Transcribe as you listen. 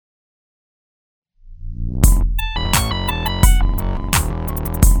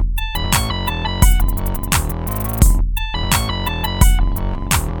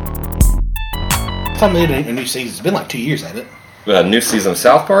time they did a new season? It's been like 2 years, hasn't it? New season of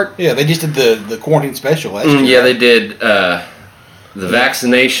South Park? Yeah, they just did the quarantine special last year. Yeah, they did the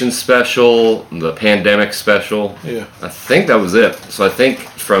vaccination special, the pandemic special. Yeah. I think that was it. So I think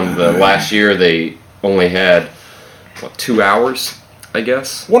from the last year they only had, 2 hours, I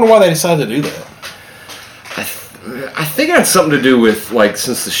guess? Wonder why they decided to do that. I think it had something to do with,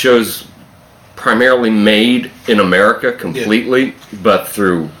 since the show's primarily made in America completely, but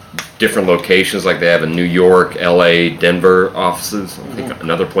through different locations, like they have in New York, LA, Denver offices, I think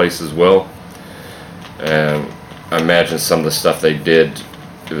another place as well. And I imagine some of the stuff they did,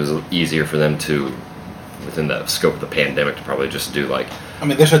 it was easier for them to, within the scope of the pandemic, to probably just do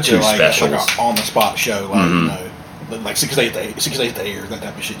they're such two a specials. on the spot show, like 6 days to air, that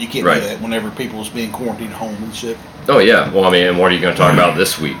type of shit. You can't do that whenever people's being quarantined at home and shit. Oh yeah, well and what are you going to talk about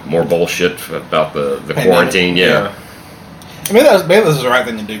this week? More bullshit about the quarantine, yeah. Maybe that was the right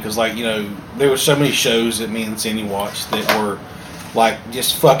thing to do, because there were so many shows that me and Cindy watched that were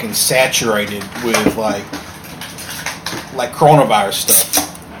just fucking saturated with coronavirus stuff.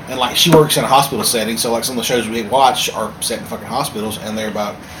 And she works in a hospital setting, so some of the shows we watch are set in fucking hospitals, and they're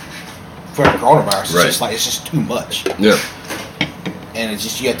about fucking coronavirus. It's it's just too much. Yeah. And it's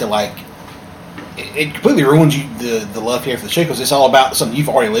just, you have to it completely ruins you the love here for the show, because it's all about something you've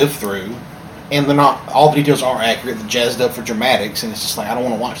already lived through, and they're not, all the details aren't accurate. They're jazzed up for dramatics, and it's just I don't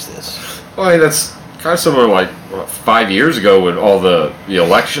want to watch this. Well, that's kind of similar 5 years ago when all the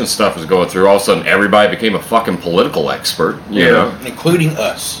election stuff was going through. All of a sudden, everybody became a fucking political expert, you know, including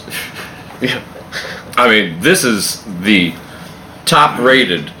us. Yeah, this is the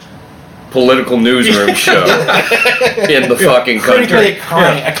top-rated political newsroom show in the fucking country.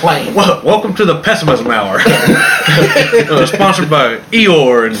 Acclaim. Welcome to the Pessimism Hour. Sponsored by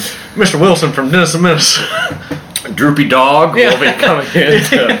Eeyore and Mr. Wilson from Denison, Minnesota. Droopy Dog will be coming in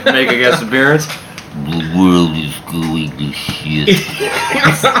to make a guest appearance. The world is going to shit.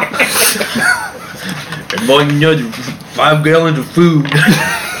 And boy, 5 gallons of food.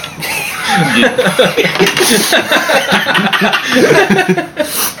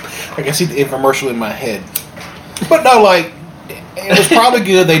 I can see the infomercial in my head. But no, it was probably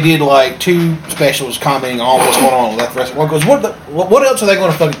good. They did 2 specials commenting on what's going on with that rest. Because what else are they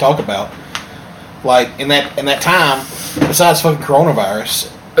going to fucking talk about? In that time, besides fucking coronavirus,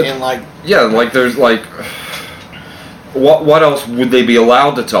 and there's what else would they be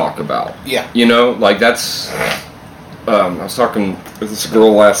allowed to talk about? Yeah, that's. I was talking with this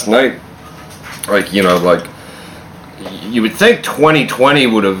girl last night. You would think 2020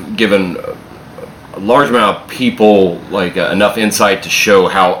 would have given a large amount of people enough insight to show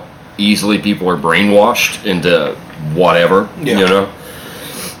how easily people are brainwashed into whatever,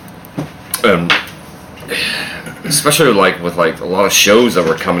 especially with a lot of shows that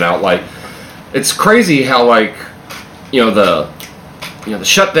were coming out. It's crazy how the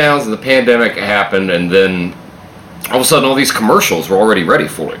shutdowns and the pandemic happened, and then all of a sudden all these commercials were already ready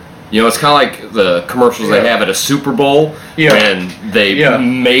for it. It's kind of like the commercials they have at a Super Bowl, and they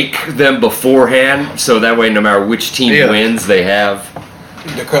make them beforehand, so that way no matter which team wins, they have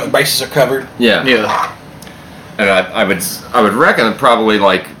the bases are covered. Yeah. And I would reckon probably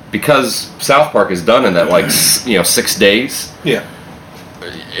because South Park is done in that 6 days. Yeah.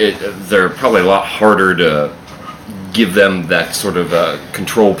 They're probably a lot harder to give them that sort of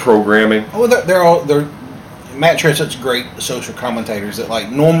control programming. Oh, they're Matt Trey's such great social commentators that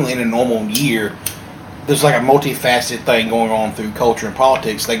normally in a normal year there's a multifaceted thing going on through culture and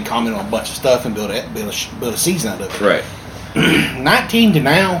politics. They can comment on a bunch of stuff and build a season out of it. Right. 19 to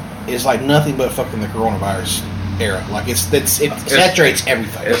now is nothing but fucking the coronavirus era. It saturates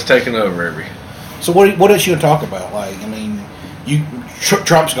everything. It's taken over every. So what else you gonna talk about?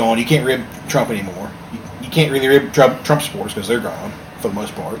 Trump's gone. You can't rib Trump anymore. You can't really rib Trump supporters because they're gone for the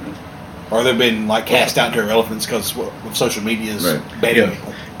most part. Or they've been cast out to irrelevance because of social media is banning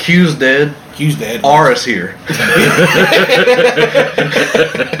people. Q's dead. R is here.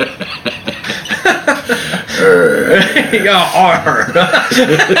 R.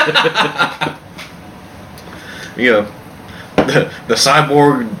 The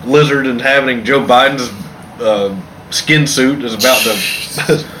cyborg lizard inhabiting Joe Biden's skin suit is about to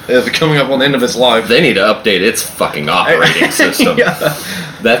is coming up on the end of its life. They need to update its fucking operating system.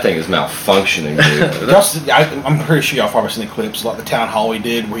 That thing is malfunctioning, dude. I'm pretty sure y'all probably seen the clips the town hall he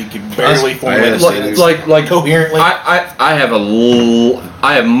did where he could barely formulate a sentence coherently. I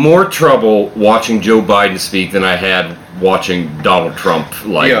have more trouble watching Joe Biden speak than I had watching Donald Trump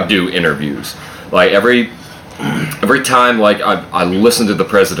do interviews. Every time I listen to the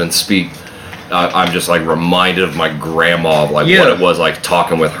president speak, I'm just like reminded of my grandma, of like Yeah. what it was like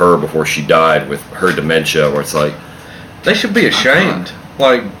talking with her before she died with her dementia, where it's like, They should be ashamed.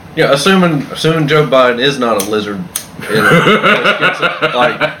 Like, yeah, assuming Joe Biden is not a lizard.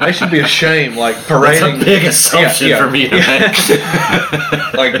 Like, they should be ashamed. Like parading. that's a big assumption for me to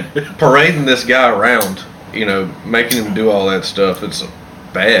make. Like parading this guy around. You know, making him do all that stuff. It's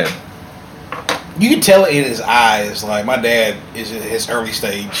bad. You can tell it in his eyes. Like my dad is at his early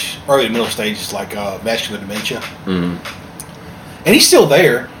to middle stage, is like vascular dementia, and he's still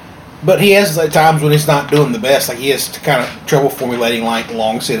there, but he has like times when he's not doing the best. Like he has kind of trouble formulating like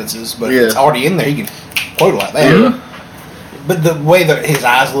long sentences, but it's already in there. He can quote it like that. Yeah. But the way that his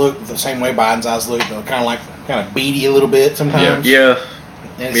eyes look, the same way Biden's eyes look, they're kind of beady a little bit sometimes. Yeah.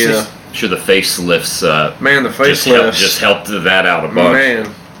 And it's just, Sure, the facelifts. Man, the facelifts just helped that out a bunch. Man,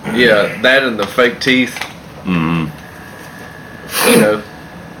 yeah, that and the fake teeth. Mm-hmm. You know,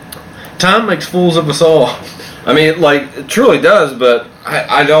 time makes fools of us all. I mean, like it truly does, but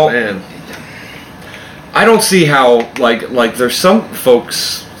I don't. Man, I don't see how like there's some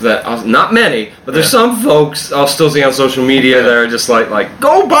folks that not many, but there's some folks I'll still see on social media that are just like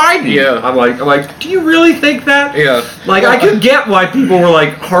go Biden. Yeah. I'm like, do you really think that? yeah, Like I could get why people were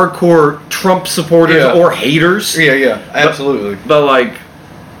like hardcore Trump supporters or haters. yeah, absolutely. But like,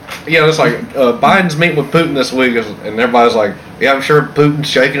 Yeah, it's like Biden's meeting with Putin this week, and everybody's like, "Yeah, I'm sure Putin's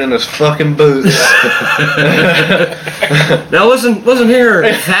shaking in his fucking boots." now listen here,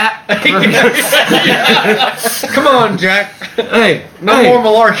 fat. Come on, Jack. Hey, No hey. more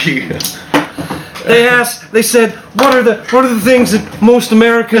malarkey. They said, what are the things that most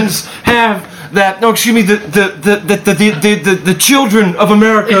Americans have that, the children of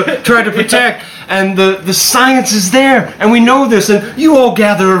America try to protect, and the science is there, and we know this, and you all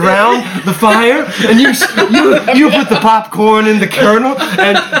gather around the fire, and you put the popcorn in the kernel,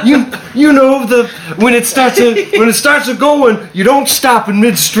 and you know when it starts to going, you don't stop in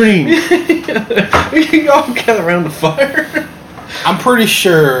midstream. You all gather around the fire. I'm pretty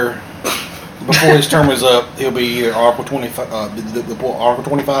sure before his term is up, he'll be either Article 25, Article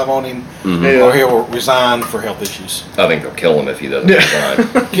 25 on him, or he'll resign for health issues. I think they'll kill him if he doesn't resign.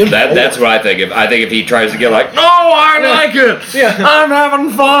 Good That's what I think. If he tries to get like, no, I like it. Yeah. I'm having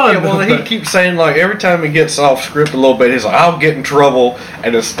fun. Yeah, well, he keeps saying, like, every time he gets off script a little bit, he's like, I'll get in trouble.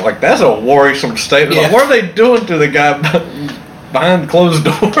 And it's like, that's a worrisome statement. Like, Yeah. what are they doing to the guy behind closed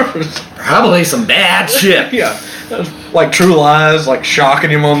doors? Probably some bad shit. Yeah. Like True Lies, like shocking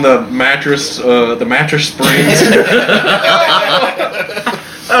him on the mattress springs.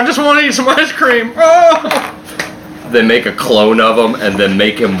 I just want to eat some ice cream. Oh. They make a clone of him and then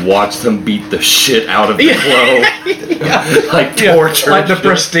make him watch them beat the shit out of the clone. Like torture. Like the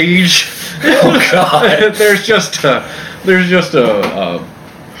Prestige. Oh god. There's just a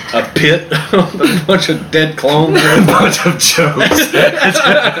pit with a bunch of dead clones. A bunch of jokes.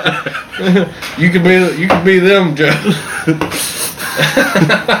 You could be them, Joe.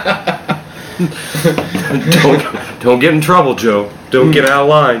 Don't get in trouble, Joe. Don't get out of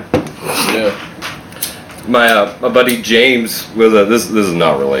line. Yeah. My buddy James was this is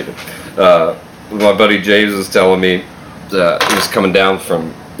not related. My buddy James was telling me that he was coming down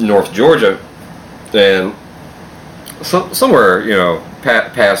from North Georgia, and somewhere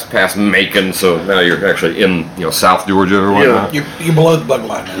past Macon. So now you're actually in South Georgia or whatnot. You're below the bug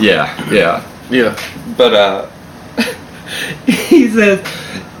line now. Yeah. But he says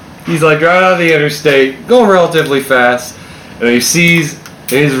he's like driving out of the interstate, going relatively fast, and he sees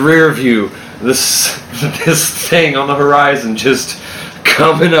in his rear view this thing on the horizon just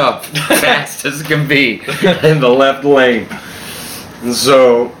coming up fast as can be in the left lane. And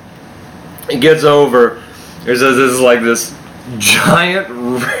so he gets over. There's this giant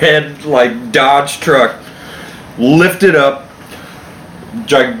red Dodge truck lifted up,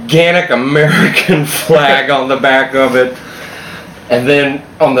 gigantic American flag on the back of it, and then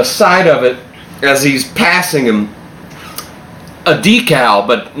on the side of it, as he's passing him, a decal,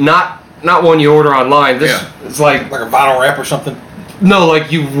 but not one you order online. It's like Like a vinyl wrap or something. no,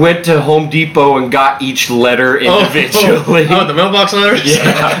 like you went to Home Depot and got each letter individually. Oh, the mailbox letters?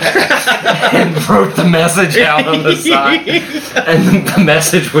 Yeah. And wrote the message out on the side. And the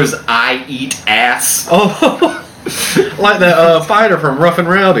message was, I eat ass. Oh, like the fighter from Rough and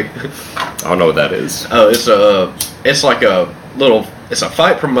Rowdy. I don't know what that is. Oh, it's a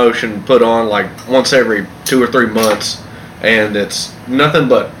fight promotion put on like once every 2 or 3 months, and it's nothing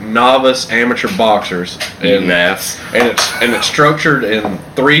but novice amateur boxers Eating ass. and it's structured in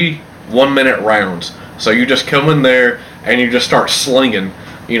 3 1-minute rounds. So you just come in there and you just start slinging,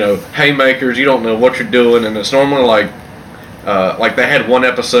 haymakers. You don't know what you're doing, and it's normally like like they had one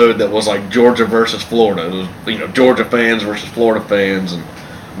episode that was like Georgia versus Florida. It was, you know, Georgia fans versus Florida fans, and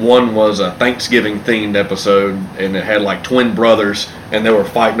one was a Thanksgiving themed episode, and it had like twin brothers, and they were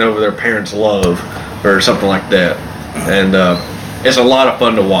fighting over their parents' love or something like that. And it's a lot of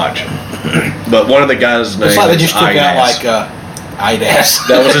fun to watch. But one of the guys' name It's like they is just took out Idass. like Idass.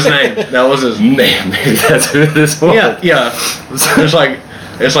 That was his name. That was his Man, maybe that's who this was. Yeah.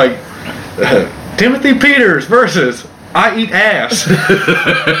 It's like Timothy Peters versus I Eat Ass.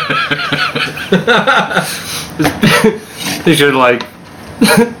 Picture like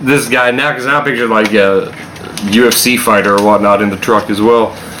this guy now, because now I picture like a UFC fighter or whatnot in the truck as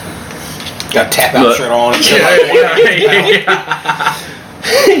well. Got a tap out Look. shirt on.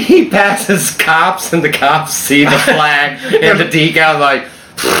 He passes cops, and the cops see the flag and the decal, like,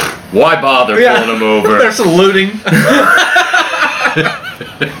 why bother pulling him over? They're saluting.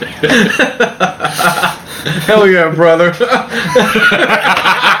 Hell yeah, brother.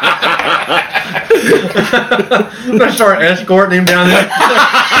 They start escorting him down there.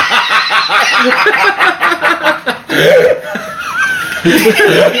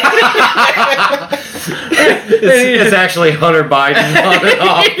 It's actually Hunter Biden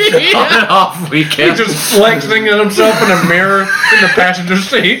on and off weekend. He's just flexing at himself in a mirror in the passenger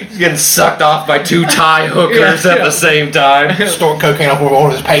seat. He's getting sucked off by two tie hookers at the same time. Store cocaine off of one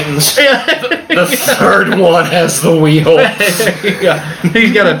of his paintings. The third one has the wheel. Yeah.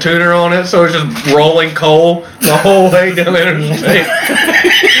 He's got a tuner on it, so it's just rolling coal the whole way down the interstate.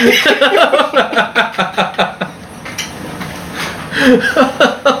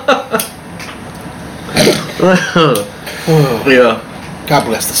 Yeah. God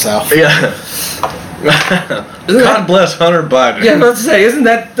bless the South. Yeah. God bless Hunter Biden. Yeah, let's say,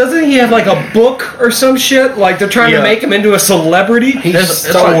 doesn't he have like a book or some shit? Like they're trying to Yeah. make him into a celebrity? He It's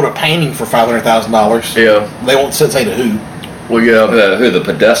sold like- a painting for $500,000. Yeah. They won't say to who. Well, yeah. Who, the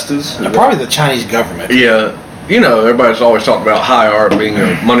Podestas? Probably the Chinese government. Yeah. You know, everybody's always talking about high art being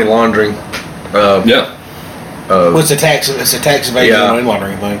money laundering. Yeah. Well, it's a tax evasion Yeah. and money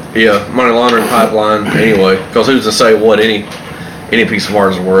laundering thing. Yeah, money laundering pipeline. Anyway, because who's to say what any piece of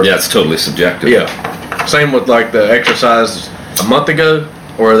art is worth? Yeah, it's totally subjective. Yeah. Same with like the exercise a month ago,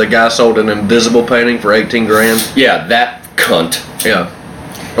 where the guy sold an invisible painting for 18 grand. Yeah, that cunt. Yeah.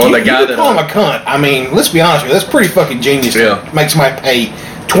 Or the guy you that call him a cunt. I mean, let's be honest with you. That's pretty fucking genius. Yeah. To make somebody pay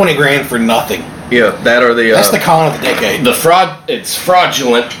 20 grand for nothing. yeah, that or the That's the con of the decade. The fraud, it's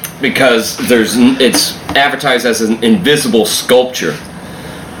fraudulent because it's advertised as an invisible sculpture.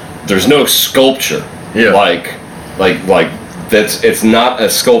 There's no sculpture. Yeah. Like it's not a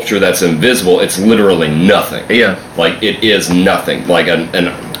sculpture that's invisible. It's literally nothing. Yeah. Like it is nothing. Like an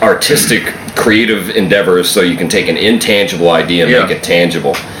artistic, creative endeavor is so you can take an intangible idea and Yeah. make it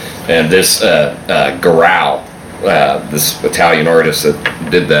tangible. And this Garau, this Italian artist that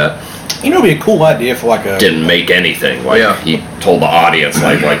did that, You know, it'd be a cool idea for like a. didn't make anything. Like Yeah. he told the audience,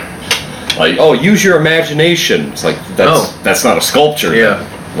 like, oh, use your imagination. It's like that's not a sculpture. Yeah.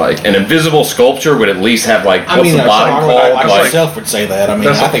 Like an invisible sculpture would at least have like I what's mean, the bottom called? I Like, myself would say that. I mean,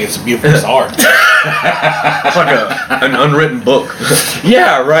 That's I think it's a beautiful piece of art. It's like an unwritten book.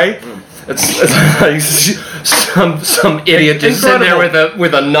 yeah, right. It's like some idiot just sitting there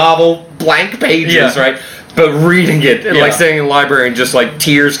with a novel, blank pages, Yeah. right? But reading it and Yeah. like sitting in the library and just like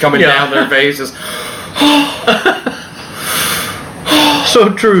tears coming Yeah. down their faces. So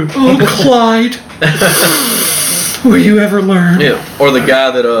true. Oh, Clyde. Will you ever learn? Yeah. Or the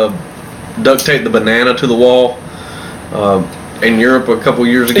guy that duct taped the banana to the wall in Europe a couple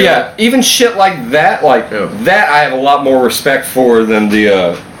years ago. Yeah, even shit like that, Yeah. that I have a lot more respect for than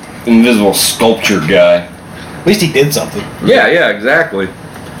the invisible sculpture guy. At least he did something. Yeah, exactly.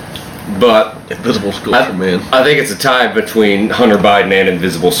 But Invisible sculpture, man. I think it's a tie between Hunter Biden and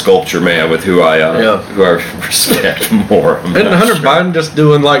Invisible Sculpture Man with who I respect more. I'm Isn't not Hunter sure. Biden just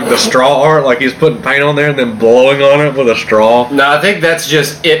doing like the straw art, like he's putting paint on there and then blowing on it with a straw? No, I think that's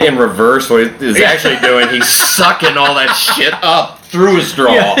just it in reverse. What he's actually doing, he's sucking all that shit up through a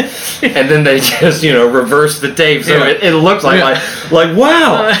straw, and then they just reverse the tape so Yeah. it looks like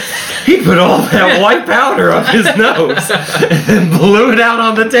wow, he put all that white powder up his nose and then blew it out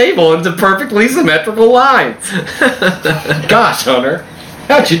on the table into perfectly symmetrical lines. Gosh, Hunter,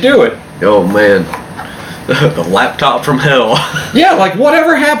 how'd you do it? Oh man, the laptop from hell. Yeah, like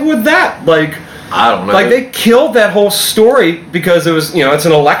whatever happened with that? Like. I don't know. Like they killed that whole story because it was, it's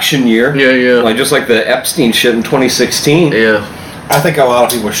an election year. Yeah. Like just like the Epstein shit in 2016. Yeah. I think a lot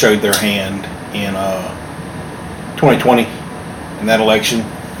of people showed their hand in 2020 in that election.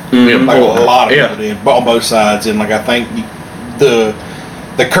 Mm-hmm. Like a lot of Yeah. people did on both sides, and like I think the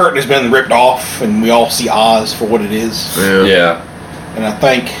the curtain has been ripped off, and we all see Oz for what it is. Yeah. And I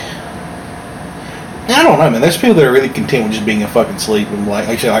think, I don't know, man. There's people that are really content with just being in fucking sleep and like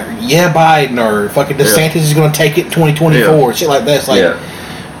I said, like yeah, Biden or fucking DeSantis is going to take it in 2024, shit like that. It's like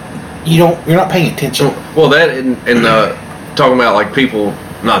you're not paying attention. Well, that and talking about like people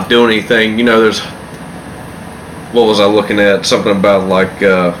not doing anything. You know, there's what was I looking at? Something about like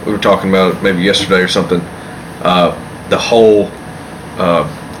we were talking about it maybe yesterday or something. The whole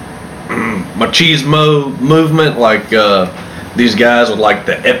machismo movement, like these guys with like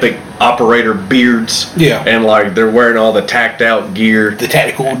the epic operator beards, and like they're wearing all the tacked out gear, the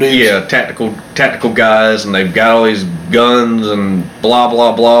tactical dudes, tactical guys, and they've got all these guns and blah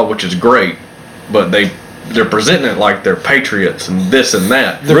blah blah, which is great, but they're presenting it like they're patriots and this and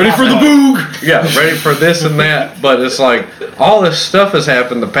that. They're ready for the boog. Yeah, ready for this and that. But it's like all this stuff has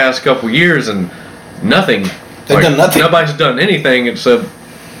happened the past couple years and nothing. They've done nothing. Nobody's done anything except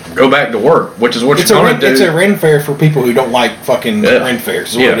go back to work, which is what you're going to do. It's a Ren Fair for people who don't like fucking Ren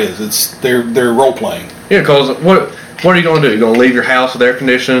Fairs. Is what it is. It's they're role playing. Yeah, because what are you going to do? You're going to leave your house with air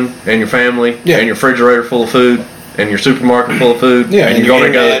conditioning and your family and your refrigerator full of food and your supermarket full of food. Yeah, and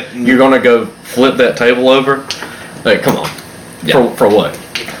you're going to go flip that table over. Hey, come on. Yeah. For what?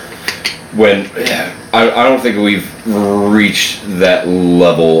 When I don't think we've reached that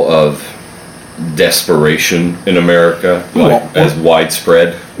level of desperation in America, as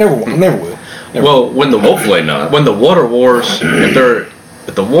widespread. Never will. Well, hopefully not. When the water wars,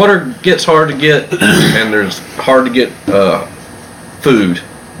 if the water gets hard to get and there's hard to get food,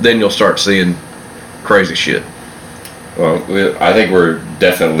 then you'll start seeing crazy shit. Well, I think we're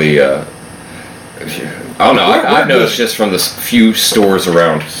definitely. I don't know. I've noticed just from the few stores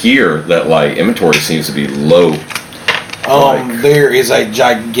around here that like inventory seems to be low. There is a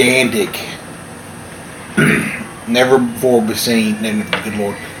gigantic, never before seen. Good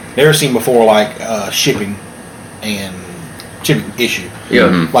Lord, never seen before like shipping issue.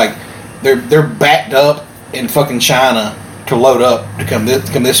 Yeah, like they're backed up in fucking China to load up to come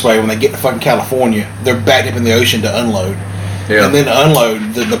this way. When they get to fucking California, they're backed up in the ocean to unload. Yeah. And then to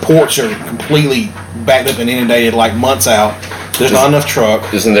unload, the ports are completely backed up and inundated like months out. There's not enough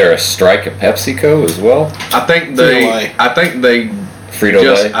truck. Isn't there a strike at PepsiCo as well? I think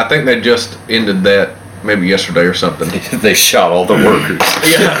they just ended that maybe yesterday or something. They shot all the workers.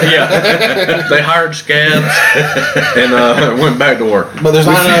 Yeah. They hired scabs and went back to work. But there's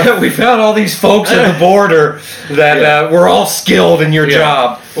not enough. We found all these folks at the border that were all skilled in your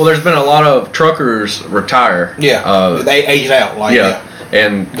job. Well, there's been a lot of truckers retire. Yeah. They aged out.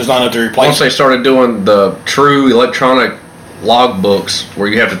 And there's not enough to replace. Once they started doing the true electronic logbooks where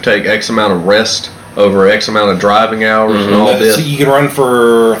you have to take X amount of rest over X amount of driving hours and all this. So you can run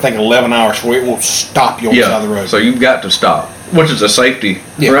for, I think, 11 hours before it will stop you on the side of the road. So you've got to stop, which is a safety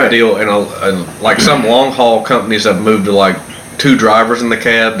deal. And like some long haul companies have moved to like 2 drivers in the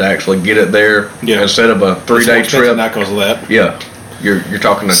cab to actually get it there instead of a 3-day trip. Not because of that. Yeah. You're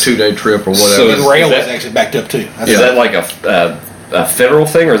talking a 2-day trip or whatever. So the rail is actually backed up too. Is that like a federal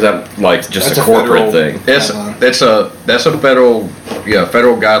thing, or is that like just a corporate thing? That's a federal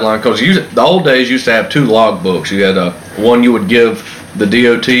guideline, because the old days used to have 2 log books. You had one you would give the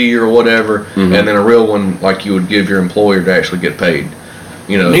DOT or whatever, and then a real one like you would give your employer to actually get paid.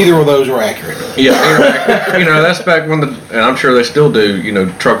 You know, neither of those were accurate. Yeah, you know, that's back when and I'm sure they still do. You know,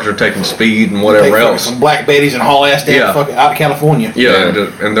 truckers are taking speed and whatever else. Some Black Betties and haul ass down out of California. Yeah,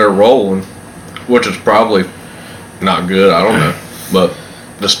 and they're rolling, which is probably not good. I don't know. But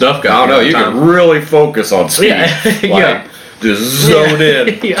the stuff got. I don't know. You can really focus on speed. Just zone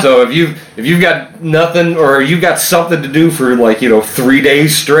in. Yeah. So if you've got nothing, or you've got something to do for 3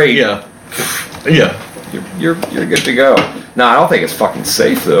 days straight. Yeah. You're good to go. No, I don't think it's fucking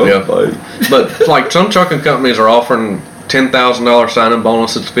safe though. Yeah. But like some trucking companies are offering $10,000 sign-in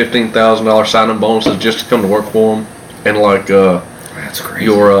bonuses, $15,000 sign-in bonuses just to come to work for them, and like that's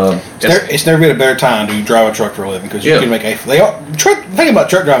crazy. It's never been a better time to drive a truck for a living, because you can make think about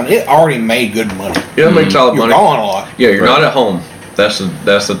truck driving. It already made good money. Yeah, it makes solid money. You're gone a lot. Yeah, you're not at home. That's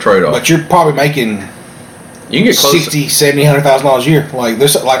the trade-off. But you're probably making you can get close $60,000, $70,000, $100,000 a year. Like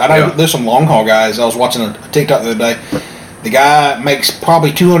I know there's some long haul guys. I was watching a TikTok the other day. The guy makes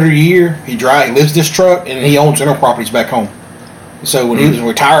probably $200,000 a year. He lives this truck, and he owns rental properties back home. So when he was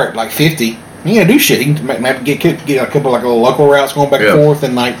retired at like 50, he ain't gonna do shit. He can get a couple like little local routes going back and forth,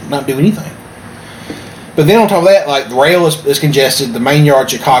 and like not do anything. But then on top of that, like the rail is congested. The main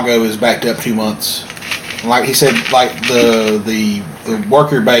yard Chicago is backed up 2 months. Like he said, like the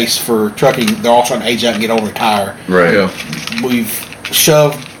worker base for trucking, they're all trying to age out and get old and retire. Right. Yeah. We've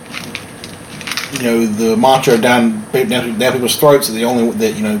shoved the mantra down people's throats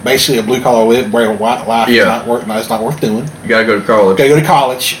that basically a blue collar life is not worth doing. You gotta go to college. Gotta go to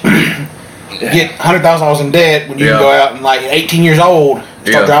college. Get $100,000 in debt when you can go out and like 18 years old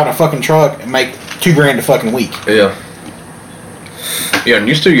start driving a fucking truck and make $2,000 a fucking week. Yeah. Yeah, and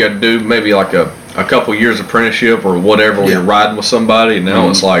you still got to do maybe like a couple years apprenticeship or whatever when you're riding with somebody, and now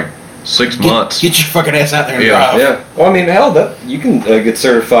it's like 6 months. Get your fucking ass out there and drive. Yeah. Well, I mean, hell, that you can get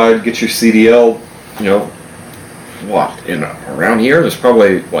certified, get your CDL. Around here, there's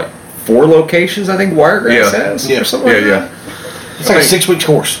probably like 4 locations. I think Wiregrass has. Yeah. Or something like that. It's like a 6-week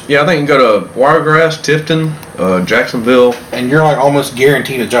course. Yeah, I think you can go to Wiregrass, Tifton, Jacksonville, and you're like almost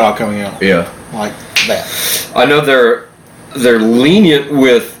guaranteed a job coming out. Yeah, like that. I know they're lenient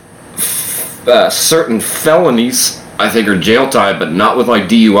with certain felonies. I think are jail time, but not with like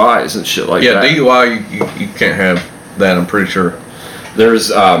DUIs and shit like that. Yeah, DUI you can't have that. I'm pretty sure.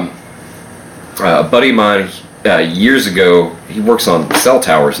 There's a buddy of mine years ago. He works on cell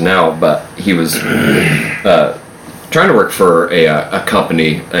towers now, but he was trying to work for a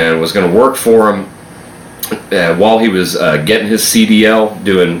company and was going to work for him while he was getting his CDL,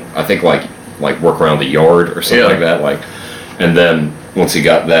 doing I think like work around the yard or something like that. And then once he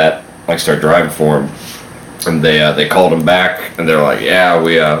got that, started driving for him, and they called him back and they're like, yeah,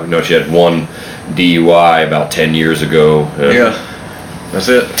 we know she had 1 DUI about 10 years ago. That's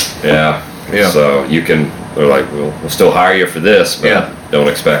it. Yeah. So you can. They're like, we'll still hire you for this, but don't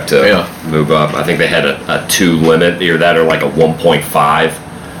expect to move up. I think they had a 2 limit, either that or like a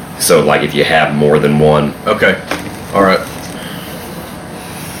 1.5. So like if you have more than 1. Okay. All right.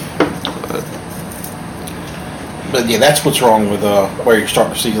 But yeah, that's what's wrong with where you're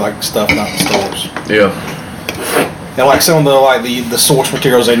starting to see like stuff not in stores. Yeah. And like some of the source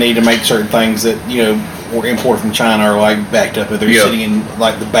materials they need to make certain things that were imported from China are like backed up. They're sitting in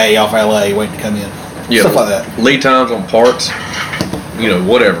like the bay off LA waiting to come in. Yeah. Stuff like that. Lead times on parts.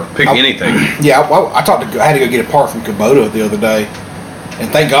 Whatever. Pick anything. Yeah, I had to go get a part from Kubota the other day,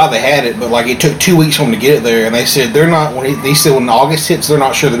 and thank God they had it. But like it took 2 weeks for them to get it there, and they said they're not. They said when August hits, they're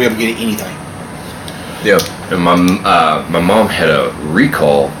not sure they'll be able to get anything. Yeah. And my mom had a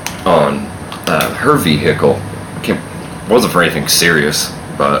recall on her vehicle. Wasn't for anything serious,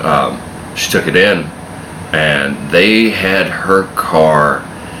 but she took it in, and they had her car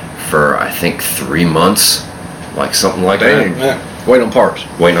for I think 3 months, like something like that. Yeah. Waiting on parts.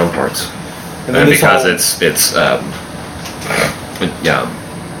 And because it's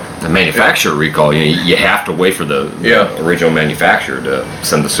the manufacturer recall, you have to wait for the original manufacturer to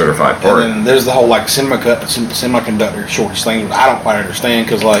send the certified part. And then there's the whole like semiconductor shortage thing that I don't quite understand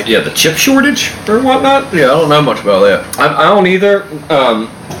because the chip shortage or whatnot. Yeah, I don't know much about that. I don't either.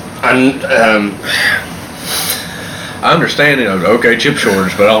 I understand, chip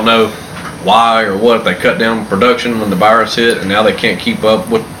shortage, but I don't know why or what. If they cut down production when the virus hit, and now they can't keep up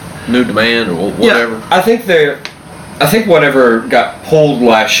with new demand or whatever. Yeah, I think whatever got pulled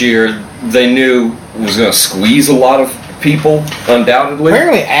last year, they knew was going to squeeze a lot of people, undoubtedly.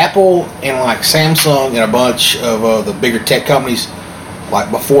 Apparently, Apple and like Samsung and a bunch of the bigger tech companies, like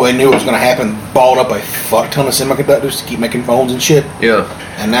before they knew it was going to happen, bought up a fuck ton of semiconductors to keep making phones and shit. Yeah.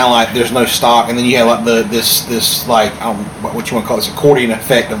 And now like there's no stock, and then you have like this like I don't know what you want to call it, this accordion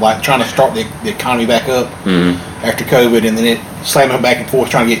effect of like trying to start the economy back up after COVID, and then it slamming back and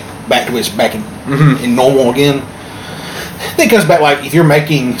forth trying to get back to its back in normal again. I think it goes back like if you're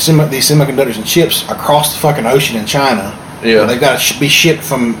making these semiconductors and chips across the fucking ocean in China, they've got to be shipped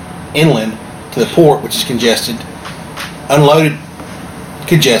from inland to the port, which is congested, unloaded,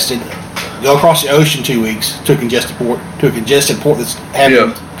 congested, go across the ocean 2 weeks to a congested port that's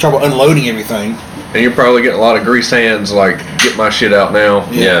having trouble unloading everything. And you're probably getting a lot of grease hands, like, get my shit out now.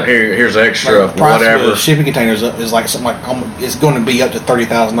 Yeah. Here's extra, like the price whatever. Of the shipping containers is like something like it's going to be up to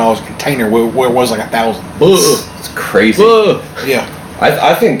 $30,000 a container, where it was like $1,000. It's crazy. Yeah.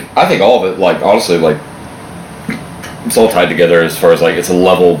 I think all of it, like, honestly, like, it's all tied together as far as like it's a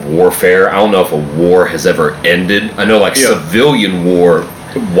level of warfare. I don't know if a war has ever ended. I know like civilian war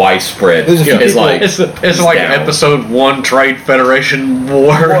widespread is like it's like an episode 1 Trade Federation war.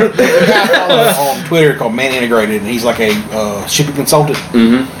 Well, there's a guy on Twitter called Man Integrated, and he's like a shipping consultant.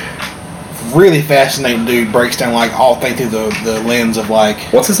 Really fascinating dude. Breaks down like all thing through the lens of like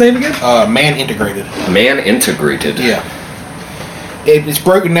what's his name again? Man Integrated. Man Integrated. Yeah. It's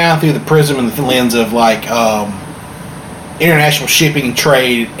broken down through the prism and the lens of like international shipping,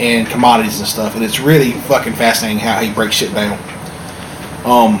 trade, and commodities and stuff, and it's really fucking fascinating how he breaks shit down.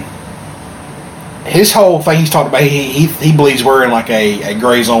 His whole thing he's talked about, he believes we're in like a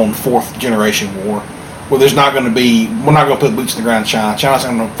gray zone 4th generation war, Well, we're not going to put boots in the ground in China. China's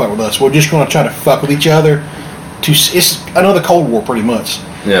not going to fuck with us. We're just going to try to fuck with each other. It's another Cold War, pretty much.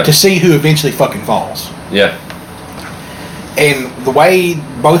 Yeah. To see who eventually fucking falls. Yeah. And the way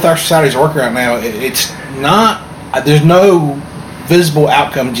both our societies work right now, it's not. There's no visible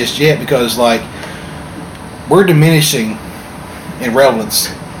outcome just yet because, like, we're diminishing in relevance.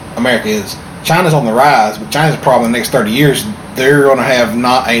 America is. China's on the rise, but China's probably in the next 30 years they're going to have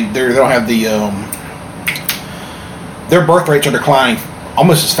they don't have the their birth rates are declining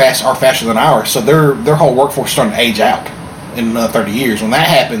almost as fast or faster than ours. So their whole workforce is starting to age out in another 30 years. When that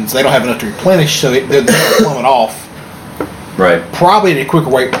happens, they don't have enough to replenish, so they're plummet off. Right. Probably at a quicker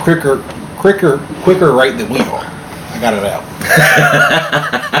rate than we are. I got it out.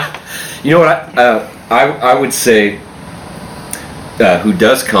 You know what? I would say who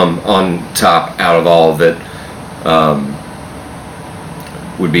does come on top out of all of it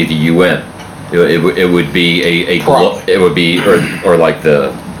would be the UN. It would be it would be or like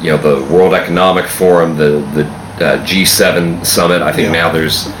the the World Economic Forum, the G7 summit. I think now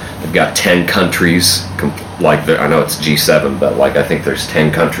they've got 10 countries. Like I know it's G7, but like I think there's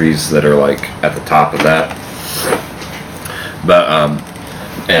 10 countries that are like at the top of that. But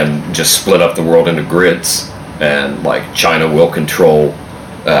and just split up the world into grids, and like China will control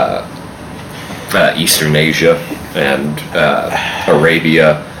Eastern Asia and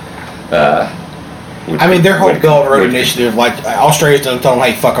Arabia. I mean, their whole Belt and Road Initiative, like Australia's done told them,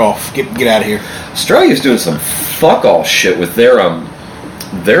 hey, fuck off, get out of here. Australia's doing some fuck all shit with their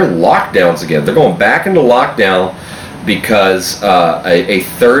lockdowns again. They're going back into lockdown because a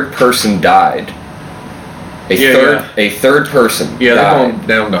third person died. A third person. Yeah, died. they're going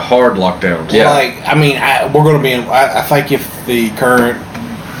down to hard lockdowns. Yeah. Like, I mean, we're going to be in. I think if the current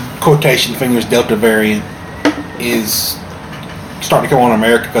quotation fingers Delta variant is starting to come on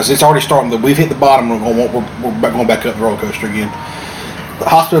America, because it's already starting. We've hit the bottom. We're going back up the roller coaster again. The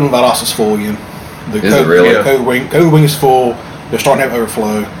hospital in Valdosta is full again. Is it really? COVID wing is full. They're starting to have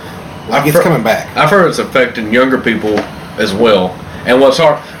overflow. Like, it's coming back. I've heard it's affecting younger people as well. And what's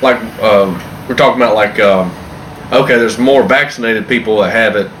hard, like we're talking about, like okay, there's more vaccinated people that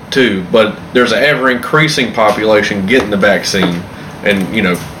have it too, but there's an ever increasing population getting the vaccine, and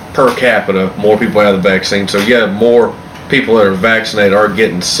per capita, more people have the vaccine. So more people that are vaccinated are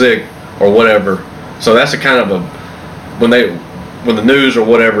getting sick or whatever. So that's a kind of when the news or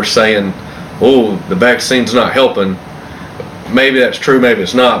whatever saying, oh, the vaccine's not helping. Maybe that's true, maybe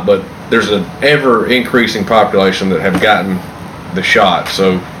it's not, but there's an ever increasing population that have gotten the shot.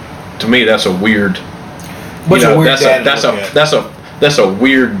 So to me, that's a weird. That's a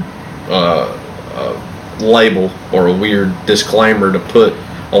weird label or a weird disclaimer to put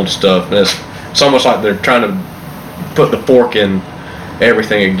on stuff. And it's almost like they're trying to put the fork in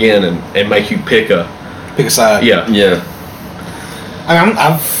everything again and make you pick a side. Yeah. I mean,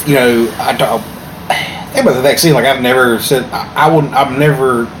 I think about the vaccine. Like, I've never said I've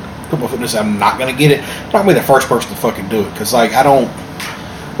never put my foot in this. I'm not going to get it. I'm not going to be the first person to fucking do it, because like a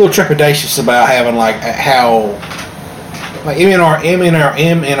little trepidatious about having like how like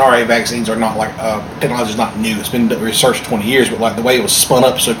mRNA vaccines are not like technology is not new. It's been researched 20 years, but like the way it was spun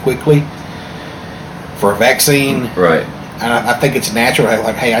up so quickly for a vaccine, right? And I think it's natural.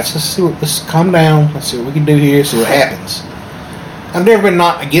 Like, hey, let's calm down. Let's see what we can do here. See what happens. I've never been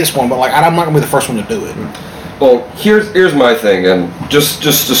not against one, but like I'm not gonna be the first one to do it. Well, here's my thing, and just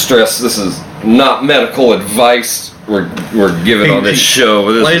to stress, this is not medical advice we're giving on this show.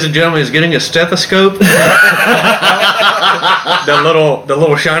 Ladies and gentlemen, he's getting a stethoscope. the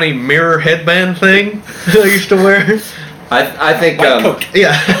little shiny mirror headband thing I used to wear. I think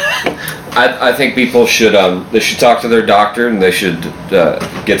I think people should they should talk to their doctor, and they should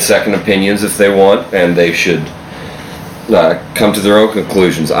get second opinions if they want, and they should come to their own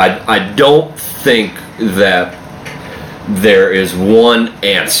conclusions. I don't think that there is one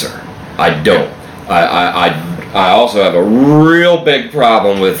answer. I don't. I also have a real big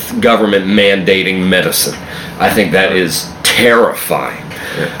problem with government mandating medicine. I think that is terrifying.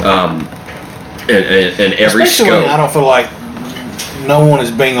 In every Especially scope. when I don't feel like no one is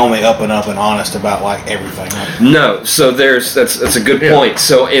being on the up and honest about like everything. No, so that's a good point.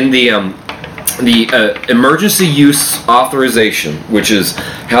 So in the emergency use authorization, which is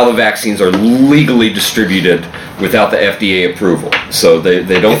how the vaccines are legally distributed without the FDA approval. So they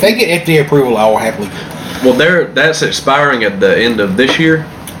don't. If they get FDA approval, I will happily get it. Well, that's expiring at the end of this year.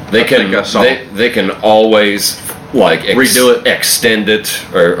 They can always like redo it, extend it,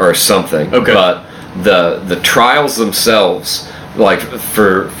 or something. Okay. But the trials themselves, like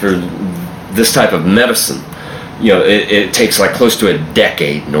for this type of medicine, it takes like close to a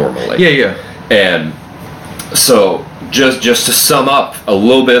decade normally. Yeah. And So just to sum up a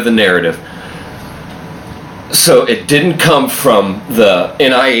little bit of the narrative. So it didn't come from the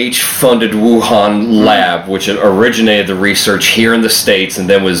NIH-funded Wuhan lab, which originated the research here in the States and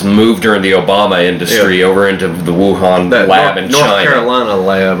then was moved during the Obama industry over into the Wuhan lab in China. North Carolina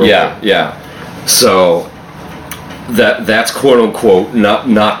lab. Yeah. So that's quote unquote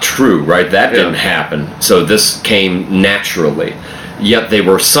not true, right? That didn't happen. So this came naturally. Yet they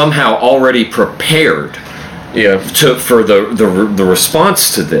were somehow already prepared for the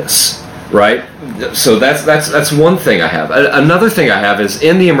response to this, right? So that's one thing I have. Another thing I have is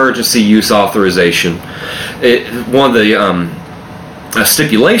in the emergency use authorization, one of the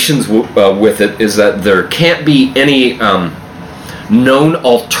stipulations with it is that there can't be any known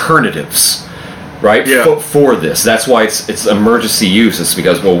alternatives, right? For this. That's why it's emergency use. It's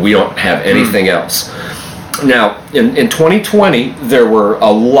because we don't have anything else. Now in 2020 there were a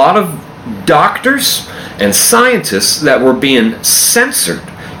lot of doctors and scientists that were being censored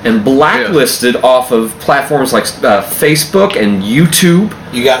and blacklisted off of platforms like Facebook and YouTube.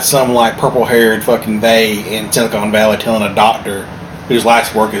 You got some like purple-haired fucking they in Silicon Valley telling a doctor whose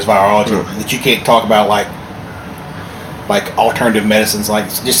life's work is virology that you can't talk about like alternative medicines, like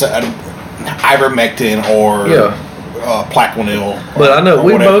just ivermectin or Plaquenil. But I know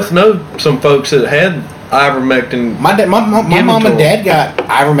we both know some folks that had ivermectin. My mom and dad got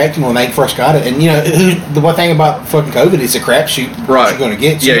ivermectin when they first got it, and the one thing about fucking COVID is a crapshoot what you're going to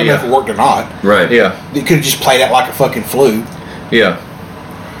get. So you don't know if it worked or not. Right. Yeah. It could have just played out like a fucking flu. Yeah.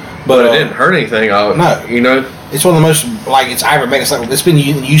 But it didn't hurt anything. No. It's one of the most it's ivermectin. It's like it's been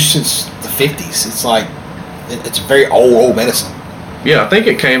in use since the 50s. It's like it's a very old medicine. Yeah, I think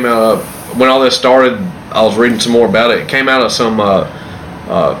it came out when all this started. I was reading some more about it. It came out of some.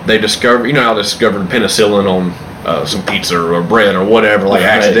 They discovered, how they discovered penicillin on some pizza or bread or whatever,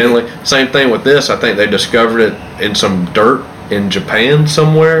 accidentally. Same thing with this. I think they discovered it in some dirt in Japan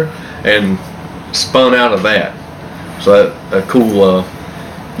somewhere and spun out of that. So that cool.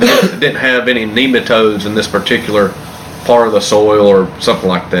 It didn't have any nematodes in this particular part of the soil or something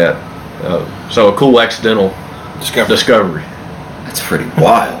like that. So a cool accidental discovery. That's pretty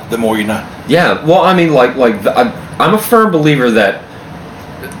wild. The more you know. Yeah. Well, I mean, I'm a firm believer that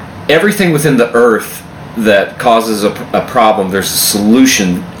everything within the earth that causes a problem, there's a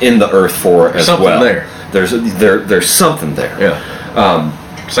solution in the earth for it as something well. There's something there. Yeah.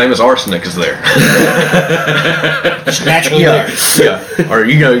 Same as arsenic is there. It's naturally there. Yeah. Or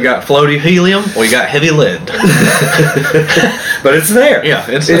you got floaty helium or you got heavy lead. But it's there. Yeah,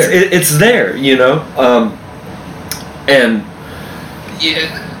 it's there. It's there, and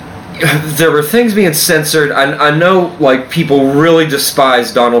there were things being censored. I know, people really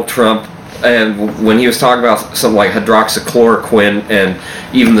despise Donald Trump, and when he was talking about something like hydroxychloroquine and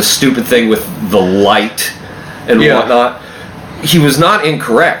even the stupid thing with the light and whatnot, he was not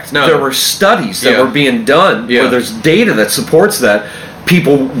incorrect. No. There were studies that were being done where there's data that supports that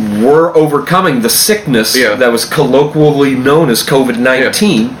people were overcoming the sickness that was colloquially known as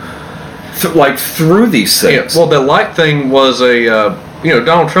COVID-19 through these things. Yeah. Well, the light thing was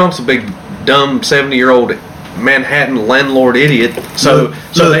Donald Trump's a big, dumb 70-year-old Manhattan landlord idiot. So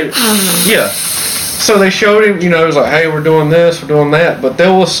they showed him, it was like, hey, we're doing this, we're doing that. But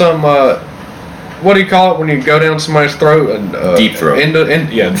there was some, what do you call it when you go down somebody's throat? Deep throat.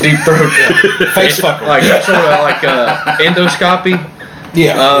 Deep throat. Face fucker. Endoscopy.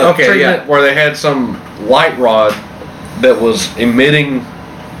 Yeah. Treatment where they had some light rod that was emitting,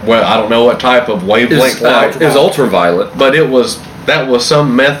 I don't know what type of wavelength light. It was ultraviolet. But that was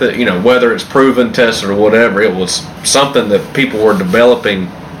some method, whether it's proven, tested, or whatever, it was something that people were developing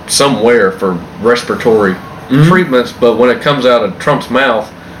somewhere for respiratory treatments, but when it comes out of Trump's mouth,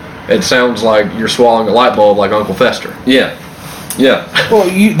 it sounds like you're swallowing a light bulb like Uncle Fester. Yeah. Yeah. Well,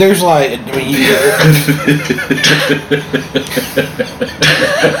 there's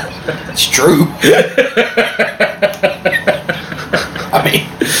it's true. I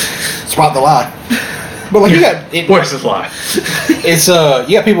mean, spot the lie. But you got where's the lie? It's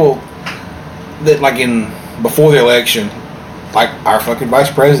you got people that before the election, our fucking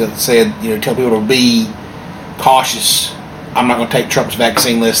vice president said, tell people to be cautious. I'm not going to take Trump's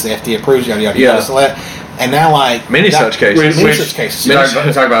vaccine list. The FDA approves yada yada yada. And now many such cases. You're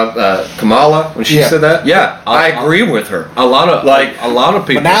talking about Kamala when she said that. Yeah, I agree with her. A lot of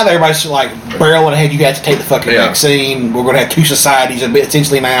people. But now everybody's barreling ahead. You got to take the fucking vaccine. We're going to have two societies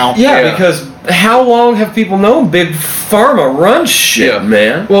essentially now. Yeah, because how long have people known Big Pharma runs shit,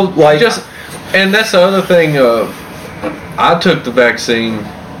 man? Well, and that's the other thing. I took the vaccine,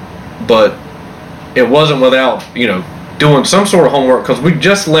 but it wasn't without doing some sort of homework because we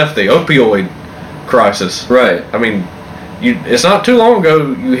just left the opioid crisis. Right. I mean, it's not too long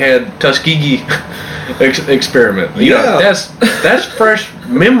ago you had Tuskegee experiment. You know, that's fresh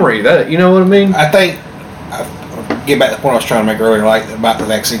memory. That, you know what I mean? I think, I'll get back to the point I was trying to make earlier, like about the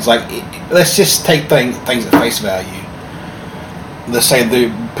vaccines. Like, let's just take things at face value. Let's say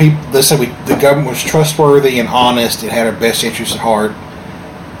the government was trustworthy and honest. It had our best interests at heart.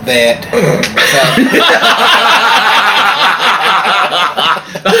 That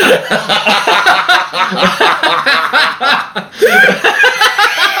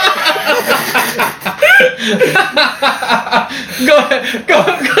Go ahead.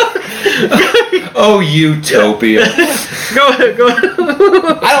 Oh, utopia. Go ahead.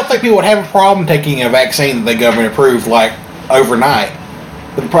 I don't think people would have a problem taking a vaccine that the government approved like overnight.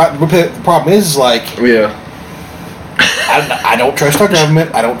 But the problem is like, Yeah. I don't trust our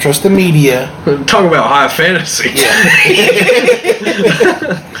government. I don't trust the media. Talk about high fantasy.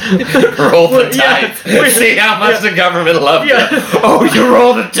 Roll the dice. See how much the government loved Yeah. you. Oh, you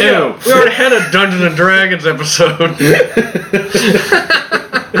rolled a 2. Yeah, we already had a Dungeons and Dragons episode. But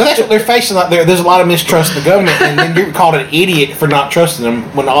that's what they're facing. Like, there's a lot of mistrust in the government, and then you're called an idiot for not trusting them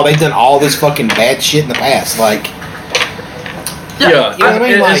when they've done all this fucking bad shit in the past. Like, Yeah, you know what I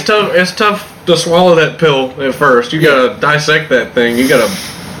mean? it's tough. It's tough to swallow that pill at first. You gotta dissect that thing. You gotta.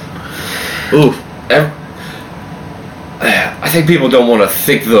 Ooh. I think people don't want to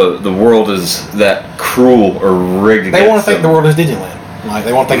think the world is that cruel or rigged. they want to think the world is Disneyland. Like,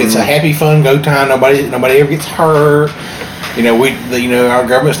 they want to think it's a happy, fun go time. Nobody ever gets hurt. You know, our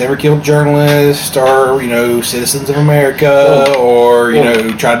government's never killed journalists or, citizens of America or,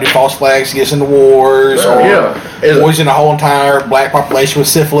 try to do false flags to get us into wars or poison the whole entire black population with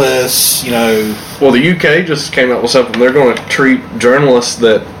syphilis, Well, the UK just came out with something. They're going to treat journalists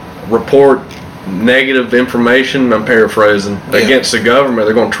that report negative information, I'm paraphrasing, against the government.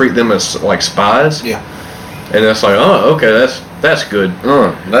 They're going to treat them as, like, spies. Yeah. And that's like, oh, okay, that's good.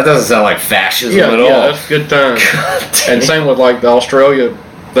 That doesn't sound like fascism at all. Yeah, that's a good time. And same with like the Australia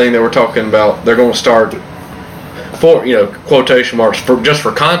thing that we're talking about. They're going to start for quotation marks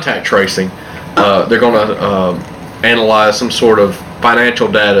for contact tracing. They're going to analyze some sort of financial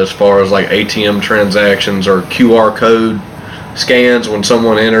data as far as like ATM transactions or QR code scans when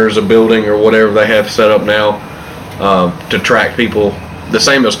someone enters a building or whatever they have set up now to track people. The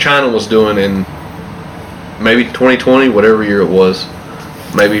same as China was doing in maybe 2020, whatever year it was.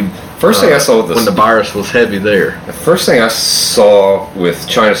 Maybe First thing I saw with this, when the virus was heavy there. the first thing I saw with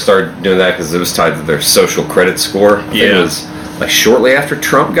China started doing that because it was tied to their social credit score. I think it was like shortly after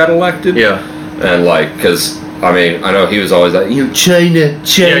Trump got elected. Yeah. And like, because I mean, I know he was always like,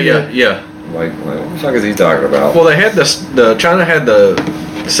 China. Yeah. Like, what the fuck is he talking about? Well, they had China had the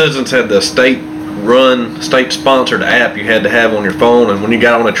citizens had the state-run, state-sponsored app you had to have on your phone, and when you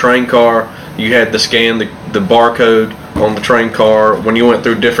got on a train car, you had to scan the barcode on the train car. When you went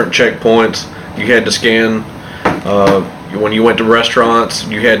through different checkpoints, you had to scan. When you went to restaurants,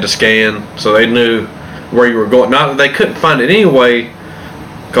 you had to scan, so they knew where you were going. Not that they couldn't find it anyway,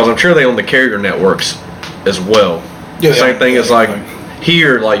 because I'm sure they own the carrier networks as well. Yeah, Same thing as like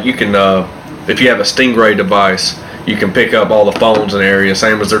here, like you can, if you have a Stingray device, you can pick up all the phones in the area.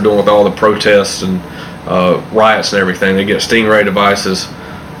 Same as they're doing with all the protests and riots and everything. They get Stingray devices.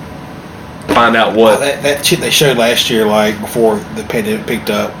 Find out what that shit they showed last year, like before the pandemic picked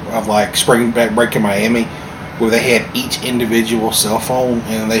up, of like spring break in Miami, where they had each individual cell phone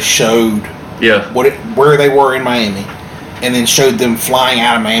and they showed where they were in Miami, and then showed them flying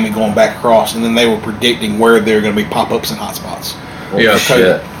out of Miami going back across, and then they were predicting where they're going to be pop-ups and hotspots.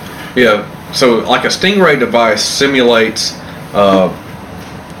 Yeah. So like a Stingray device simulates a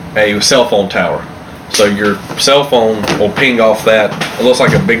cell phone tower. So your cell phone will ping off that. It looks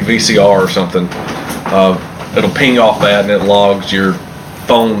like a big VCR or something. It'll ping off that, and it logs your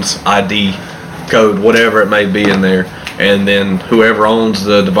phone's ID code, whatever it may be in there. And then whoever owns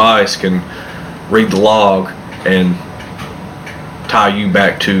the device can read the log and tie you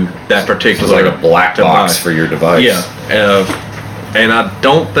back to that particular It's like a black box device for your device. Yeah. And I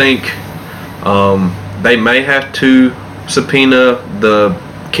don't think they may have to subpoena the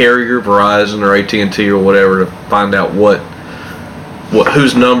carrier, Verizon or AT&T or whatever, to find out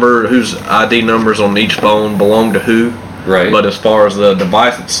whose ID numbers on each phone belong to who. Right. But as far as the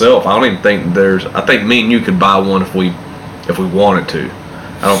device itself, I don't even think I think me and you could buy one if we wanted to.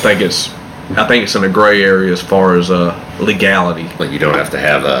 I think it's in a gray area as far as legality. Like you don't have to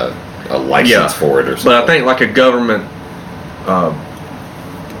have a license for it or something. But I think like a government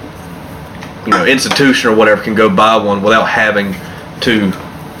institution or whatever can go buy one without having to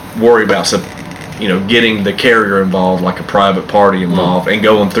worry about getting the carrier involved, like a private party involved, and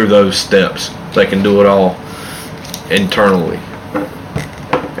going through those steps. they can do it all internally.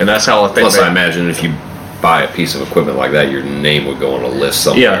 And that's how I think. Plus, I imagine if you buy a piece of equipment like that, your name would go on a list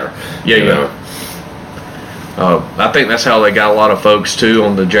somewhere. Yeah. I think that's how they got a lot of folks too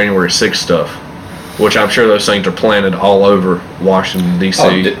on the January 6th stuff, which I'm sure those things are planted all over Washington D.C.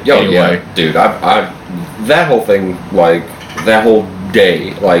 Anyway. Yeah, dude. I that whole thing, like that whole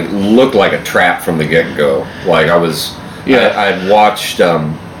day, like looked like a trap from the get go. Like I'd watched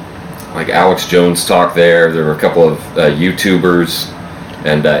like Alex Jones talk there. There were a couple of YouTubers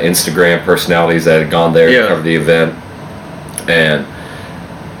and Instagram personalities that had gone there to cover the event, and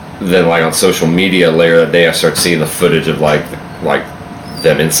then like on social media later that day I started seeing the footage of like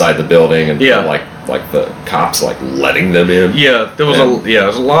them inside the building and like the cops like letting them in. Yeah, there was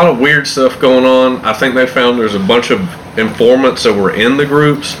a lot of weird stuff going on. I think they found there's a bunch of informants that were in the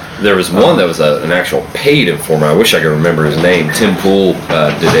groups. There was one that was an actual paid informant. I wish I could remember his name. Tim Pool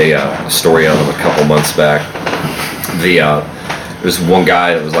did a story on him a couple months back. There's one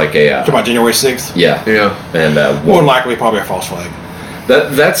guy that was like a Talking about January 6th? Yeah. And more than likely probably a false flag.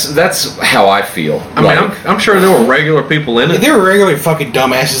 That's how I feel. I mean, I'm sure there were regular people in it. There were regular fucking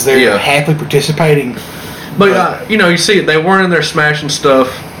dumbasses there happily participating. But you see it. They weren't in there smashing stuff.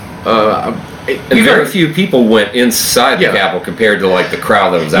 And very few people went inside the Capitol compared to like the crowd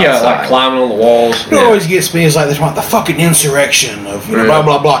that was outside. Yeah, like climbing on the walls. It always gets me is like, they want the fucking insurrection of blah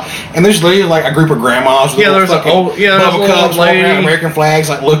blah blah, and there's literally like a group of grandmas with there's fucking bubble cups, walking around American flags,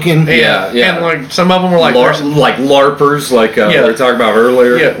 like looking. And like some of them were like LARPers, like we were talking about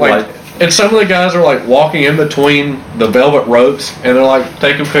earlier. Yeah, like and some of the guys are like walking in between the velvet ropes, and they're like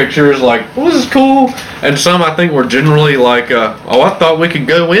taking pictures, like, "Oh, this is cool." And some I think were generally like, "Oh, I thought we could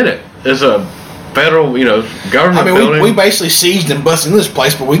go in it." It's a federal, government building. We basically seized and busted in this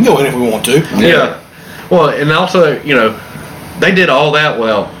place, but we can go in if we want to. Yeah. Well, and also, they did all that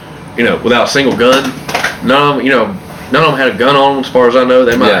without a single gun. None of them had a gun on them, as far as I know.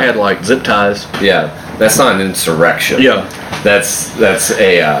 They might have had like zip ties. Yeah, that's not an insurrection. Yeah, that's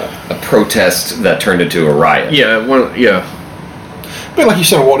a protest that turned into a riot. Yeah, But like you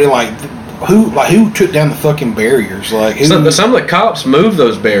said, what who took down the fucking barriers? Like some of the cops moved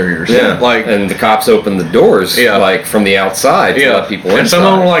those barriers. Yeah, and the cops opened the doors. Like from the outside to let people in. And some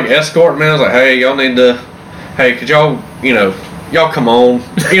of them were like escorting me. I was like, "Hey, y'all need to. Hey, could y'all y'all come on?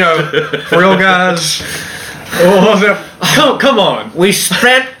 For real guys." Come on. We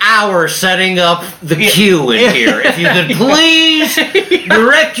spent hours setting up the queue in here. If you could please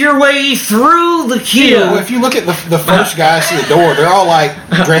direct your way through the queue. Well, if you look at the first guys to the door, they're all like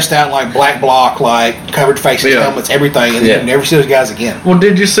dressed out like black bloc, like covered faces, helmets, everything, and you never see those guys again. Well,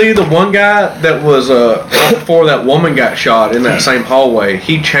 did you see the one guy that was right before that woman got shot in that same hallway?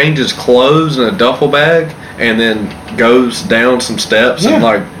 He changes clothes in a duffel bag and then goes down some steps and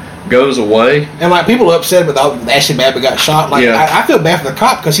like goes away. And like people are upset about Ashley Babbitt got shot. Like I feel bad for the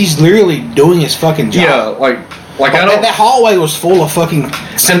cop because he's literally doing his fucking job. Yeah, like I don't. That hallway was full of fucking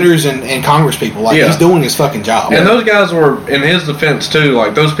senators and Congress people. Like he's doing his fucking job. And those guys were, in his defense too.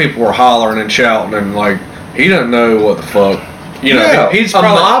 Like those people were hollering and shouting and like he doesn't know what the fuck. He's probably,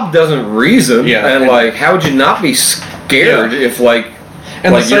 a mob doesn't reason. Yeah, and like how would you not be scared if like.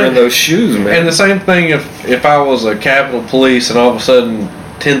 And like you're in those shoes, man. And the same thing if I was a Capitol Police and all of a sudden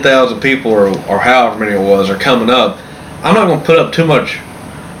 10,000 people or however many it was are coming up, I'm not going to put up too much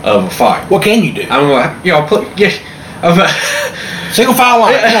of a fight. What can you do? I'm going to, single file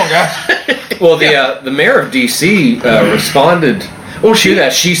line. Come on, guys. Well, the mayor of D.C. responded to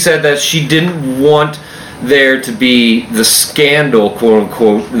that. She said that she didn't want there to be the scandal, quote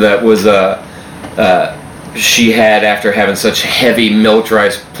unquote, that was she had after having such heavy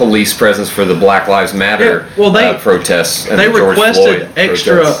militarized police presence for the Black Lives Matter protests. And they the George requested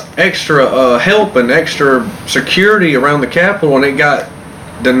Floyd extra help and extra security around the Capitol, and it got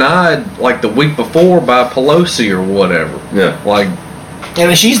denied like the week before by Pelosi or whatever. Yeah, like,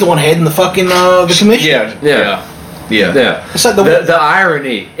 and she's the one heading the fucking the commission. Yeah. It's like the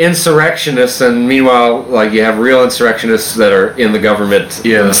irony, insurrectionists, and meanwhile, like you have real insurrectionists that are in the government.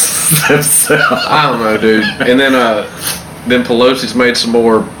 Yeah, I don't know, dude. And then Pelosi's made some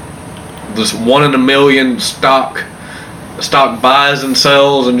more, this 1 in a million stock buys and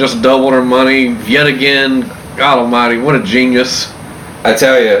sells, and just doubled her money yet again. God Almighty, what a genius! I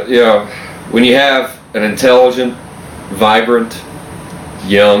tell you, when you have an intelligent, vibrant,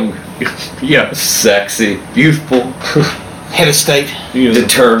 young. Yeah, sexy, youthful, head of state,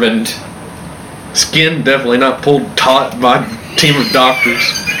 determined, skin definitely not pulled taut by a team of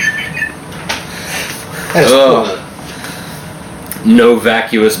doctors. Cool. No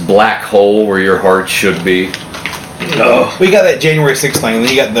vacuous black hole where your heart should be. We got that January 6th thing, and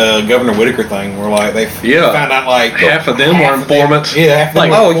then you got the Governor Whitaker thing, where like they found out like half of them were informants. half of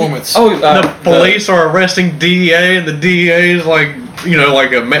them were informants. The police are arresting DEA, and the DEA is like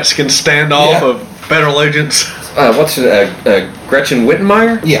like a Mexican standoff of federal agents. What's Gretchen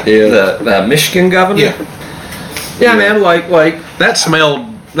Whittenmeyer? Yeah. The Michigan governor. Yeah, man. Like that smelled.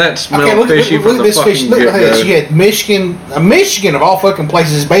 That smelled okay, fishy look from at the this fucking fish. Look at get-go. this. You had Michigan of all fucking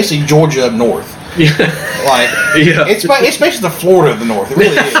places is basically Georgia up north. Yeah. Like it's basically the Florida of the north. It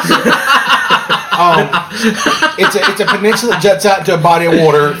really is. It's a peninsula that juts out to a body of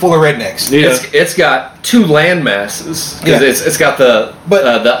water full of rednecks. Yeah. It's got two land masses because it's got the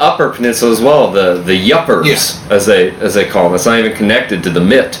upper peninsula as well, the yuppers as they call them. It's not even connected to the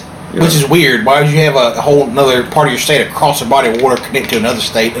mitt. Which is weird. Why would you have a whole another part of your state across a body of water connected to another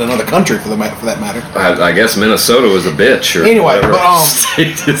state and another country for that matter? I guess Minnesota was a bitch. Or anyway, whatever.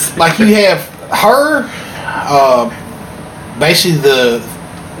 Like you have her, basically the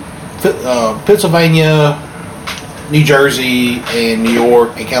Pennsylvania, New Jersey, and New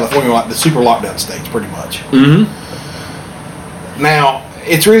York and California, like the super lockdown states, pretty much. Mm-hmm. Now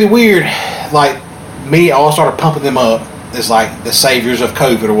it's really weird. Like media all started pumping them up as like the saviors of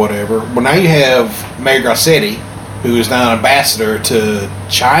COVID or whatever. Well, now you have Mayor Garcetti, who is now an ambassador to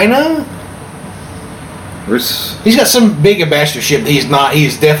China. He's got some big ambassadorship that he's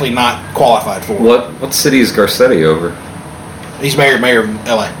definitely not qualified for. What city is Garcetti over? He's mayor of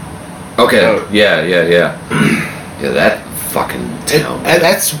LA. Okay. Yeah. Yeah, that fucking town.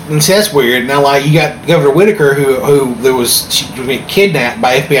 That's weird. Now, like you got Governor Whitaker, who she was being kidnapped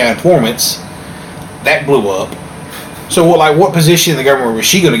by FBI informants. That blew up. So, what position in the government was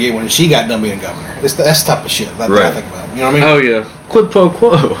she going to get when she got done being governor? That's the type of shit that I think about. You know what I mean? Oh yeah, quid pro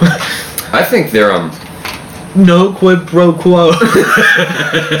quo. I think they're no quid pro quo.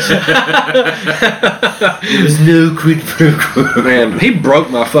 There's no quid pro quo. Man, he broke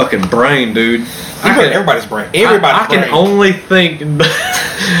my fucking brain, dude. Everybody's brain. I can only think in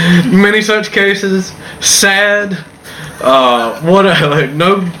many such cases. Sad.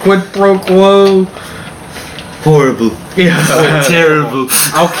 No quid pro quo. Horrible. Yeah. Terrible.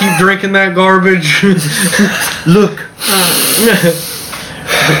 I'll keep drinking that garbage. Look.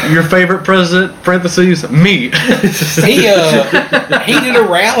 Your favorite president, parentheses, me. He did a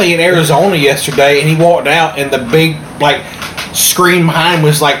rally in Arizona yesterday, and he walked out, and the big screen behind him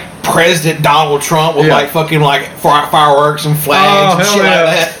was like President Donald Trump with fucking fireworks and flags and shit like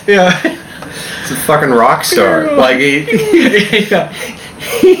that. Yeah. It's a fucking rock star. Like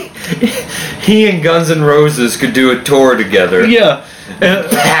he and Guns N' Roses could do a tour together. Yeah.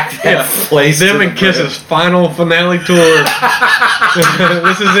 Pack that place. Them and Kiss's final finale tour.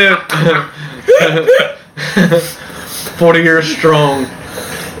 This is it. 40 years strong.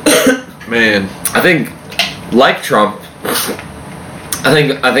 Man. I think, like Trump,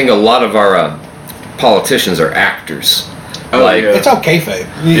 I think a lot of our politicians are actors. It's all kayfabe.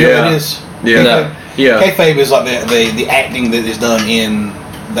 Yeah. It is. Yeah. Kayfabe is like the acting that is done in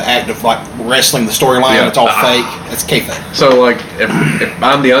the act of wrestling the storyline. It's all fake. It's kayfabe. So if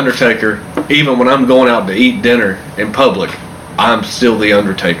I'm the Undertaker, even when I'm going out to eat dinner in public, I'm still the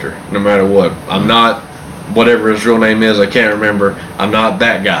Undertaker, no matter what. I'm not whatever his real name is. I can't remember. I'm not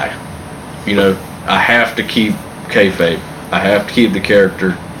that guy. I have to keep kayfabe. I have to keep the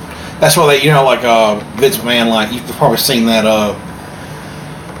character. That's why Vince McMahon, you've probably seen that.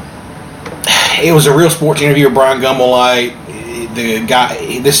 It was a Real Sports interview with Brian Gumbel. The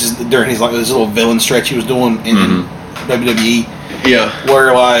guy, this is during his this little villain stretch he was doing in WWE. Yeah.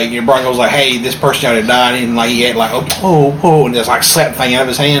 Where Brian goes hey, this person already died, and he had oh, and just slapped the thing out of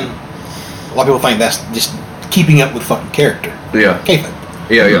his hand. A lot of people think that's just keeping up with fucking character. Yeah. Kayfabe.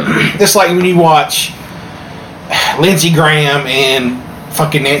 Yeah. It's like when you watch Lindsey Graham and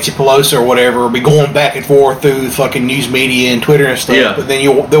fucking Nancy Pelosi or whatever be going back and forth through fucking news media and Twitter and stuff. Yeah. But then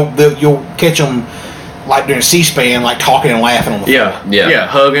you'll catch them during C-SPAN, talking and laughing on the phone. Yeah,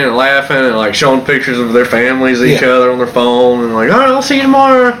 hugging and laughing and showing pictures of their families, each other on their phone, and all right, I'll see you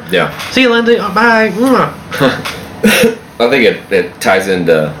tomorrow. Yeah. See you, Lindsay. Bye. I think it ties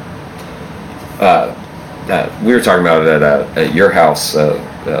into. We were talking about it at your house,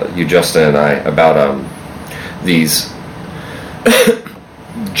 you, Justin, and I, about these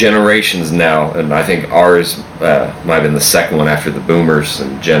generations now, and I think ours might have been the second one after the Boomers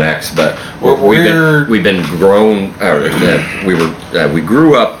and Gen X, but we've been grown. We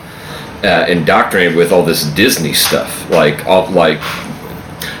grew up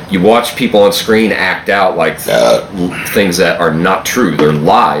you watch people on screen act out like things that are not true. They're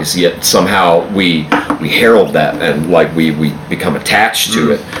lies, yet somehow we herald that, and like we become attached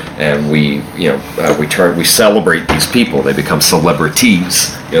to it, and we celebrate these people. They become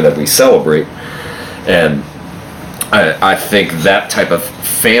celebrities, that we celebrate. And I think that type of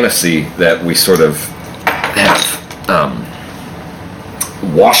fantasy that we sort of have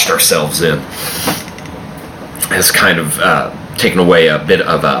washed ourselves in has kind of taken away a bit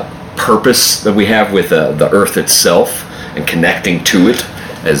of a purpose that we have with the earth itself and connecting to it,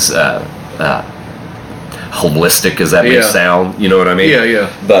 as holistic as that may sound. You know what I mean? Yeah.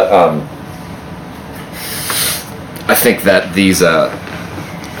 But I think that these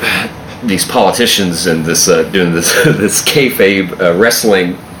politicians and this doing this kayfabe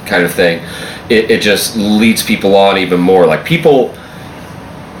wrestling kind of thing, it just leads people on even more. Like people,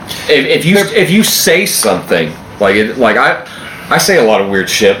 if you say something I say a lot of weird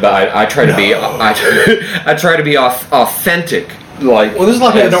shit, but I try to be I try to be authentic. Like, well, this is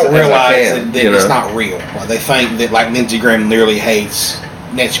like they don't realize that it's not real. Like, they think that like Lindsey Graham literally hates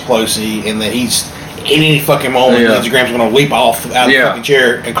Nancy Pelosi, and that he's in any fucking moment Lindsey Graham's going to leap off out of the fucking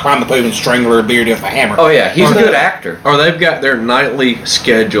chair and climb the podium and strangle her beard with a hammer. Oh yeah, he's a good actor. Or they've got their nightly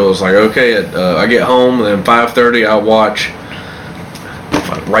schedules. Like, okay, I get home, and then 5:30 I watch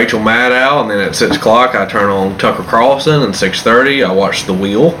Rachel Maddow, and then at 6 o'clock I turn on Tucker Carlson, and 6:30 I watch The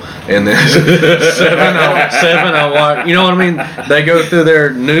Wheel, and then 7 I watch. You know what I mean? They go through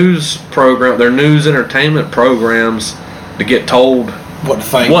their news program, their news entertainment programs, to get told what to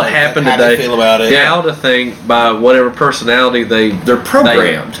think, what happened how today, to feel about it, how to think by whatever personality they're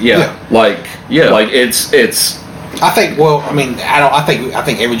programmed. Like it's. I think. Well, I mean, I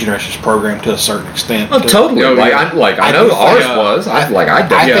think every generation is programmed to a certain extent. Oh, totally. I know ours was. I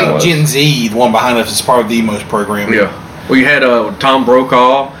think Gen Z, the one behind us, is probably the most programmed. Yeah. Well, you had Tom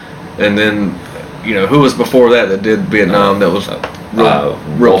Brokaw, and then who was before that did Vietnam? That was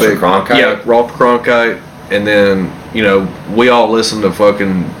real Walter big. Cronkite. Yeah, Walter Cronkite, and then we all listened to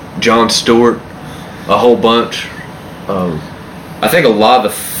fucking Jon Stewart a whole bunch. I think a lot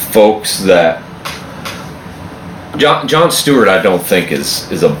of the folks that Jon Stewart, I don't think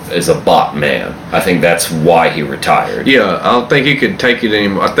is a bot man. I think that's why he retired. Yeah, I don't think he could take it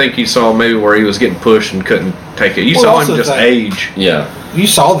anymore. I think he saw maybe where he was getting pushed and couldn't take it. You saw him just age. Yeah. You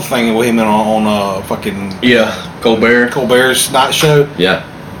saw the thing with him on fucking Colbert's night show. Yeah.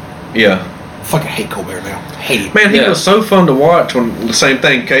 Yeah. Fucking hate Colbert now. Hate him. Man, he was so fun to watch when the same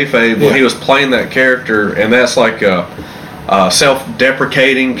thing kayfabe when he was playing that character, and that's like a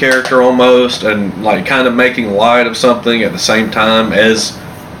self-deprecating character almost, and like kind of making light of something at the same time as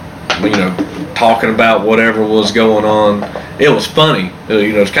talking about whatever was going on. It was funny.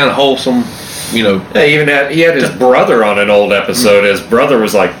 It's kind of wholesome. Yeah, he had his brother on an old episode. His brother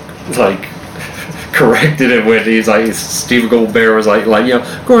was like corrected him when he's like, Steve Colbert was like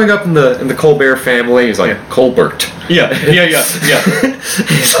growing up in the Colbert family, he's like Colbert. Yeah.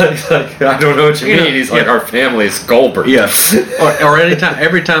 He's like, I don't know what you mean. He's like, our family is Colbert. Yeah. Or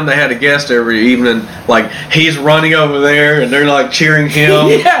every time they had a guest every evening, like he's running over there and they're like cheering him,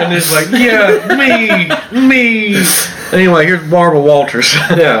 and it's like, me. Anyway, here's Barbara Walters.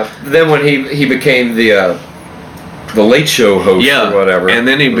 Yeah. Then when he became the Late Show host or whatever, and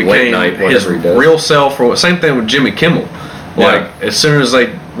then he became late night, his real self. Same thing with Jimmy Kimmel. Like as soon as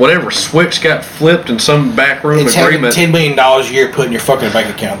whatever switch got flipped in some backroom agreement, $10 million a year put in your fucking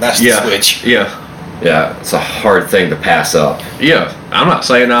bank account. That's the switch. Yeah, it's a hard thing to pass up. Yeah, I'm not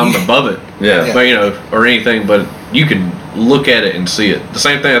saying I'm above it. Yeah, but or anything, but you can look at it and see it. The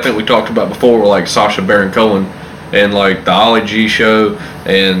same thing I think we talked about before, with like Sacha Baron Cohen and like the Ollie G show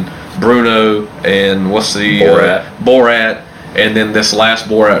and Bruno and what's the Borat, and then this last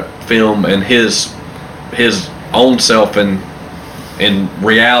Borat film and his own self in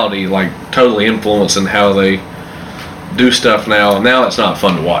reality, like totally influencing how they do stuff now. And now it's not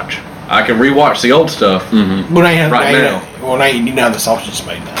fun to watch. I can rewatch the old stuff now. Well, now you know how the sausage is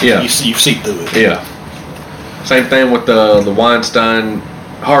made now. Yeah, you see through it. Yeah. Same thing with the Weinstein,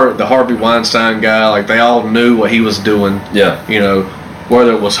 the Harvey Weinstein guy. Like they all knew what he was doing. Yeah.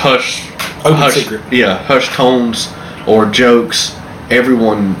 Whether it was hush tones or jokes,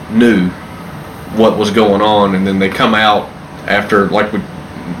 everyone knew what was going on, and then they come out after, like we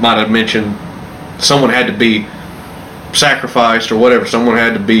might have mentioned, someone had to be sacrificed or whatever, someone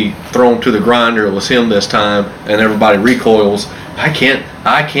had to be thrown to the grinder. It was him this time, and everybody recoils. I can't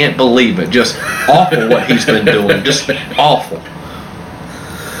believe it. Just awful what he's been doing. Just awful.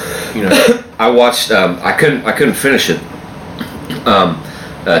 I watched. I couldn't finish it.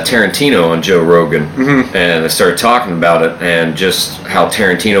 Tarantino on Joe Rogan, and they started talking about it and just how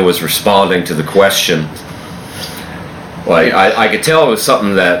Tarantino was responding to the question. Like I could tell it was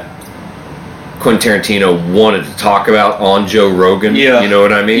something that Quentin Tarantino wanted to talk about on Joe Rogan. Yeah. You know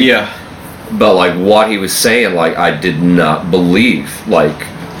what I mean? Yeah. But like what he was saying, like I did not believe.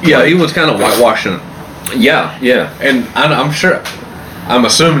 Yeah, he was kind of whitewashing it. Yeah, yeah. And I'm sure, I'm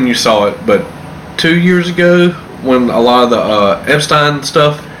assuming you saw it, but 2 years ago, when a lot of the Epstein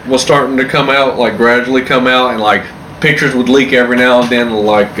stuff was starting to come out, like gradually come out, and like pictures would leak every now and then,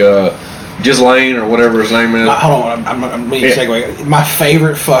 like Ghislaine or whatever his name is. Hold on, I'm going to segue. My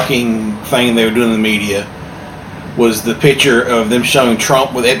favorite fucking thing they were doing in the media was the picture of them showing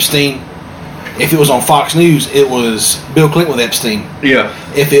Trump with Epstein. If it was on Fox News, it was Bill Clinton with Epstein. Yeah.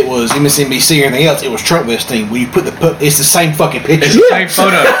 If it was MSNBC or anything else, it was Trump with Epstein. When you it's the same fucking picture. It's the same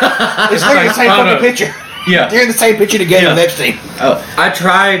photo. It's literally the same fucking picture. Yeah. They're in the same picture together with Epstein. I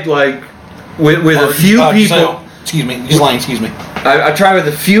tried like with a few people. Excuse me, excuse me. I tried with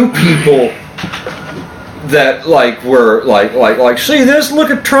a few people that like were like see this, look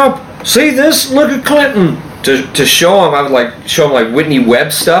at Trump, see this, look at Clinton. To show them, I would like show them like Whitney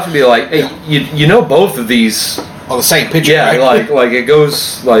Webb stuff and be like, hey, you know both of these. Oh, the same picture. Yeah, right? like it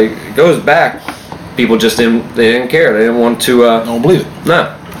goes back. People just didn't care. They didn't want to. Don't believe it.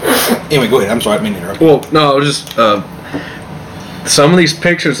 No. Anyway, go ahead. I'm sorry, I didn't mean to interrupt. Well, no, just some of these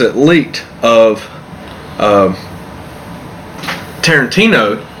pictures that leaked of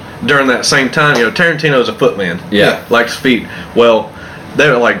Tarantino during that same time. You know, Tarantino's a footman. Yeah. Likes feet. Well,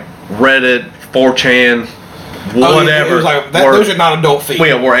 they were like Reddit, 4chan, whatever. It was like, those are not adult feet.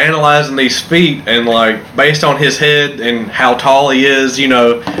 We're analyzing these feet and like based on his head and how tall he is, you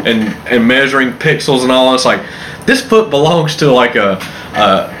know, and measuring pixels and all. It's like this foot belongs to like a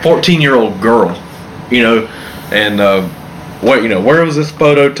 14-year-old girl, you know, and where was this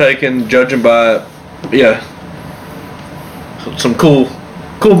photo taken? Judging by, some cool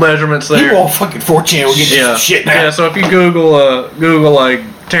measurements there. People on fucking 4chan will get you shit now. Yeah, so if you Google like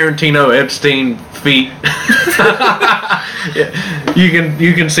Tarantino Epstein feet,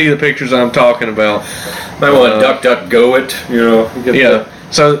 you can see the pictures I'm talking about. Might want to DuckDuckGo it, you know.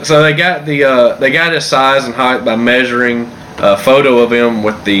 So they got his size and height by measuring a photo of him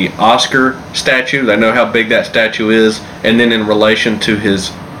with the Oscar statue. They know how big that statue is, and then in relation to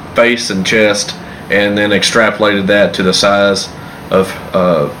his face and chest, and then extrapolated that to the size of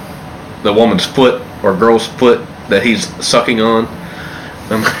the woman's foot or girl's foot that he's sucking on.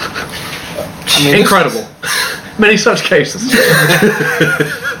 Incredible. Many such cases.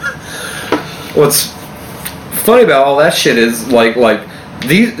 What's funny about all that shit is like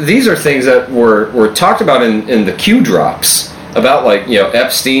these are things that were talked about in the Q drops about like, you know,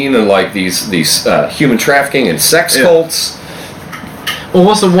 Epstein and like these human trafficking and sex cults. Well,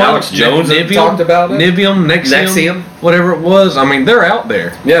 what's the one? Alex Jones talked about it. Nexium, whatever it was. I mean, they're out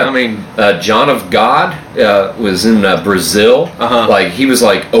there. Yeah. I mean, John of God was in Brazil. Uh-huh. Like he was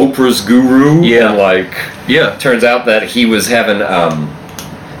like Oprah's guru. Yeah. And like turns out that he was having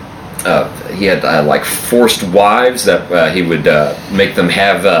he had like forced wives that he would make them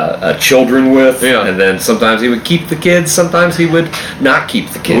have children with. Yeah. And then sometimes he would keep the kids. Sometimes he would not keep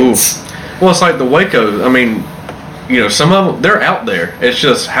the kids. Ooh. Well, it's like the Waco. I mean, you know, some of them, they're out there. It's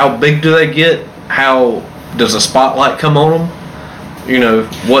just how big do they get? How does the spotlight come on them? You know,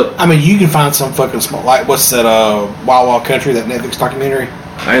 what? I mean, you can find some fucking small, like, what's that, Wild Wild Country, that Netflix documentary?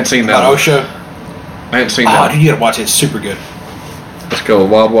 I ain't seen that. About Osho? I ain't seen Oh, that. dude, you gotta watch it. It's super good. Let's go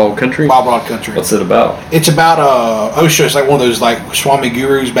Wild Wild Country. Wild Wild Country. What's it about? It's about Osho. It's like one of those like Swami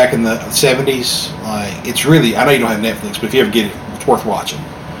gurus back in the 70s. Like, it's really, I know you don't have Netflix, but if you ever get it, it's worth watching.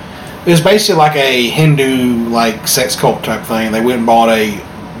 It's basically like a Hindu like sex cult type thing. They went and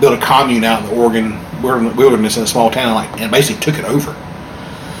built a commune out in the Oregon wilderness in a small town, and basically took it over.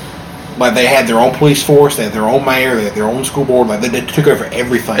 Like, they had their own police force, they had their own mayor, they had their own school board. Like, they took over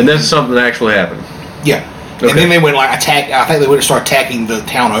everything. And that's something that actually happened. Yeah. Okay. And then they went I think they went and started attacking the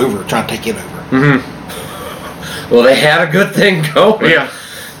town over, trying to take it over. Mm-hmm. Well, they had a good thing going. Yeah.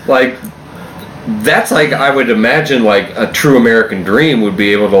 Like, that's like, I would imagine, like, a true American dream would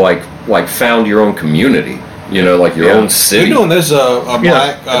be able to, like found your own community. You know, like your own city. You're doing this, a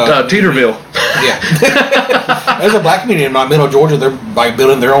black... Teeterville. Yeah. There's a black community in Middle Georgia. They're, like,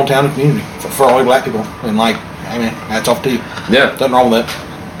 building their own town and community for all the black people. And, like, I mean, hats off to you. Yeah. Nothing wrong with that.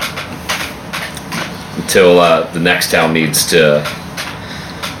 Until the next town needs to...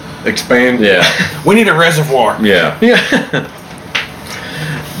 expand. Yeah. We need a reservoir. Yeah. Yeah.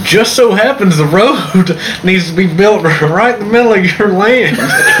 Just so happens the road needs to be built right in the middle of your land.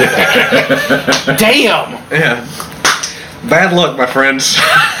 Damn. Yeah. Bad luck, my friends.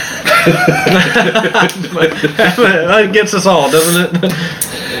 That gets us all, doesn't it?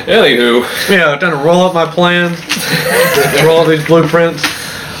 Anywho, Yeah, trying to roll up my plans, roll up these blueprints.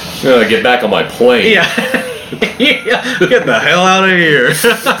 get back on my plane. Yeah. Yeah. Get the hell out of here.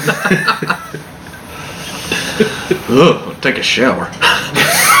 Ugh, take a shower.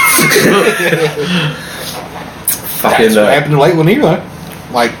 Fucking, That's what happened to Lake Lanier.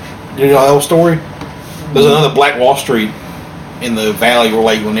 Like, you know that whole story? There's another Black Wall Street in the valley where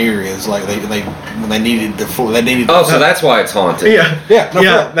Lake Lanier is. Like when they needed the they needed. oh, so that's why it's haunted. Yeah. Yeah, no,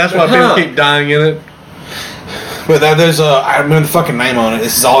 Yeah, for- that's why people keep dying in it. But there's I remember the fucking name on it.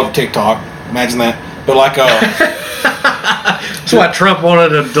 This is all over TikTok. Imagine that. But like That's why Trump wanted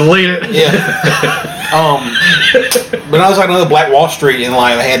to delete it. yeah. But I was like another Black Wall Street, and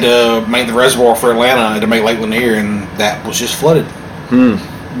like they had to make the reservoir for Atlanta to make Lake Lanier, and that was just flooded.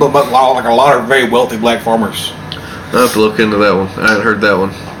 But like a lot of very wealthy black farmers. I'll have to look into that one. I hadn't heard that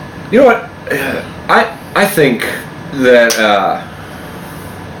one. You know what? I think that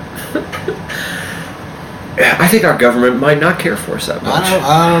I think our government might not care for us that much.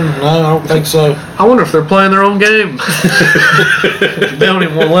 I don't think so. I wonder if they're playing their own game. They don't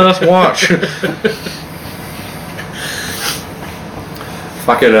even want to let us watch.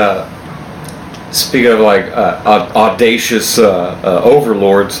 Fucking speaking of like audacious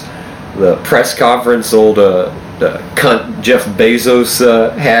overlords, the press conference old cunt Jeff Bezos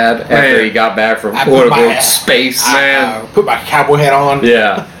had after Man. he got back from I quote put my- unquote space. I put my cowboy hat on.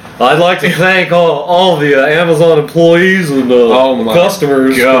 Yeah. I'd like to thank all the Amazon employees and Oh my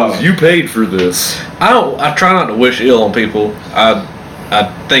customers God. 'cause you paid for this. I try not to wish ill on people. I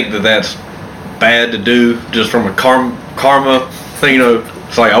think that's bad to do just from a karma thing. You know,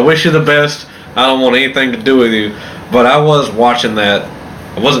 it's like I wish you the best. I don't want anything to do with you. But I was watching that.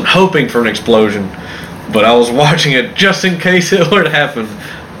 I wasn't hoping for an explosion, but I was watching it just in case it would happen,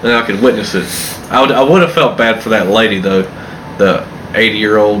 and I could witness it. I would have felt bad for that lady though, the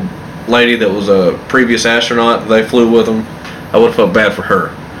 80-year-old lady that was a previous astronaut. They flew with them. I would have felt bad for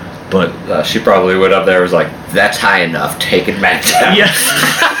her, but She probably went up there and was like, that's high enough, take it back down. yes.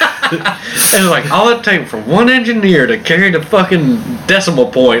 And like all it takes for one engineer to carry the fucking decimal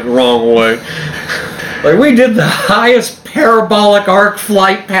point the wrong way. Like we did the highest parabolic arc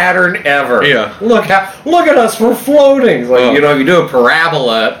flight pattern ever. Yeah. Look at us, we're floating. Like Oh. you know, if you do a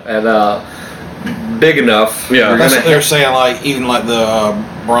parabola and big enough. Yeah. you're That's gonna what they're saying. Like even like the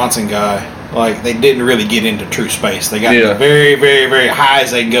Bronson guy, like they didn't really get into true space. They got Yeah. very, very, very high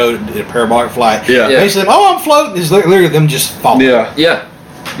as they can go to parabolic flight. Yeah. They said, "Oh, I'm floating." It's literally them just falling. Yeah. Yeah.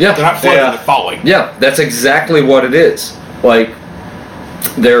 They're not floating; Yeah. they're falling. Yeah, that's exactly what it is. Like,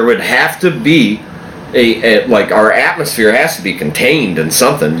 there would have to be like our atmosphere has to be contained in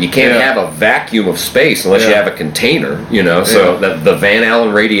something. You can't Yeah. have a vacuum of space unless you Yeah. have a container, you know. So the Van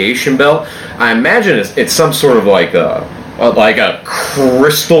Allen radiation belt, I imagine it's some sort of like a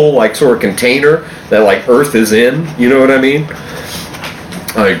crystal like sort of container that like Earth is in. You know what I mean?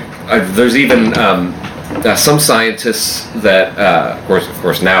 Like there's even some scientists that, of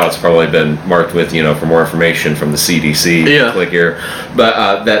course, now it's probably been marked with, you know, for more information from the CDC. Yeah. Click here,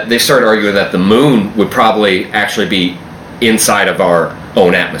 but that they started arguing that the moon would probably actually be inside of our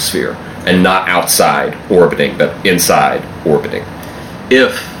own atmosphere and not outside orbiting, but inside orbiting.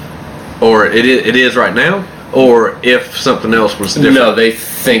 Or it is right now, or if something else was different. No, they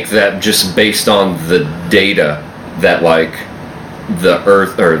think that just based on the data that like the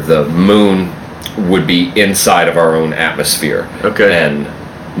Earth or the moon would be inside of our own atmosphere, Okay. and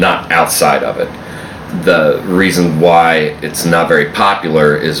not outside of it. The reason why it's not very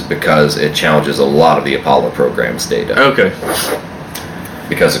popular is because it challenges a lot of the Apollo program's data. Okay.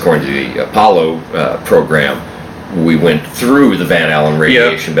 Because according to the Apollo program, we went through the Van Allen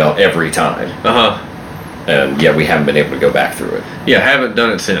radiation belt every time, Uh huh. and yet we haven't been able to go back through it. Yeah, haven't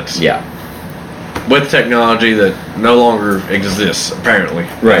done it since. Yeah. With technology that no longer exists, apparently.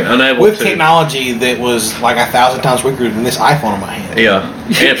 Right. Unable With to. technology that was like 1,000 times weaker than this iPhone in my hand. Yeah.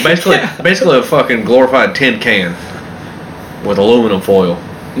 It's basically a fucking glorified tin can with aluminum foil.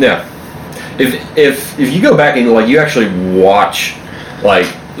 Yeah. If you go back and like you actually watch like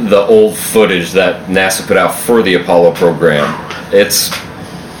the old footage that NASA put out for the Apollo program,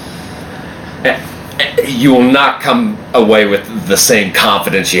 you will not come away with the same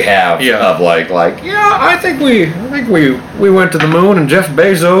confidence you have of like I think we went to the moon and Jeff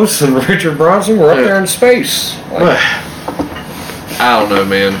Bezos and Richard Branson were up there in space. Like, I don't know,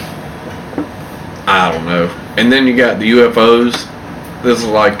 man. I don't know. And then you got the UFOs. This is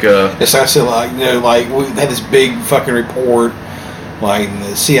like It's actually like, you know, like we had this big fucking report Like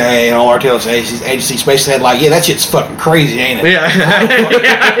the CIA and all our intelligence agencies basically said, like, yeah, that shit's fucking crazy, ain't it? Yeah.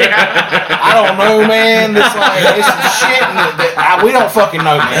 I don't know, man. It's like it's some shit that we don't fucking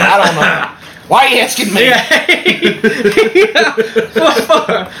know, man. I don't know. Why are you asking me?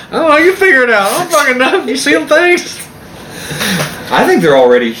 Oh, you figure it out. I don't fucking know. You see them things? I think they're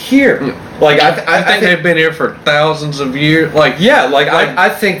already here. Like I think they've been here for thousands of years. Like I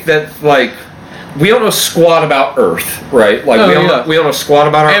think that like we don't know squat about Earth, right? Like we don't know squat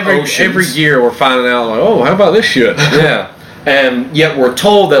about our oceans. Every year we're finding out like, oh, how about this shit? Yeah. And yet we're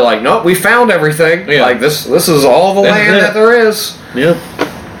told that like, no, we found everything. Yeah. Like this is all the land that there is. Yep.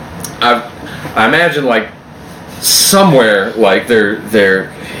 I imagine like somewhere like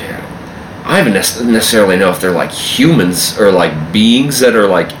they're I don't necessarily know if they're like humans or like beings that are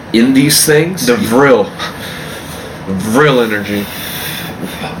like in these things. The Vril energy.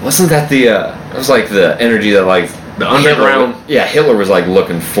 Wasn't that it was like the energy that like the underground. Hitler was like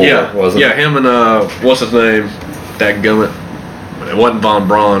looking for, wasn't it? Yeah, him and what's his name? Dadgummit. It wasn't von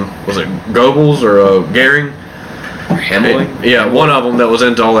Braun. Was it Goebbels or Goering? Hemingway? Yeah, one of them that was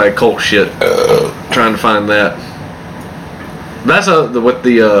into all that cult shit. Trying to find that. That's with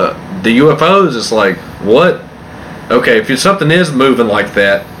the UFOs. It's like, what? Okay, if something is moving like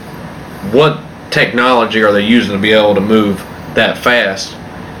that, what technology are they using to be able to move that fast?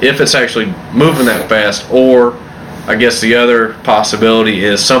 If it's actually moving that fast, or I guess the other possibility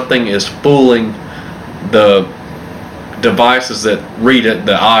is something is fooling the devices that read it,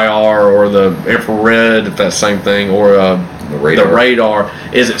 the IR or the infrared, if that's the same thing, or the radar.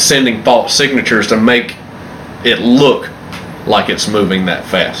 Is it sending false signatures to make it look like it's moving that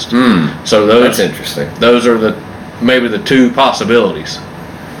fast? So that's interesting. Those are maybe the two possibilities.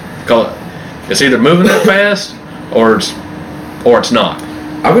 Cause it's either moving that fast or it's not.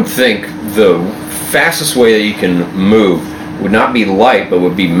 I would think the fastest way that you can move would not be light, but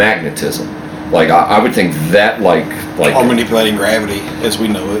would be magnetism. Like I would think that like or manipulating gravity as we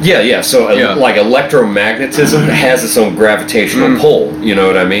know it. Yeah. So like electromagnetism has its own gravitational pull. You know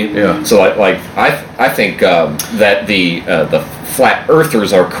what I mean? Yeah. So I think that the flat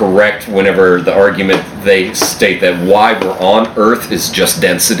earthers are correct whenever the argument they state that why we're on Earth is just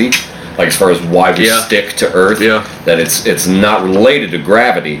density. Like as far as why we stick to Earth, that it's not related to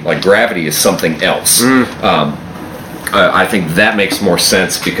gravity. Like gravity is something else. I think that makes more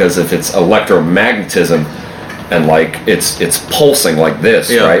sense because if it's electromagnetism and like it's pulsing like this,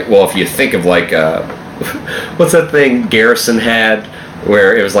 right? Well, if you think of like what's that thing Garrison had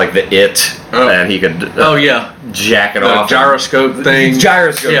where it was like the and he could jack it off, gyroscope thing.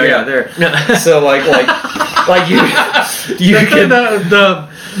 Gyroscope, there. So like you can the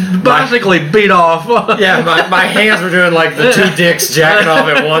basically beat off. My hands were doing like the two dicks jacking off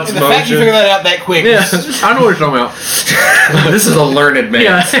at once. The fact you figured that out that quick. Yeah, I know what you're talking about. This is a learned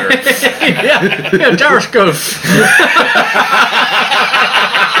man, sir. Gyroscope.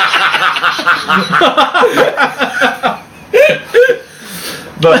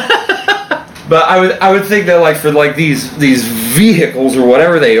 But I would think that like for like these vehicles or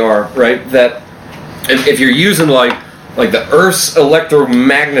whatever they are, right? That if you're using like the Earth's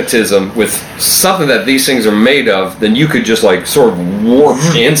electromagnetism with something that these things are made of, then you could just like sort of warp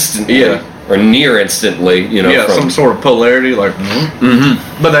instantly or near instantly, you know. Some sort of polarity, like.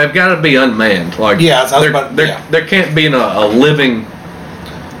 But they've got to be unmanned, like. There can't be a living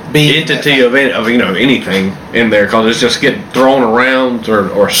entity of anything in there because it's just getting thrown around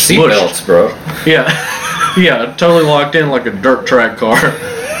or seatbelts, bro. Yeah, totally locked in like a dirt track car.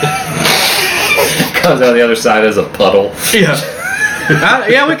 Comes out the other side as a puddle.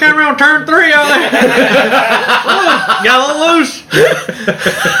 Yeah, we came around turn 3 out there. Got a little loose,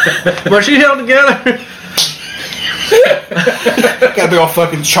 but she held together. Got a big old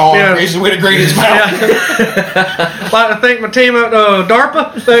fucking chaw. He's the way to grate his mouth. Like to thank my team at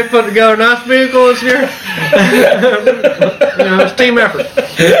DARPA. They put together a nice vehicle this year. It's a team effort.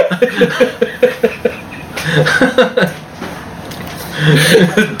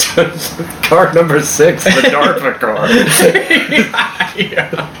 Car number 6, the DARPA car.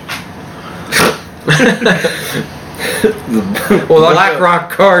 The Black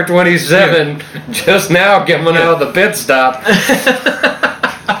Rock car 27 just now coming out of the pit stop.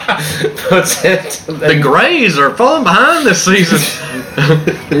 The Grays are falling behind this season.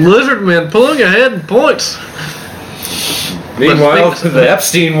 Lizardmen pulling ahead in points. Meanwhile, the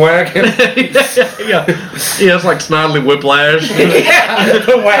Epstein wagon. Yeah, it's like Snidely Whiplash.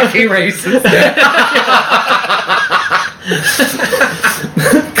 The wacky races.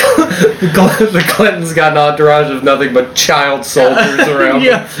 The Clintons got an entourage of nothing but child soldiers around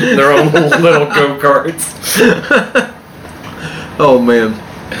them. Their own little go-karts. Oh man.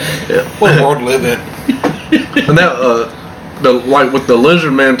 What a world to live in. And that like with the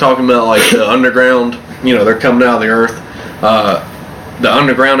lizard man talking about like the underground, they're coming out of the earth, the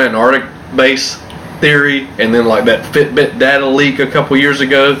underground Antarctic base theory, and then like that Fitbit data leak a couple years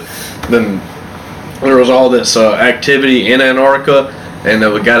ago. Then there was all this activity in Antarctica, and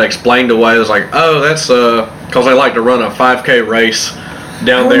it got explained away. It was like, oh, that's because they like to run a 5K race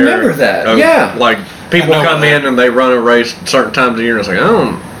down there. I remember that. Yeah. Like people come in and they run a race certain times of year, and it's like, I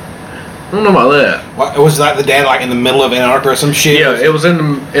don't know about that. What, was like the dad like in the middle of Antarctica or some shit? Yeah, it was in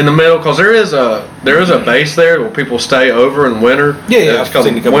the middle because there is a base there where people stay over in winter. Yeah, it's called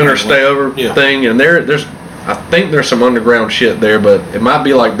the winter stay over thing, and there's I think there's some underground shit there, but it might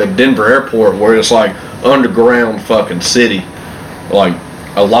be like the Denver airport where it's like underground fucking city, like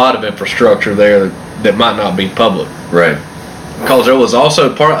a lot of infrastructure there that might not be public. Right. Because there was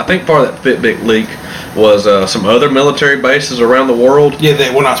also part of that Fitbit leak was some other military bases around the world. Yeah,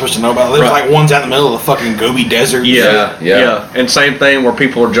 that we're not supposed to know about. There's like ones out in the middle of the fucking Gobi Desert. Yeah. And same thing where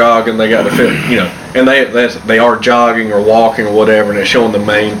people are jogging, they got to fit, and they are jogging or walking or whatever, and it's showing the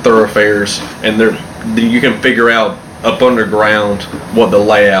main thoroughfares, and you can figure out up underground what the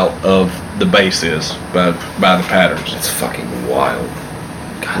layout of the base is by the patterns. It's fucking wild.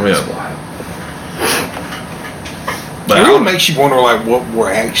 God, that's wild. But it really makes you wonder, like, what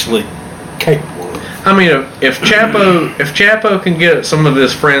we're actually capable of. I mean, if Chapo can get some of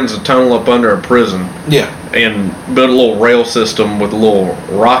his friends to tunnel up under a prison, and build a little rail system with a little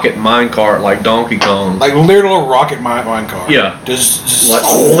rocket minecart like Donkey Kong, like literal rocket minecart, just like,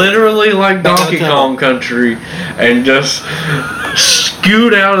 literally like Donkey Kong Country, and just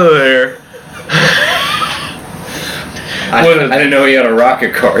scoot out of there. I didn't know he had a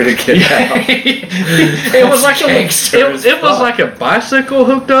rocket car to get out. It was like a bicycle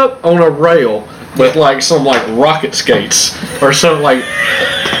hooked up on a rail with like some like rocket skates or something like.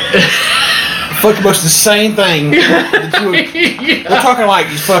 Fucking much the same thing. We're talking like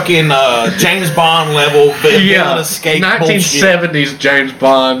fucking James Bond level villain escape 1970s bullshit. James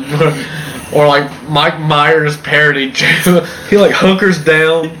Bond. Or like Mike Myers parody. He like hunkers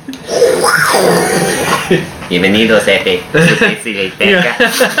down. Bienvenidos, Efe.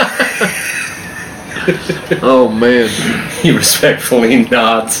 Oh man. He respectfully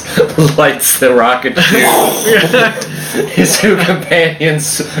nods, lights the rocket chute. His two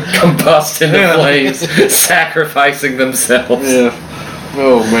companions combust into flames, sacrificing themselves. Yeah.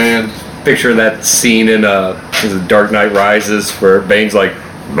 Oh man. Picture that scene in Dark Knight Rises where Bane's like,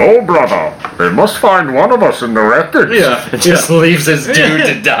 "No, brother. They must find one of us in the wreckage." Yeah. Just leaves his dude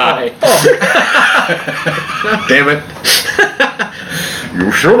to die. Damn it. You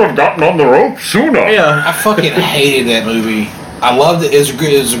should have gotten on the rope sooner. Yeah. I fucking hated that movie. I loved it. It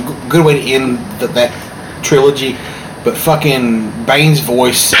was a good way to end that trilogy. But fucking Bane's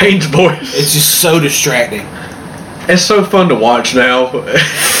voice. It's just so distracting. It's so fun to watch now.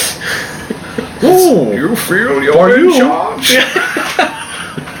 Ooh, you feel you're in charge?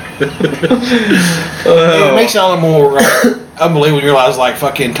 It makes it all the more unbelievable when you realize like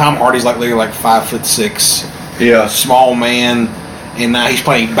fucking Tom Hardy's like literally like 5'6", small man, and now he's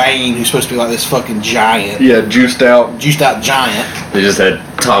playing Bane, who's supposed to be like this fucking giant. Yeah, juiced out giant. They just had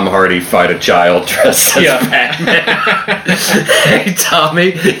Tom Hardy fight a child dressed as Batman. Hey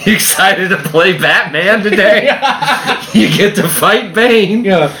Tommy, you excited to play Batman today? You get to fight Bane.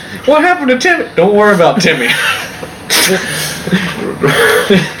 Yeah. What happened to Timmy? Don't worry about Timmy.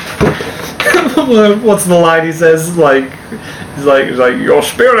 What's the line he says? He's like, your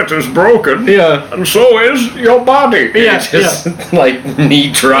spirit is broken. Yeah. And so is your body. Yeah. Just like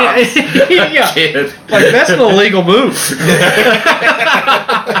knee drops. Yeah. Kid. Like that's an illegal move.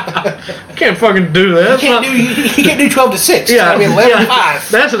 Can't fucking do that. You can't do 12 to 6. Yeah. I mean 11 to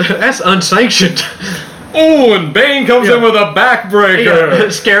 5. That's unsanctioned. Oh, and Bane comes in with a backbreaker. Yeah.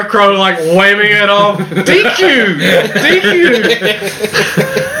 Scarecrow like waving it off. DQ.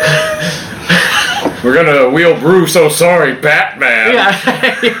 We're gonna wheel Bruce. So sorry, Batman.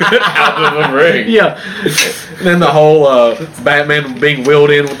 Out of the ring. Yeah. And then the whole Batman being wheeled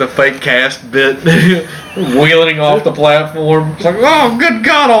in with the fake cast bit, wheeling off the platform. It's like, oh, good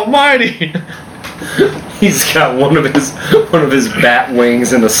God Almighty! He's got one of his bat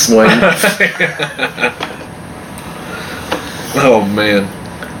wings in a sling. Oh man.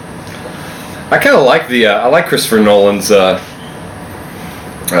 I kind of like I like Christopher Nolan's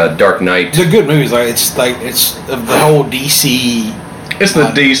Dark Knight. It's a good movie. It's of the whole DC. It's the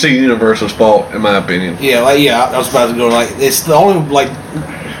DC universe's fault, in my opinion. I was about to go it's the only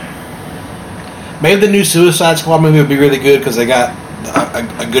maybe the new Suicide Squad movie would be really good because they got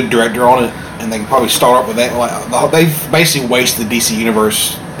a good director on it. and they can probably start up with that. Like, they've basically wasted the DC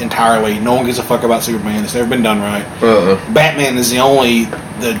universe entirely. No one gives a fuck about Superman. It's never been done right. Batman is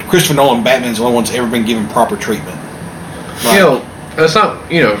the Christopher Nolan Batman's the only one that's ever been given proper treatment. Like, it's not,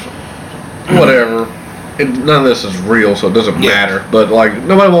 whatever. None of this is real, so it doesn't matter. But like,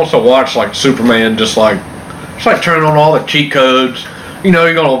 nobody wants to watch like Superman just like turning on all the cheat codes.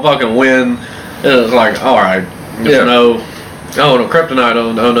 You're gonna fucking win, and it's like, all right, no, kryptonite,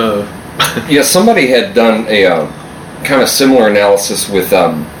 oh no. Yeah, somebody had done a kind of similar analysis with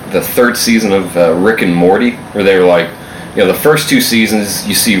the third season of Rick and Morty, where they were like, the first 2 seasons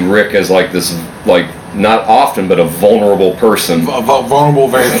you see Rick as like this, like, not often, but a vulnerable person. A vulnerable,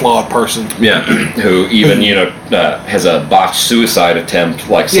 very flawed person. Yeah, who even, has a botched suicide attempt,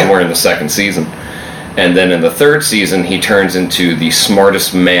 like, somewhere in the second season. And then in the third season, he turns into the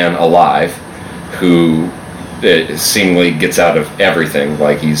smartest man alive, who seemingly gets out of everything.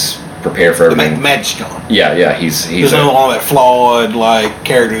 Like, he's prepared for everything. The magic's gone. Yeah, he's There's no longer that flawed, like,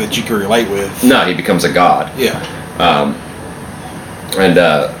 character that you can relate with. No, he becomes a god. Yeah.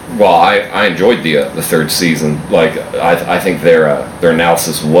 I enjoyed the third season. Like, I think their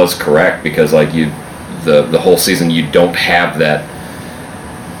analysis was correct, because like the whole season you don't have that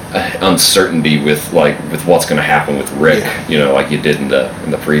uncertainty with what's going to happen with Rick. Like you did in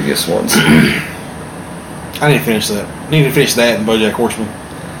the previous ones. I need to finish that. Need to finish that and BoJack Horseman.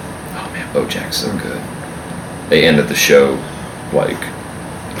 Oh man, BoJack's so good. They ended the show like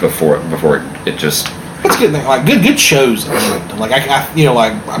before it just. That's good. Like good shows. Like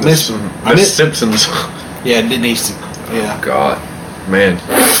I miss Simpsons. Yeah, it needs to. Yeah. Oh, God, man,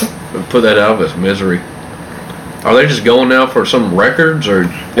 put that out of its misery. Are they just going now for some records, or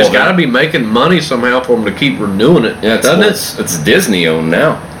it's got to be making money somehow for them to keep renewing it? Yeah, doesn't it? It's Disney owned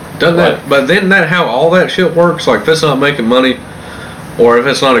now. Doesn't that? But then that how all that shit works. Like if it's not making money, or if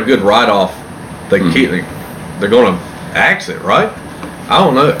it's not a good write-off, they keep they're going to axe it, right? I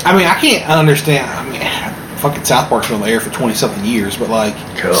don't know. I mean, I can't understand. I mean, fucking South Park's been on the air for 20-something years, but like...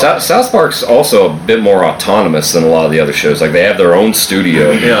 South Park's also a bit more autonomous than a lot of the other shows. Like, they have their own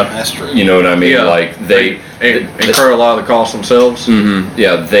studio. Yeah. That's true. You know what I mean? Yeah. Like, they incur a lot of the costs themselves. Mm-hmm.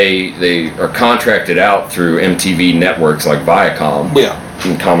 Yeah, they are contracted out through MTV networks like Viacom. Yeah.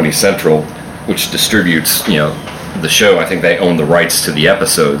 And Comedy Central, which distributes, the show. I think they own the rights to the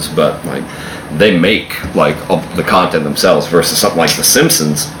episodes, but, like... They make like the content themselves versus something like The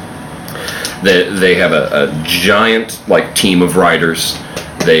Simpsons. They have a giant like team of writers.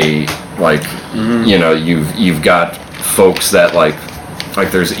 They like you've got folks that like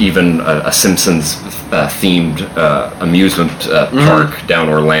there's even a Simpsons themed amusement park down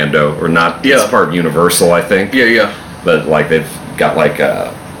Orlando, or not? Yeah. It's part of Universal, I think. Yeah. But like they've got like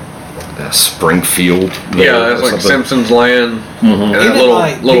a Springfield. Yeah, it's like Simpsons Land in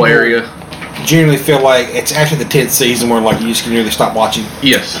that little area. Generally feel like it's after the 10th season where like you just can nearly stop watching.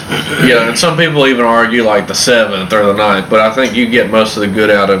 Yes. Yeah, and some people even argue like the 7th or the 9th, but I think you get most of the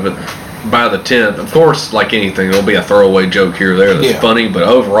good out of it by the 10th. Of course, like anything, there'll be a throwaway joke here or there that's funny, but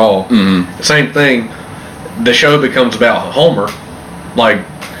overall, the same thing. The show becomes about Homer. Like,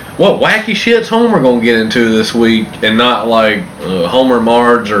 what wacky shit's Homer gonna get into this week, and not like Homer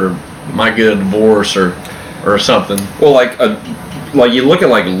Marge or My Good Divorce or something. Well, like you look at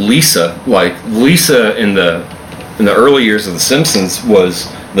like Lisa in the early years of The Simpsons was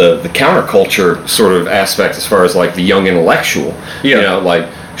the counterculture sort of aspect as far as like the young intellectual. Yeah. Like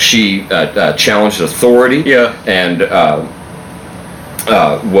she challenged authority. Yeah. And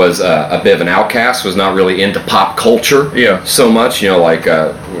was a bit of an outcast. Was not really into pop culture. Yeah. So much. Like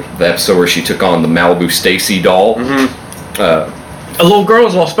the episode where she took on the Malibu Stacy doll. A little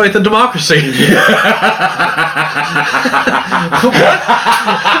girl's lost faith in democracy.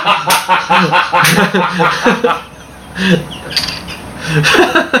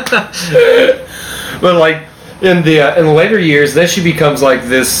 But like in the later years, then she becomes like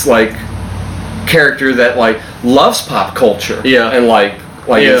this like character that like loves pop culture. Yeah. And like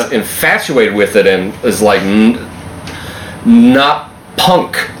is infatuated with it and is like not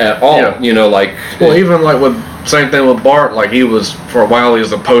punk at all. Yeah. Like even like with. Same thing with Bart. Like he was for a while, he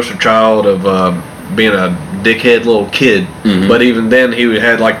was the poster child of being a dickhead little kid. But even then, he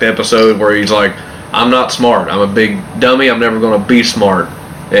had like the episode where he's like, "I'm not smart. I'm a big dummy. I'm never going to be smart,"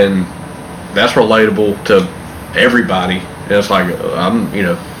 and that's relatable to everybody. And it's like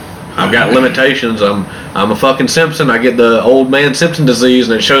I've got limitations. I'm a fucking Simpson. I get the old man Simpson disease,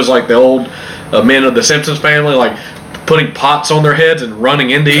 and it shows like the old men of the Simpsons family like putting pots on their heads and running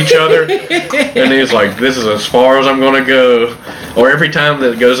into each other. And he's like, this is as far as I'm going to go. Or every time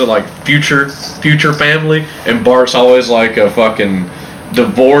that it goes to like future family, and Bart's always like a fucking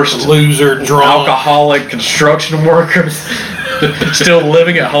divorced, Loser, drunk. alcoholic construction worker, still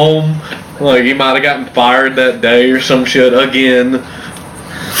living at home. Like he might have gotten fired that day or some shit again.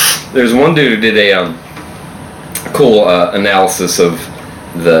 There's one dude who did a cool analysis of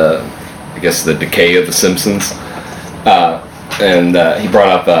the decay of The Simpsons, and he brought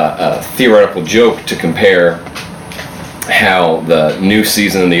up a theoretical joke to compare how the new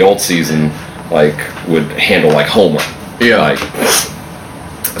season and the old season like would handle like Homer. Yeah. Like,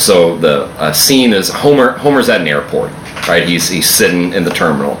 so the scene is Homer's at an airport, right? He's sitting in the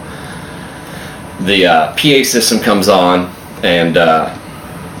terminal. The PA system comes on and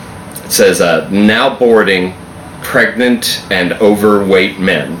it says now boarding pregnant and overweight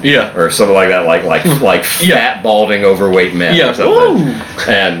men. Yeah. Or something like that, like fat, balding, overweight men. Yeah. Or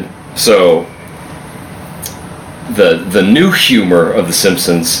something. And so the new humor of The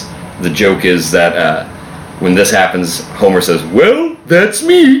Simpsons, the joke is that when this happens, Homer says, "Well, that's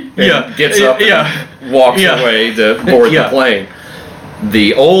me," and gets up and walks away to board the plane.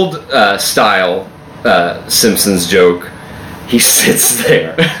 The old style Simpsons joke, he sits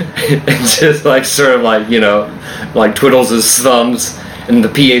there and just like sort of like, like twiddles his thumbs, and the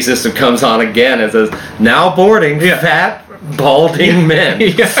PA system comes on again and says, "Now boarding fat, balding men."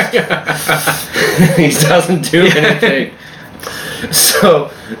 He doesn't do anything.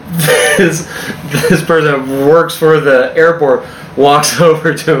 So this person who works for the airport walks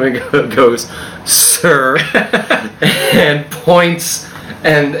over to him and goes, "Sir," and points,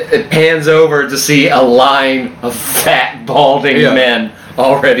 and it pans over to see a line of fat, balding men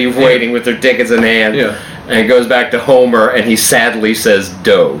already waiting with their tickets in hand. Yeah. And it goes back to Homer, and he sadly says,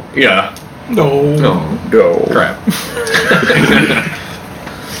 "Dough." Yeah. No. Dough. Crap.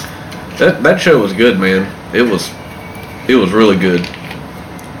 That show was good, man. It was really good.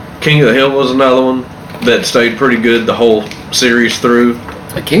 King of the Hill was another one that stayed pretty good the whole series through.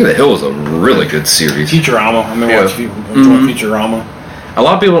 King of the Hill was a really good series. Futurama. I remember watching Futurama. A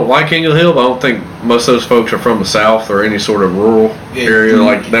lot of people don't like King of the Hill, but I don't think most of those folks are from the South or any sort of rural area.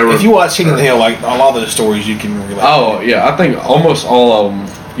 Like they were. If you watch King of the Hill, like a lot of those stories, you can relate. Oh yeah, I think almost all of them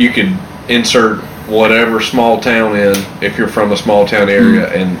you could insert whatever small town in if you're from a small town area,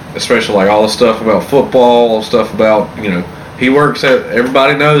 and especially like all the stuff about football, all the stuff about he works at.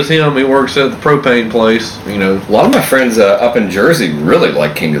 Everybody knows him. He works at the propane place. A lot of my friends up in Jersey really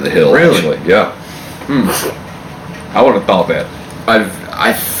like King of the Hill. Really? Actually. Yeah. I would have thought that.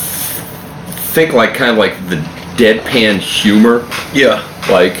 I think like kind of like the deadpan humor,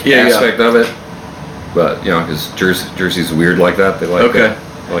 aspect of it. But because Jersey's weird like that. They like Okay.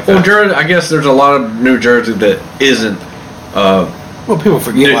 Like Well, that. Jersey, I guess there's a lot of New Jersey that isn't People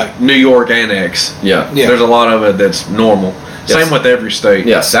forget New York annex. Yeah. There's a lot of it that's normal. Yes. Same with every state.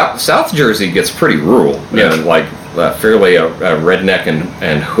 Yeah, South Jersey gets pretty rural. Yeah. Like fairly redneck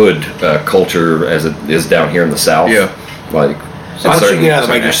and hood culture as it is down here in the South. Yeah. Like Once you certain- get out of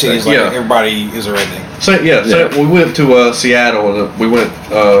the major certain cities, like aspects. everybody is a redneck. So we went to Seattle, and we went.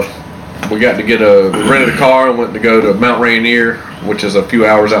 We got to rented a car and went to go to Mount Rainier, which is a few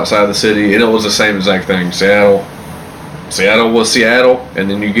hours outside the city, and it was the same exact thing. Seattle was Seattle, and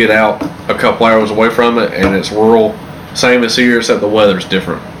then you get out a couple hours away from it, and it's rural. Same as here, except the weather's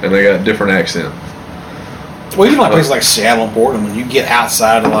different, and they got a different accent. Well, even like places like Seattle and Portland, when you get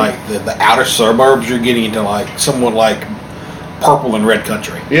outside of like the outer suburbs, you're getting into like somewhat like purple and red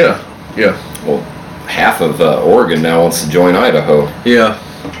country. Yeah. Well, half of Oregon now wants to join Idaho. Yeah.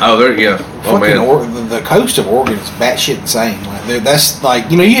 Oh, there. Yeah. Oh Fucking man. the coast of Oregon is batshit insane. Like that's like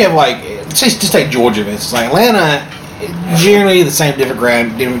you have like just take Georgia. It's like Atlanta, generally the same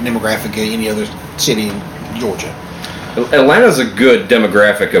demographic as any other city in Georgia. Atlanta's a good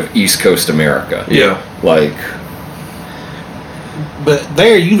demographic of East Coast America. Yeah. Like, But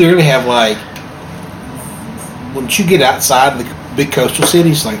there, you literally have like once you get outside the big coastal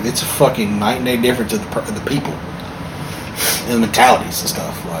cities, like it's a fucking night and day difference of the people and the mentalities and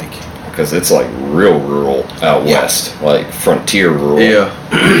stuff. Like, because it's like real rural out west, like frontier rural. Yeah.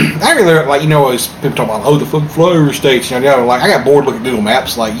 I really like always people talk about the fucking flyover states. Like I got bored looking at Google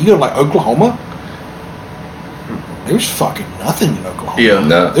Maps. Like you go to like Oklahoma, there's fucking nothing in Oklahoma. Yeah.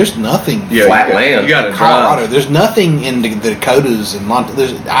 No. There's nothing. Yeah. Flat you land. got to Colorado. drive. There's nothing in the Dakotas and Montana.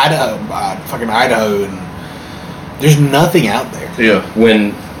 There's Idaho, fucking Idaho, and there's nothing out there. Yeah.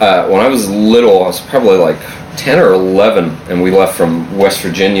 When I was little, I was probably like 10 or 11, and we left from West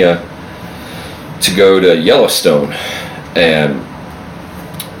Virginia to go to Yellowstone. And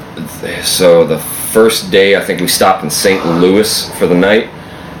so the first day, I think we stopped in St. Louis for the night,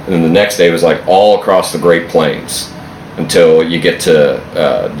 and then the next day was like all across the Great Plains until you get to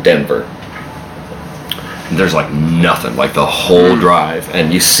Denver. there's like nothing, like the whole drive,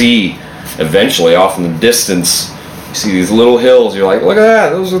 and you see eventually off in the distance, you see these little hills. You're like, look at that,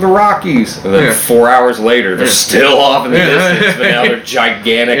 those are the Rockies. And then 4 hours later, they're still off in the distance, but now they're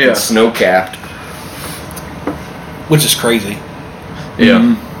gigantic and snow-capped. Which is crazy.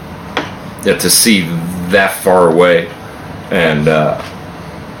 Yeah. Yeah, to see that far away, and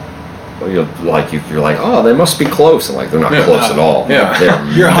you're like, oh, they must be close, and like they're not close at all. Yeah. They're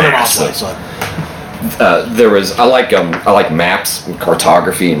You're 100 miles massive. away, son. There was I like maps and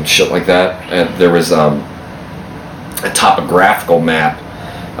cartography and shit like that, and there was a topographical map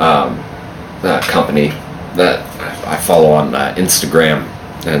company that I follow on Instagram,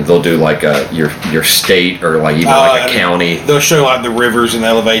 and they'll do like your state or like even like a county. They'll show like the rivers and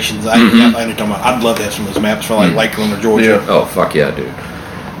elevations. I know what you're talking about. I'd love to have some of those maps for like Lakeland or Georgia. Yeah. Oh fuck yeah, dude!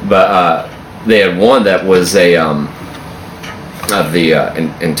 But they had one that was the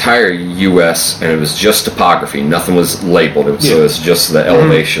entire U.S. and it was just topography. Nothing was labeled. So it was just the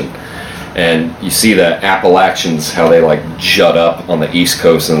elevation. And you see the Appalachians, how they like jut up on the East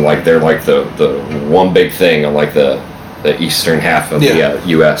Coast, and like they're like the one big thing on like the eastern half of the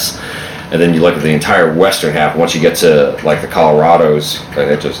U.S. And then you look at the entire western half. Once you get to like the Colorados,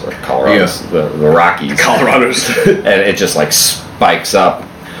 and it just the Rockies, Colorados, and it just like spikes up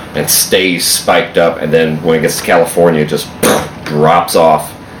and stays spiked up, and then when it gets to California, it just drops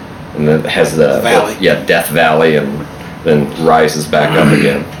off, and then it has the valley. Death Valley, and then rises back up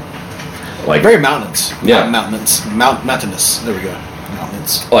again. Like Very mountainous. Yeah. Mountainous. There we go.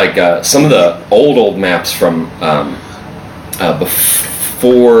 Mountainous. like some of the old maps from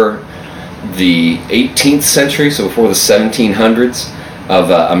before the 18th century, so before the 1700s of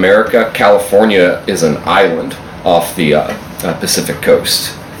America. California is an island off the Pacific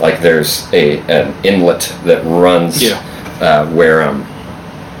coast. Like there's an inlet that runs where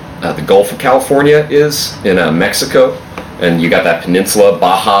the Gulf of California is in Mexico, and you got that peninsula,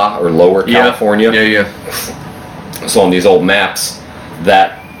 Baja or Lower California. Yeah. So on these old maps,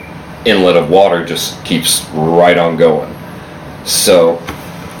 that inlet of water just keeps right on going. So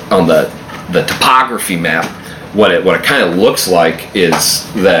on the topography map, what it kind of looks like is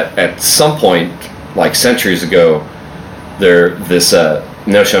that at some point, like centuries ago, this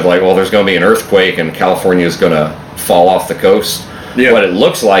notion of like, well, there's going to be an earthquake and California is going to fall off the coast. Yeah. What it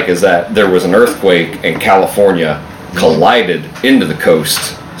looks like is that there was an earthquake and California collided into the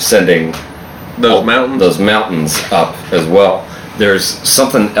coast, sending Those mountains up as well. There's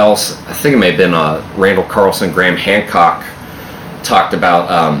something else, I think it may have been Randall Carlson, Graham Hancock talked about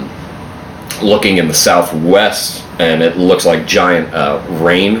looking in the southwest, and it looks like giant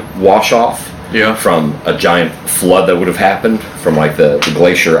rain wash off from a giant flood that would have happened from like the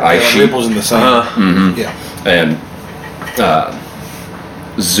glacier ice sheet. Ripples in the sand. Yeah. And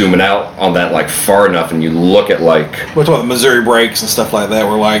zooming out on that like far enough, and you look at like We're talking about the Missouri breaks and stuff like that,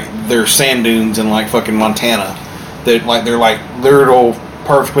 where like there's sand dunes in like fucking Montana that like they're like little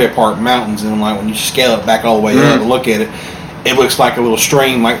perfectly apart mountains, and like when you scale it back all the way up and look at it, it looks like a little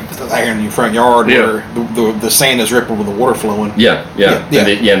stream like there in your front yard where the sand is rippled with the water flowing. Yeah.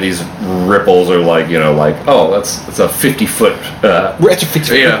 And these ripples are like, oh, that's a 50-foot. It's a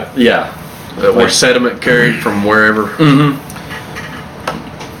 50 Yeah. Yeah. Or sediment carried from wherever.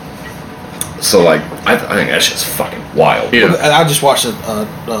 So like, I think that shit's fucking wild. Yeah. I just watched a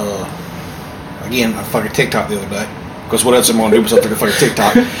fucking TikTok the other day. Because what else am I going to do besides take a fucking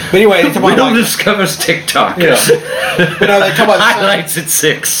TikTok? But anyway, they talk We about don't like, discover TikTok. Yeah. but no, they talk about Highlights at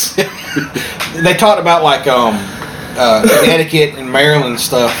 6. they talked about like Connecticut and Maryland and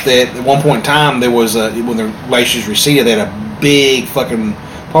stuff. That at one point in time there was when the glaciers receded, they had a big fucking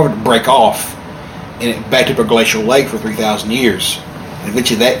part break off, and it backed up a glacial lake for 3,000 years. And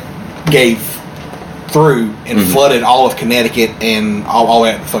eventually that gave through and flooded all of Connecticut and all the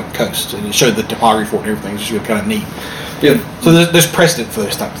way up the fucking coast, and it showed the topography for it and everything. It's just really kind of neat. Yeah. So there's precedent for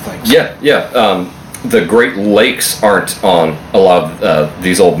those types of things. Yeah. The Great Lakes aren't on a lot of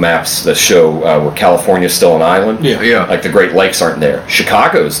these old maps that show where California's still an island. Yeah. Like the Great Lakes aren't there.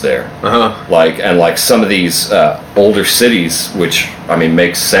 Chicago's there. Like some of these older cities, which I mean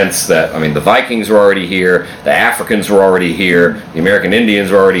makes sense that the Vikings were already here, the Africans were already here, the American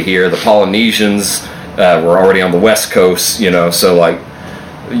Indians were already here, the Polynesians were already on the West Coast. So like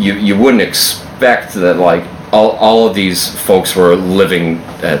you wouldn't expect that like all of these folks were living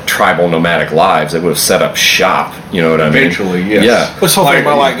tribal nomadic lives. They would have set up shop. You know what I mean? Eventually, yes. Yeah. What's the whole thing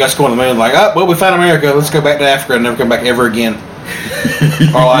about like us going to the moon? Like, we found America. Let's go back to Africa and never come back ever again.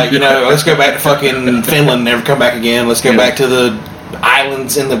 Or like, let's go back to fucking Finland, never come back again. Let's go back to the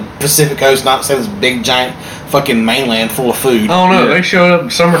islands in the Pacific coast, not say this big giant fucking mainland full of food. I don't know. Yeah. They showed up in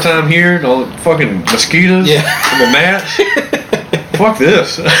summertime here, and all the fucking mosquitoes Yeah. and the gnats. Fuck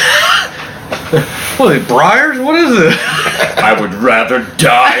this. What are they, briars? What is this? I would rather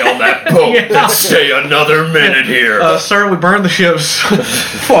die on that boat Yeah. than stay another minute here. Sir, we burned the ships.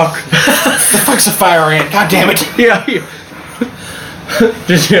 Fuck. The fuck's a fire ant? God damn it! Yeah.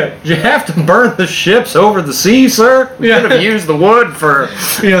 Did you have to burn the ships over the sea, sir? You Yeah. could have used the wood for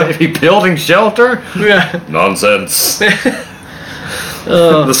maybe building shelter. Yeah. Nonsense.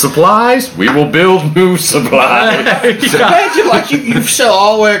 The supplies? We will build new supplies. Imagine like you sail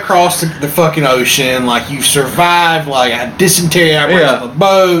all the way across the fucking ocean, like you survived like a dysentery outbreak Yeah. on the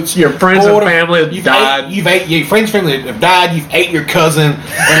boats. Your friends and boredom, family have died. You've ate your friends and family have died. You've ate your cousin,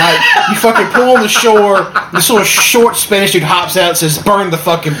 and like you fucking pull on the shore. This little short Spanish dude hops out and says, "Burn the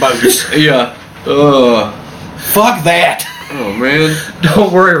fucking boats." Yeah. Fuck that. Oh, man.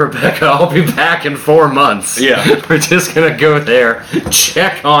 Don't worry, Rebecca. I'll be back in 4 months. Yeah. We're just going to go there,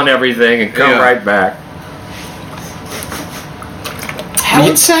 check on everything, and come Yeah. right back. How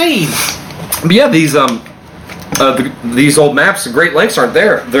insane. But yeah, these these old maps of Great Lakes aren't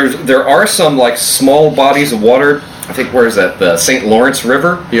there. There are some like small bodies of water. I think where is that? The St. Lawrence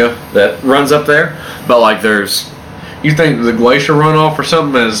River. Yeah. That runs up there. But like there's You think the glacier runoff or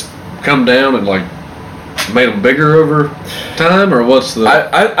something has come down and, like, made them bigger over time, or what's the...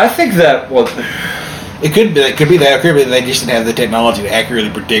 I think that It could be. It could be that. It could be that they just didn't have the technology to accurately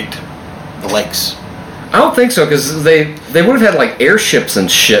predict the lakes. I don't think so because they would have had like airships and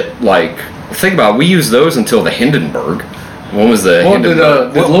shit. Like think about it, we used those until the Hindenburg. When was the Well,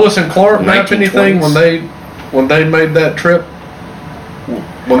 Hindenburg? did Lewis and Clark map 1920s? anything when they made that trip?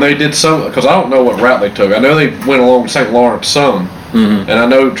 When they did some, because I don't know what route they took. I know they went along St. Lawrence some, and I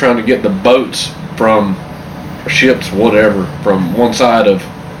know trying to get the boats from ships, whatever, from one side of,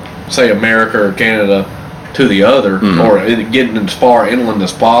 say, America or Canada to the other, or getting as far inland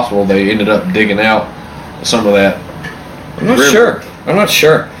as possible. They ended up digging out some of that. I'm not sure. I'm not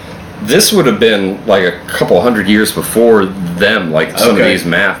sure. This would have been like a couple hundred years before them, like some of Okay. these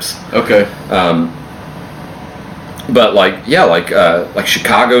maps. Okay. But like, yeah, like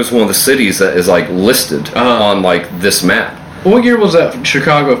Chicago's one of the cities that is like listed on like this map. What year was that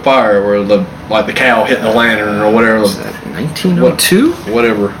Chicago fire where the cow hit the lantern or whatever? Was that 1902?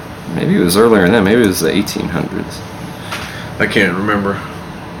 Whatever. Maybe it was earlier than that. Maybe it was the 1800s. I can't remember.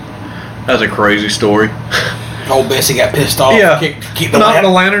 That's a crazy story. Old Bessie got pissed off. Yeah. Keep the Knock the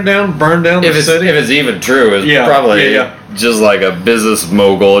lamp. lantern down, burn down If the it's city. if it's even true, it's Yeah, probably yeah. just like a business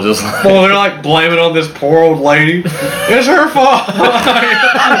mogul. Just like, Well, they're like blaming on this poor old lady. It's her fault.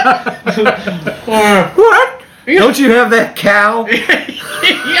 what? Don't you have that cow?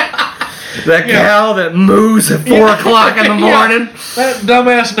 That cow that moos at 4 o'clock in the morning. That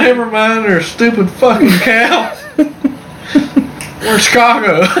dumbass neighbor of mine or stupid fucking cow. We're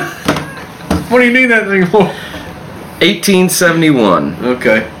Chicago. What do you need that thing for? 1871.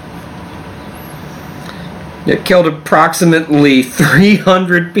 Okay. It killed approximately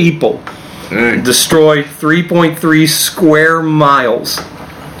 300 people. Dang. Destroyed 3.3 square miles.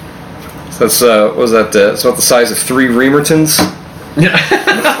 So that's what was that? It's about the size of 3 Reamertons.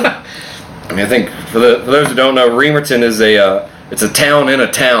 I mean, I think for those who don't know, Reamerton is it's a town in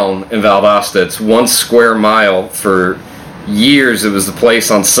a town in Valdosta. It's 1 square mile. For years, it was the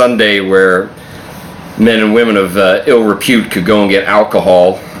place on Sunday where men and women of ill repute could go and get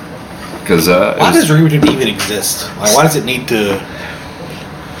alcohol. Because Why does Reamerton even exist? Like, why does it need to?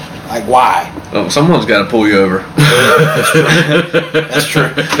 Like, why? Oh, someone's got to pull you over. That's true.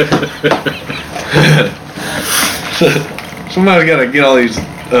 Somebody's got to get all these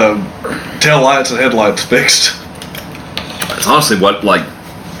tail lights and headlights fixed. It's honestly what I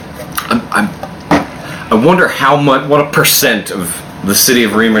wonder how much, what a percent of the city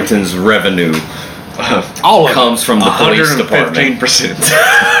of Reamerton's revenue All of comes from the police department. 115%.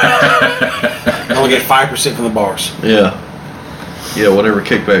 it. Only get 5% from the bars. Yeah. Yeah, whatever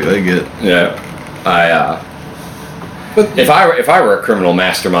kickback they get. Yeah, But if I were a criminal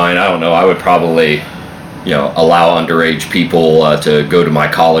mastermind, I don't know, I would probably, allow underage people to go to my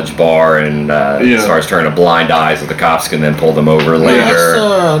college bar and as far as turning a blind eye so the cops can then pull them over later.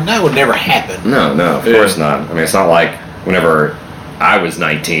 that would never happen. No, of course not. I mean, it's not like whenever I was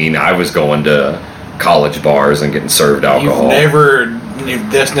 19, I was going to college bars and getting served alcohol.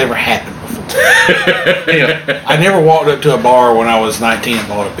 That's never happened before. I never walked up to a bar when I was 19 and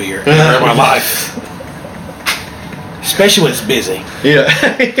bought a beer in my life. Especially when it's busy. Yeah.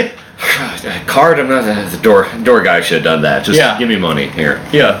 Card, I'm not the door guy should have done that. Just give me money here.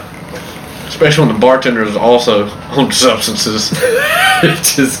 Yeah. Especially when the bartender is also on substances.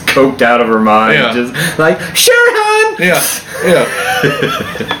 Just coked out of her mind. Yeah. Just like, sure, hon. Yeah.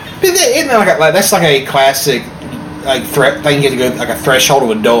 Isn't that like that's like a classic like threat thing? You have to go like a threshold of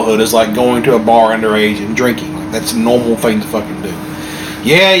adulthood is like going to a bar underage and drinking. Like that's a normal thing to fucking do.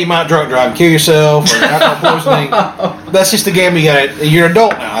 Yeah, you might drunk drive and kill yourself or alcohol poisoning. That's just the gamble you got. You're an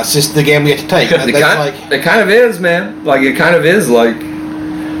adult now. It's just the gamble you have to take. It kind of is, man. Like it kind of is like.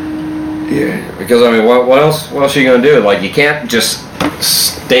 Yeah, because I mean, what else are you gonna do? Like, you can't just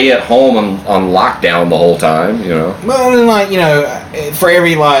stay at home on lockdown the whole time, you know. Well, and like for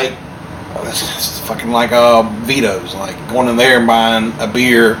every like, it's fucking like Vito's, like going in there and buying a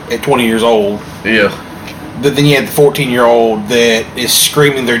beer at 20 years old. Yeah. But then you have the 14-year-old that is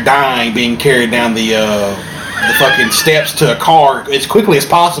screaming they're dying, being carried down the fucking steps to a car as quickly as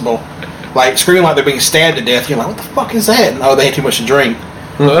possible, like screaming like they're being stabbed to death. You're like, what the fuck is that? And they had too much to drink.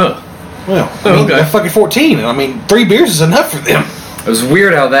 Well, I mean, they're fucking 14. And I mean, 3 beers is enough for them. It was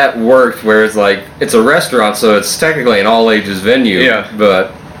weird how that worked, where it's like, it's a restaurant, so it's technically an all-ages venue. Yeah.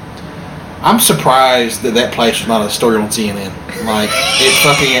 But I'm surprised that place was not a story on CNN. Like, it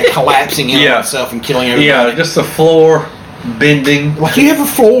fucking collapsing in on itself and killing everybody. Yeah, just the floor bending. Like, you have a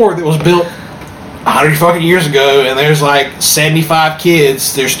floor that was built 100 fucking years ago, and there's like 75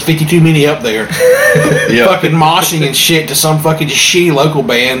 kids. There's 52 many up there. Fucking moshing and shit to some fucking just shitty local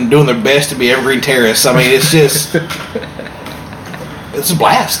band doing their best to be Evergreen Terrace. I mean, it's just... it's a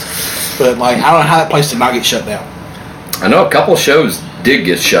blast. But, like, I don't know how that place did not get shut down. I know a couple shows did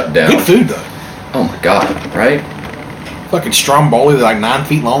get shut down. Good food, though. Oh my god, right? Fucking stromboli, they're like 9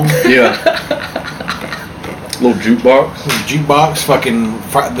 feet long. Yeah. Little jukebox. Jukebox, fucking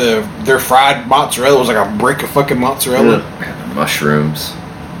their fried mozzarella was like a brick of fucking mozzarella. Man, the mushrooms.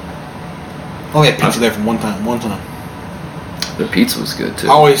 Oh, we had pizza there from one time. The pizza was good too.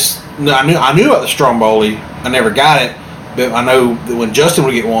 I knew about the stromboli. I never got it, but I know that when Justin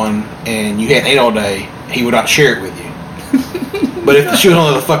would get one and you hadn't ate all day, he would not share it with you. But if the shoe was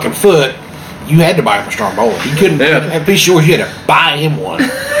on the fucking foot, you had to buy him a stromboli. You couldn't be sure you had to buy him one.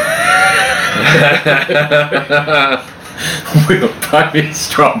 We'll buy me a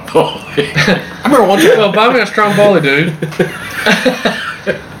stromboli. I remember one time. Well, buy me a stromboli, dude.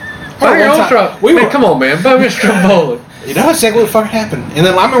 Buy your own stromboli. Come on, man. Buy me a stromboli. You know exactly what fucking happened. And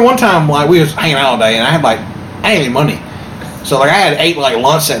then I remember one time, like, we was hanging out all day, and I didn't have any money. So, like, I had ate like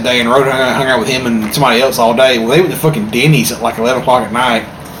lunch that day and hung out with him and somebody else all day. Well, they went to fucking Denny's at like 11 o'clock at night.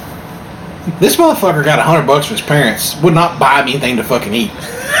 This motherfucker got $100 from his parents. Would not buy me anything to fucking eat.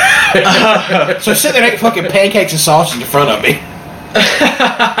 So sit there and ate fucking pancakes and sausage in front of me.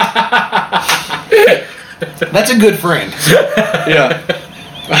 That's a good friend. Yeah.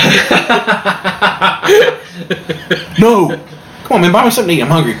 No. Come on, man. Buy me something to eat. I'm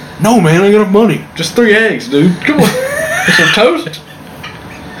hungry. No, man. I ain't got enough money. Just 3 eggs, dude. Come on. Some toast.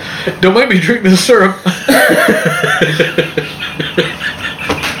 Don't make me drink this syrup.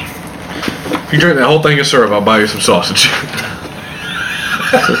 If you drink that whole thing of syrup, I'll buy you some sausage.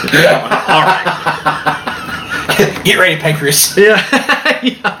 All right. Get ready, pancreas. Yeah.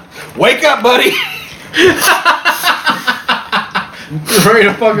 Wake up, buddy. Ready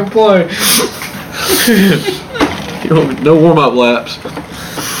to fucking play. No warm-up laps.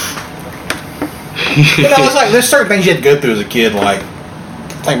 It's like there's certain things you had to go through as a kid. Like,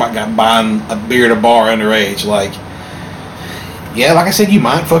 think about buying a beer at a bar underage. Like, yeah, like I said, you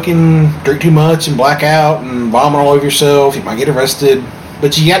might fucking drink too much and black out and vomit all over yourself. You might get arrested,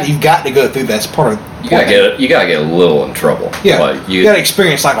 but you've got to go through that. That's part of you gotta get a little in trouble. Yeah, like, you got to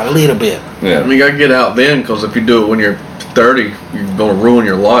experience like a little bit. Yeah, I mean, you gotta get out then, because if you do it when you're 30, you're gonna ruin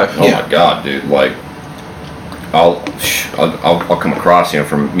your life. Oh my god, dude! Like, I'll come across,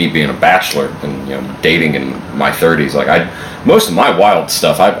 from me being a bachelor and dating in my 30s. Like, most of my wild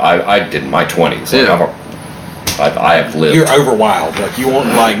stuff I did in my 20s. Like, Yeah. I have lived. You're over wild. Like, you want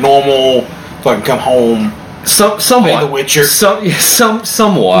like normal. Fucking come home. Somewhat. Play The Witcher.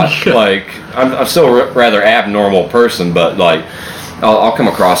 Somewhat. Like, I'm still a rather abnormal person, but like, I'll come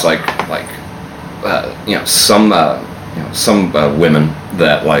across some women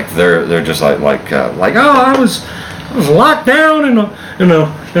that like they're just like I was locked down in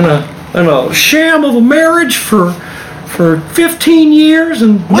a sham of a marriage for 15 years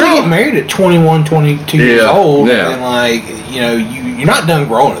and When you get married at 21, 22 years old, Yeah. and like you're not done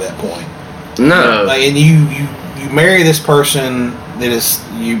growing at that point. no. Like, and you marry this person that is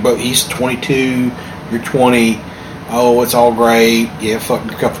but he's 22, you're 20. Oh, it's all great. Yeah, fucking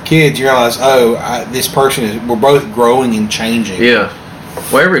a couple kids. You realize, this person we're both growing and changing. Yeah.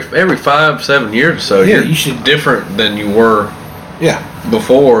 Well, every 5-7 years or so, Yeah, you're you should- different than you were Yeah.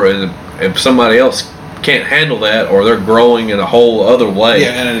 before, and if somebody else can't handle that, or they're growing in a whole other way,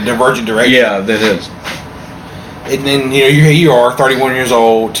 Yeah, in a divergent direction. yeah, then it's And then you are 31 years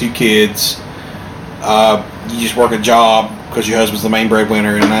old, 2 kids. You just work a job because your husband's the main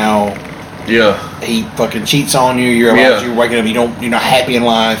breadwinner, and now yeah, he fucking cheats on you. You're waking up. You're not happy in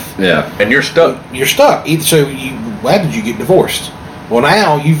life. Yeah. and you're stuck. You're stuck. So why did you get divorced? Well,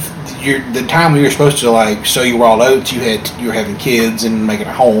 now the time we were supposed to like sow your wild oats, you were having kids and making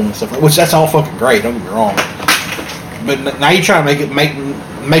a home and stuff. Which that's all fucking great. Don't get me wrong. But now you're trying to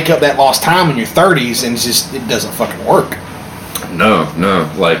make up that lost time in your 30s, and it doesn't fucking work. No.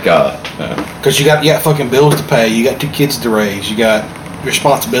 Like, Because you got fucking bills to pay, you got 2 kids to raise, you got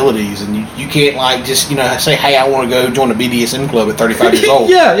responsibilities, and you can't like just say, hey, I want to go join a BDSM club at 35 years old.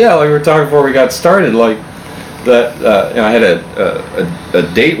 yeah. Like we were talking before we got started. Like that, I had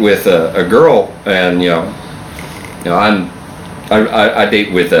a date with a girl, and I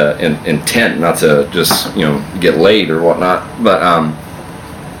date with intent, not to just get laid or whatnot. But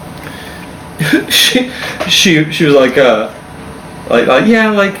she was like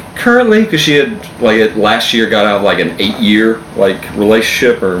currently, because she had last year got out of like an 8-year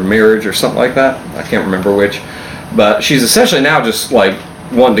relationship or marriage or something like that. I can't remember which, but she's essentially now just like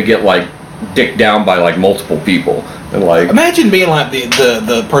wanting to get dicked down by multiple people, and imagine being like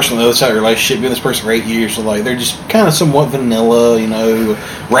the person on the other side of the relationship, being this person for 8 years, so they're just kind of somewhat vanilla,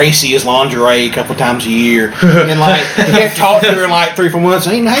 racy as lingerie a couple times a year, and you have to talk to her in 3-4 months.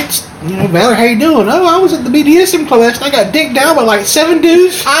 Hey, Valerie, how you doing? Oh, I was at the BDSM club last night. I got dicked down by 7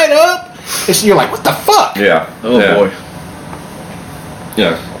 dudes tied up. You're like, what the fuck? Yeah. Oh boy.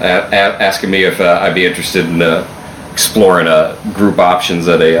 Asking me if I'd be interested in exploring group options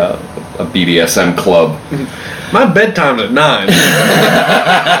at a BDSM club. My bedtime's at 9.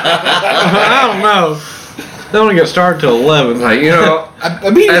 I don't know. They only get started till 11.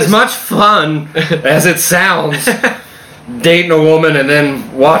 As much fun as it sounds, dating a woman and then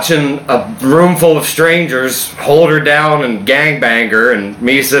watching a room full of strangers hold her down and gangbang her, and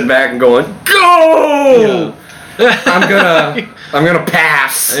me sitting back and going, "Go! Yeah. I'm gonna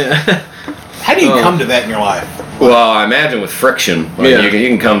pass." Yeah. How do you come to that in your life? Well, I imagine with friction, you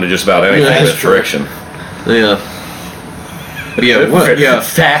can come to just about anything with friction. Yeah.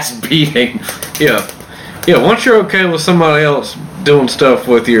 Fast beating. Yeah. Once you're okay with somebody else doing stuff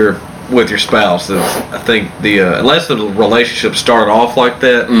with your spouse, I think unless the relationship started off like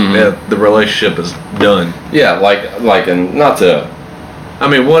that, the relationship is done. Yeah, and not to. I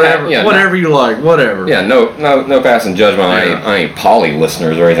mean, whatever you like, whatever. Yeah, no passing judgment. Yeah. I ain't poly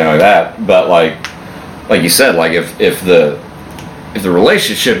listeners or anything like that. But like you said, if the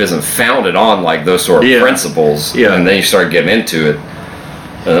relationship isn't founded on those sort of principles, and then you start getting into it,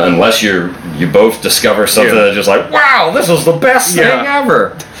 unless you both discover something that's just wow, this is the best thing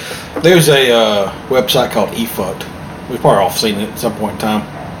ever. There's a website called eFucked. We've probably all seen it at some point in time.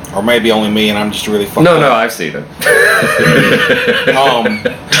 Or maybe only me, and I'm just really fucked up. No, I've seen it.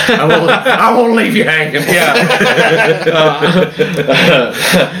 I won't leave you hanging. Yeah.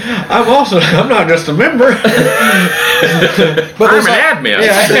 I'm not just a member. But I'm an admin.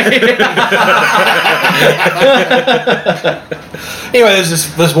 Anyway, there's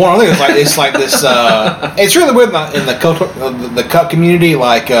this one. I think it's like this. It's really weird in the cuck community.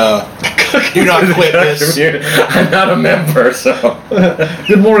 Do not quit this. I'm not a member, so.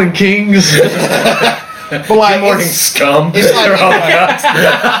 Good morning, kings. But Good morning, scum. It's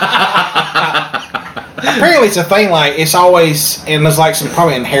apparently it's a thing. It's always, and there's some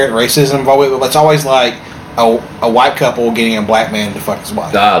probably inherent racism involved with it. But it's always a white couple getting a black man to fuck his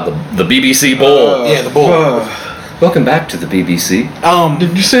wife. The BBC bull. Yeah, the bull. Welcome back to the BBC.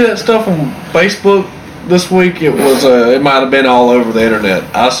 Did you see that stuff on Facebook this week? It was it might have been all over the internet.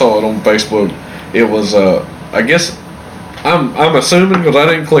 I saw it on Facebook. It was I guess I'm assuming because I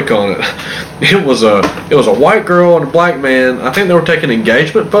didn't click on it. It was a white girl and a black man. I think they were taking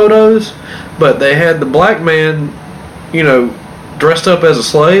engagement photos, but they had the black man, dressed up as a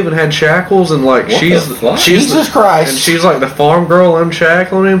slave and had shackles, and Jesus Christ, and she's the farm girl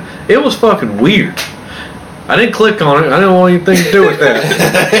unshackling him. It was fucking weird. I didn't click on it. I didn't want anything to do with that.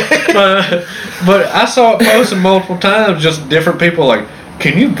 But I saw it posted multiple times. Just different people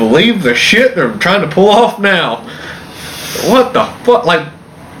can you believe the shit they're trying to pull off now? What the fuck?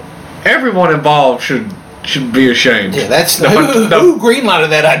 Everyone involved should be ashamed. Yeah, that's who greenlighted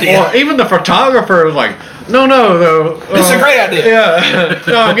that idea. Or even the photographer was no, this is a great idea. Yeah,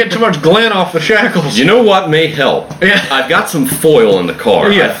 no, I'm getting too much Glenn off the shackles. You know what may help? Yeah. I've got some foil in the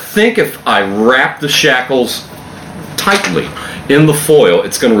car. Yeah. I think if I wrap the shackles tightly in the foil,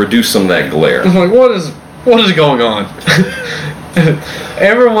 it's going to reduce some of that glare. I'm what is going on?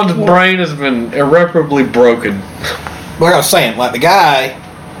 Everyone's brain has been irreparably broken. Like I was saying, like the guy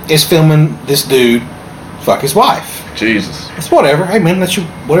is filming this dude fuck his wife. Jesus. It's whatever. Hey man, that's your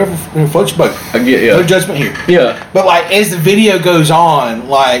whatever floats your boat. I get No judgment here. Yeah. But like as the video goes on,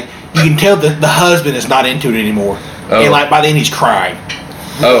 like you can tell that the husband is not into it anymore. Oh. And like by then he's crying.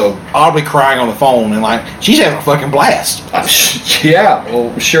 Oh. Audibly crying on the phone, and like she's having a fucking blast. Yeah,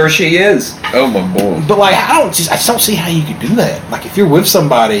 well, sure she is. Oh my boy. But like I just don't see how you could do that. Like if you're with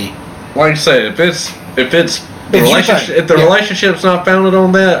somebody, Like I said, if the your relationship, thing. if the Yeah. relationship's not founded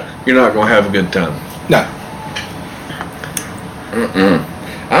on that, you're not gonna have a good time. no.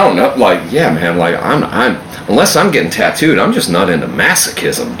 I don't know. Like, yeah, man. Like, I'm unless I'm getting tattooed, I'm just not into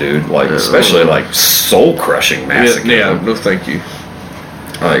masochism, dude. Like, especially like soul crushing masochism. Yeah. No, thank you.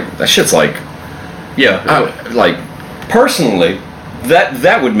 Like that shit's like, Yeah. like personally,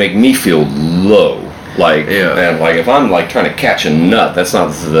 that would make me feel low. Like, Yeah. and like if I'm like trying to catch a nut, that's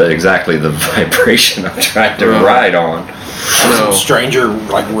not exactly the vibration I'm trying to Right. ride on. Some No. stranger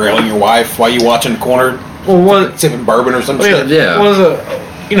like railing your wife while you watching the corner Well, what? sipping bourbon or some shit. Yeah. What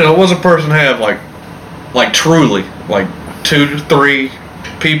does a person have like truly like 2 to 3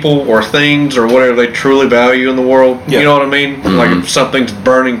 people or things or whatever they truly value in the world? Yeah. You know what I mean? Like if something's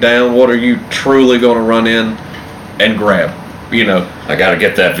burning down, what are you truly going to run in and grab? You know. I gotta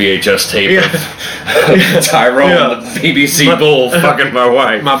get that VHS tape Yeah. of Tyrone, Yeah. the BBC Bull, fucking my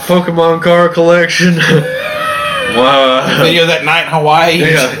wife. My Pokemon card collection. Wow. Video that night in Hawaii.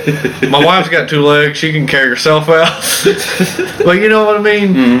 Yeah. My wife's got 2 legs. She can carry herself out. But you know what I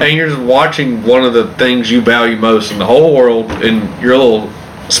mean? And you're just watching one of the things you value most in the whole world in your little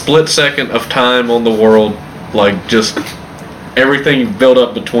split second of time on the world. Like, just everything you've built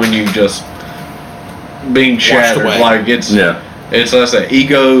up between you just being shattered. away. Like, it's Yeah. that's an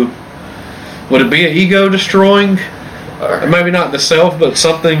ego. Would it be an ego destroying? Maybe not the self, but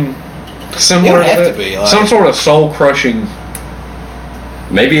something similar It would have to to that. be, like- Some sort of soul crushing.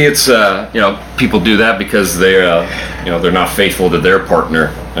 Maybe it's people do that because they're they're not faithful to their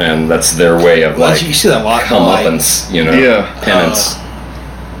partner, and that's their way of Well, like you see that a lot. comeuppance, Yeah. penance.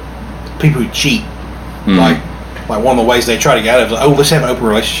 People who cheat. Mm. Like one of the ways they try to get out of it is, oh, let's have an open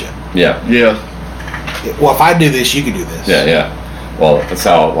relationship. Yeah, Yeah. Well, if I do this, you can do this. yeah. Well, that's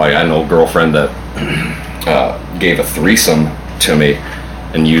how like I know a girlfriend that gave a threesome to me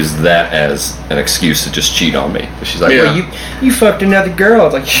and used that as an excuse to just cheat on me. She's like, Yeah. "Well, you fucked another girl." I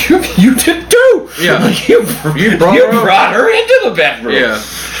was like, "You did too." Yeah. Like, you brought her into the bedroom. Yeah.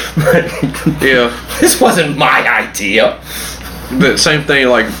 Yeah. This wasn't my idea. The same thing,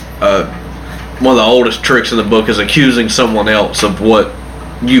 like, one of the oldest tricks in the book is accusing someone else of what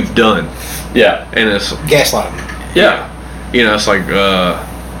you've done. Yeah. And it's, Gaslighting. Yeah. it's like,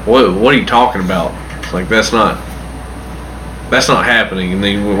 what are you talking about? It's like, that's not happening. And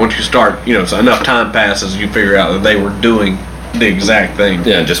then once you start, so enough time passes, you figure out that they were doing the exact thing.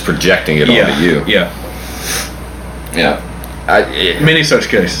 Yeah, just projecting it Yeah. onto you. Yeah. Yeah. Many such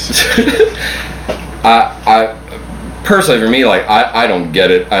cases. I personally, for me, like I don't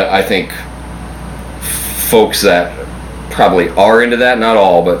get it. I think folks that probably are into that, not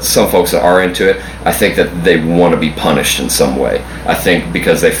all, but some folks that are into it, I think that they want to be punished in some way. I think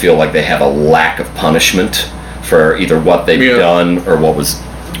because they feel like they have a lack of punishment for either what they've Yeah. done or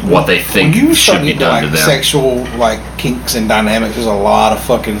what they think When you should start be into done to like them. sexual like kinks and dynamics, there's a lot of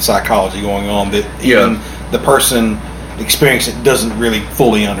fucking psychology going on that even the person experiencing it doesn't really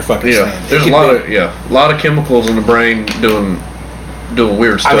fully fucking Yeah. stand. There's a lot of chemicals in the brain doing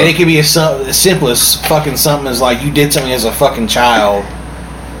weird stuff. I mean, it could be as simple as fucking something as like you did something as a fucking child,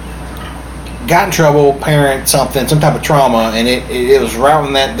 got in trouble, parent, something, some type of trauma, and it was right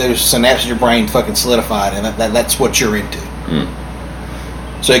when those synapses in your brain fucking solidified, and that's what you're into.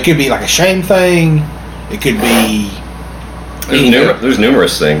 So it could be like a shame thing. It could be. There's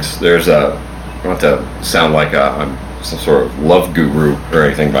numerous things. There's I don't want to sound like I'm some sort of love guru or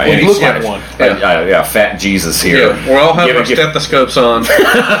anything by Well, any you look stretch. like one. Yeah, fat Jesus here. Yeah, we're all having our stethoscopes on.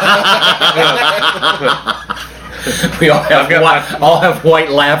 We all have white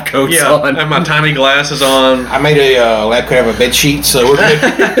lab coats Yeah, on. and my tiny glasses on. I made a lab coat have a bed sheet, so we're good.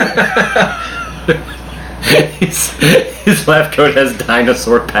 His lab coat has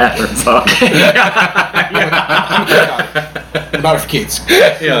dinosaur patterns on it. Not for kids.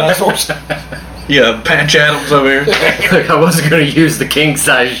 Yeah. Yeah, Patch Adams over here. Like I wasn't going to use the king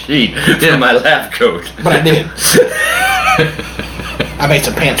size sheet for my lab coat, But I did. I made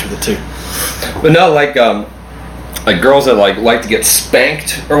some pants with it too. but no, like girls that like to get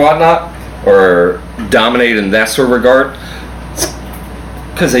spanked or whatnot, or dominated in that sort of regard,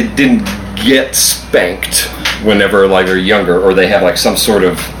 because they didn't get spanked whenever like they're younger, or they have like some sort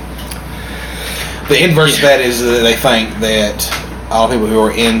of. The inverse of that is that they think that all people who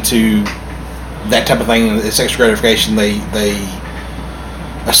are into that type of thing, sexual gratification, they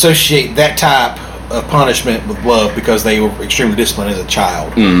associate that type of punishment with love because they were extremely disciplined as a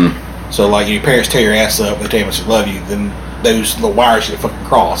child. Mm-hmm. So, like, your parents tear your ass up, they tell you how much they love you, then those little wires get fucking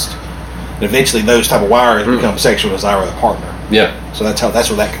crossed. And eventually, those type of wires become sexual desire of the partner. Yeah. So that's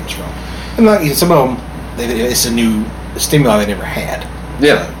where that comes from. And like some of them, it's a new stimuli they never had.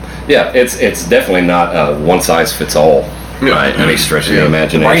 Yeah. Yeah, it's definitely not a one size fits all by any stretch of the The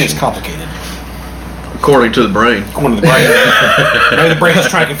imagination. brain is complicated. According to the brain. According to the brain. Maybe the brain is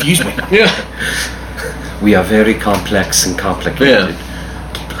trying to confuse me. Yeah. We are very complex and complicated.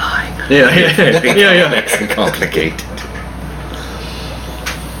 Yeah. Keep lying. Yeah. Very complex and complicated.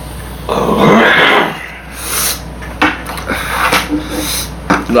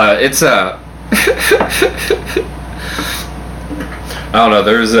 No, it's I don't know.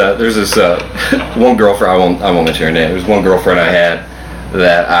 There's this one girlfriend. I won't mention her name. There's one girlfriend I had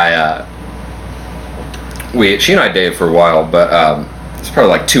that she and I dated for a while, but it's probably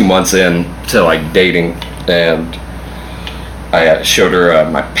like 2 months in to like dating, and I showed her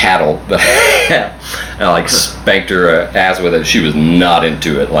my paddle that I had, and I like spanked her ass with it. She was not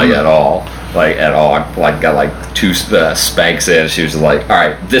into it, like at all. Like at all. I like got like 2 spanks in. She was like, "All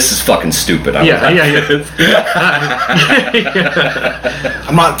right, this is fucking stupid." I was like,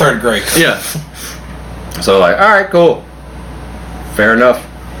 I'm not in 3rd grade. Yeah. So like, all right, cool, fair enough.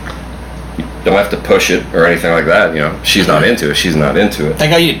 You don't have to push it or anything like that. You know, she's not into it. She's not into it. I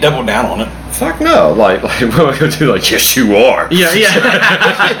think I need to double down on it. Fuck no. Like what am I gonna do? Like, yes, you are. Yeah.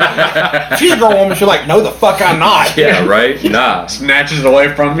 If she's a grown woman, she's like, no, the fuck, I'm not. Yeah, right. Nah. Snatches it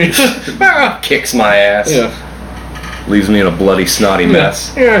away from you. Kicks my ass. Yeah. Leaves me in a bloody snotty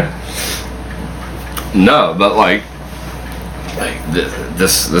mess. Yeah. No, but like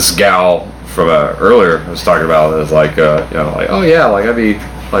this gal from earlier I was talking about is like you know, like, oh yeah, like I'd be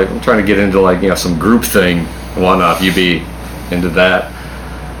like, I'm trying to get into like, you know, some group thing and whatnot. You be into that?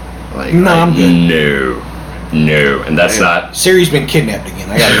 Like, No, I'm good. No, and that's not. Siri's been kidnapped again.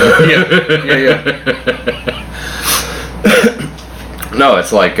 I gotta go. Yeah. No,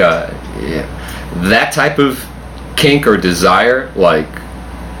 it's like that type of kink or desire. Like,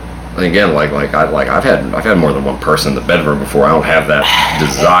 again, I've had more than one person in the bedroom before. I don't have that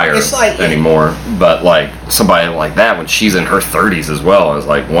desire It's like- anymore. But like somebody like that, when she's in her 30s as well, is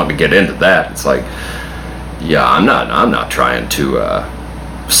like wanting to get into that. It's like, yeah, I'm not trying to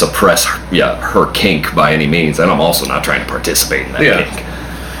suppress her kink by any means, and I'm also not trying to participate in that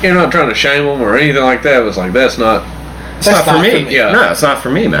kink. You're not trying to shame them or anything like that. It's like, that's not. It's not for me. Yeah. No, it's not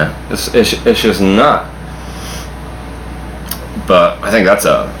for me, man. It's just not. But I think that's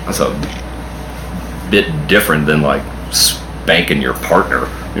a bit different than like spanking your partner.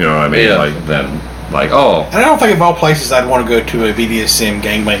 You know what I mean? Yeah. Like then like, oh. And I don't think of all places I'd want to go to a BDSM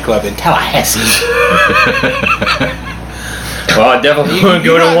gangbang club in Tallahassee. Well, I definitely You- wouldn't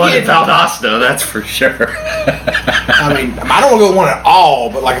go you're to not one in getting- Valdosta, that's for sure. I mean, I don't want to go to one at all,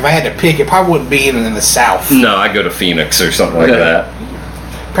 but like if I had to pick, it probably wouldn't be in the South. No, I'd go to Phoenix or something like that.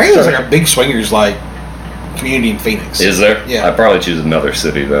 Apparently there's like a big swingers like community in Phoenix. Is there? Yeah. I'd probably choose another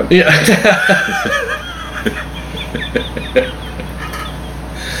city then. Yeah.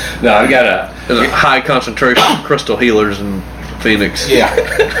 No, I've got There's a high concentration of crystal healers in Phoenix. Yeah.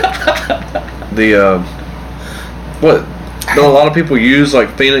 The what? Don't a lot of people use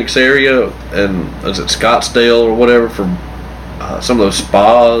like Phoenix area and is it Scottsdale or whatever for some of those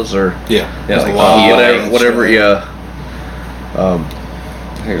spas or Yeah. Yeah, like whatever. Yeah. I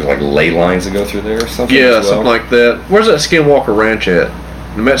think there's like ley lines that go through there or something. Yeah, as well. something like that. Where's that Skinwalker Ranch at?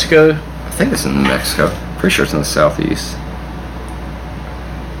 New Mexico? I think it's in New Mexico. Pretty sure it's in the southeast.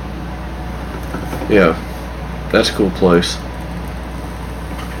 Yeah. That's a cool place.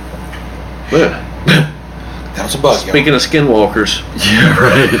 Yeah. That was a bug. y'all. Speaking of skinwalkers. Yeah,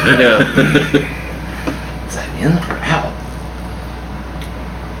 right. Yeah. Is that in or out?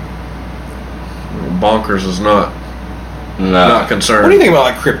 Bonkers is not No. concerned. What do you think about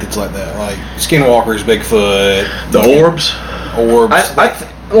like cryptids like that? Like skinwalkers, Bigfoot, The orbs? orbs. I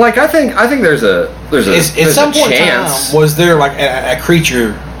think there's a at some point in chance. time, was there like a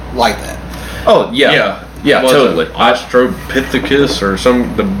creature like that? Oh yeah, yeah, Was totally. it Australopithecus or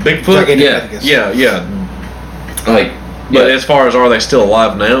the Bigfoot? Gigantic, yeah. I guess. Yeah. Like, But as far as are they still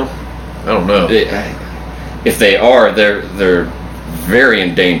alive now? I don't know. if they are, they're very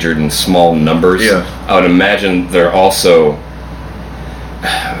endangered in small numbers. Yeah. I would imagine they're also.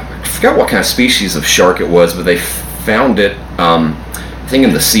 I forgot what kind of species of shark it was, but they found it. I think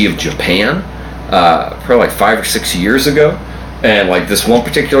in the Sea of Japan. probably like 5 or 6 years ago. And like this one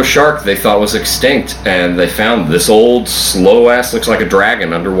particular shark they thought was extinct, and they found this old slow ass, looks like a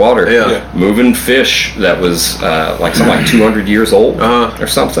dragon underwater, Yeah. moving fish that was like something like 200 years old or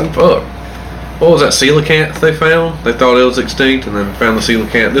something. Fuck. What was that coelacanth they found? They thought it was extinct and then found the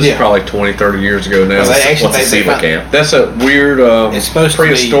coelacanth. This is probably 20 30 years ago now. Well, they actually- What's a coelacanth? That's a weird It's supposed to be-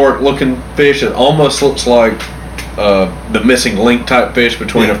 prehistoric looking fish. It almost looks like the missing link type fish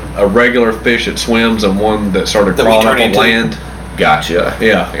between a regular fish that swims and one that started That we crawling up turn on into. land. Gotcha.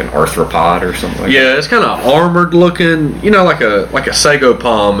 Yeah. Like an arthropod or something like that. Yeah, it's kind of armored looking. You know, like a sago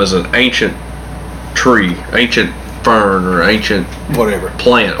palm is an ancient tree, ancient fern, or ancient Whatever.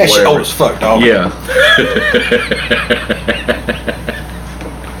 plant. That shit whatever. old as fuck, dog. Yeah.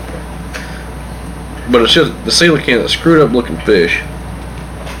 But it's just the coelacanth, a screwed up looking fish.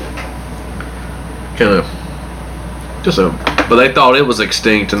 Kind of. But they thought it was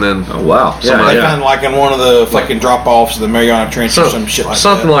extinct, and then Oh wow. Somebody- They found like in one of the fucking drop offs of the Mariana Trench or some shit like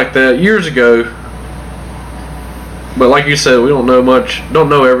something that. like that years ago. But like you said, we don't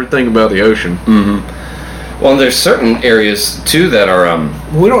know everything about the ocean. Well, there's certain areas too that are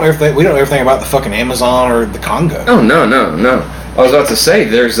We don't ever think about the fucking Amazon or the Congo. Oh no. I was about to say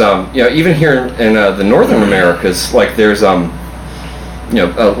there's even here in the northern Americas, like there's a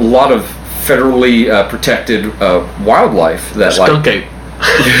lot of federally protected wildlife that Skunk ape.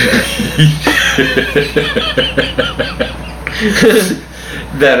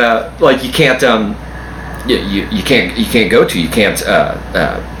 that like you can't you can't go to, you can't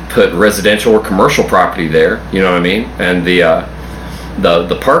put residential or commercial property there, you know what I mean? And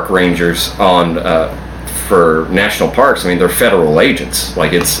the park rangers on for national parks, I mean, they're federal agents,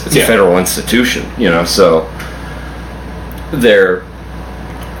 like it's a federal institution, you know, so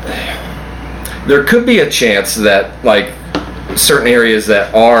there could be a chance that like certain areas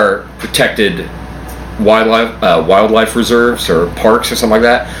that are protected wildlife reserves or parks or something like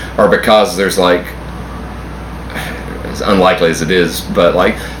that are because there's like, as unlikely as it is, but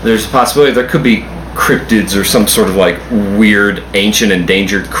like there's a possibility there could be cryptids or some sort of like weird ancient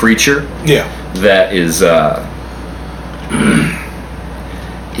endangered creature that is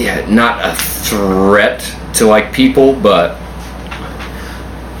not a threat to like people, but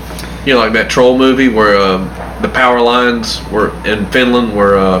You know, like that troll movie where the power lines were in Finland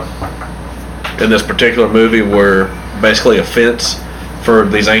were in this particular movie were basically a fence for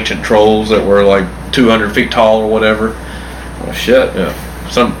these ancient trolls that were like 200 feet tall or whatever. oh shit. Yeah,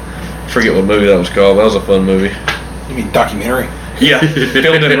 forget what movie that was called. That was a fun movie. You mean documentary? Yeah,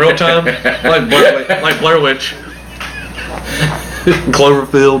 filmed in real time, like Blair Witch,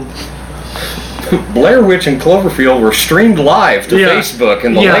 Cloverfield. Blair Witch and Cloverfield were streamed live to Yeah. Facebook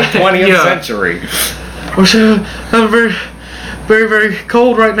in the Yeah. late 20th Yeah. century. I'm very, very, very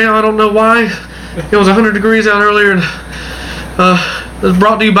cold right now. I don't know why. It was 100 degrees out earlier, and it was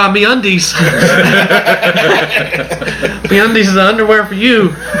brought to you by MeUndies. MeUndies is the underwear for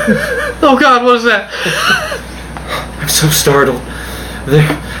you. Oh God, what is that? I'm so startled.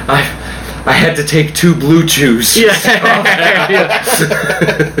 I had to take 2 blue chews. Yeah.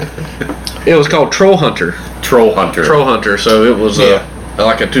 It was called Troll Hunter. Troll Hunter. Troll Hunter. So it was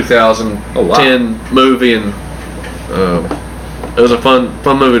like a 2010 movie, and it was a fun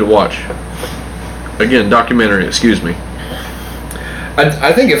movie to watch. Again, documentary. Excuse me.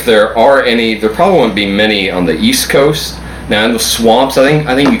 I think if there are any, there probably won't be many on the East Coast. Now in the swamps,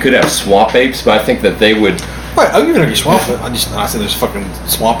 I think you could have swamp apes, but I think that they would. Right, Okefenokee Swamp. I said there's fucking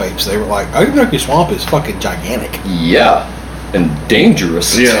swamp apes. They were like, Okefenokee Swamp is fucking gigantic. Yeah, and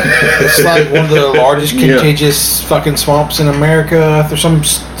dangerous. Yeah. It's like one of the largest contiguous fucking swamps in America. There's something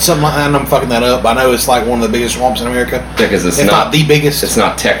like that, and I'm fucking that up, but I know it's like one of the biggest swamps in America. Because it's not the biggest. It's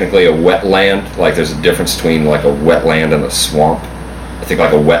not technically a wetland. Like there's a difference between like a wetland and a swamp. I think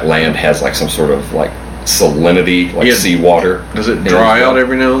like a wetland has like some sort of like salinity, like seawater. Does it dry out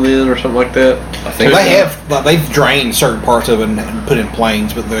every now and then, or something like that? I think They have, like, they've drained certain parts of it and put in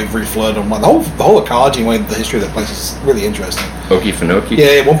plains, but they've reflooded them. Like, the whole ecology and the history of that place is really interesting. Okefenokee.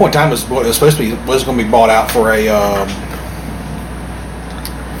 Yeah, at one point in time, it was supposed to be going to be bought out for a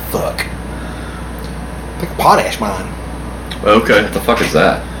like a potash mine. Okay. What the fuck is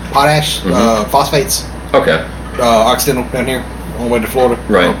that? Potash, phosphates, Okay. Occidental down here, on the way to Florida.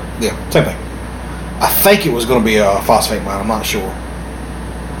 Right. Yeah, same thing. I think it was going to be a phosphate mine. I'm not sure.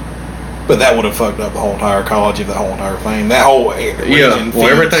 But that would have fucked up the whole entire ecology of the whole entire thing. That whole region. Yeah.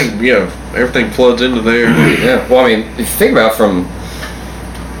 Well, feeds- everything floods into there. Yeah. Well, I mean, if you think about from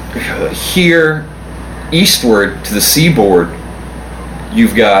here eastward to the seaboard,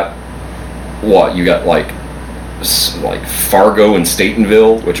 you've got what? You got like like Fargo and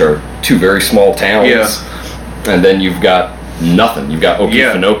Statenville, which are two very small towns. Yeah. And then you've got nothing. You've got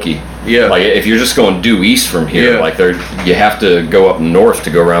Okefenokee. Yeah. Like if you're just going due east from here, Yeah. like you have to go up north to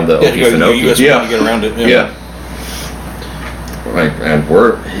go around the Yeah, you go to US Yeah. to get around it. Yeah. Like, and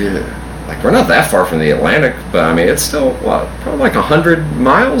we're not that far from the Atlantic, but I mean it's still probably like 100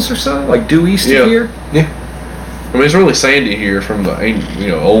 miles or so, like due east Yeah. of here. Yeah. I mean, it's really sandy here from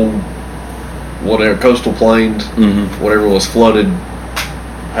the old whatever coastal plains, whatever was flooded,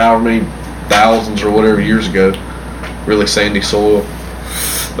 however many thousands or whatever years ago. Really sandy soil.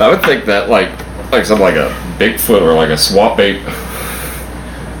 I would think that like something like a Bigfoot or like a swamp bait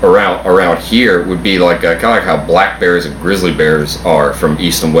around here would be like kind of like how black bears and grizzly bears are from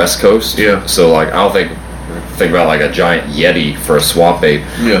east and west coast. Yeah. So like I don't think about like a giant yeti for a swamp ape.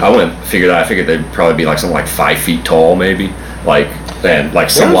 Yeah. I wouldn't figure that. I figured they'd probably be like something like 5 feet tall, maybe. Like and like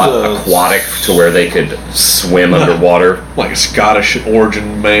somewhat aquatic to where they could swim underwater. Like a Scottish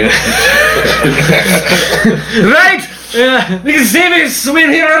origin man. Right? You can see me swim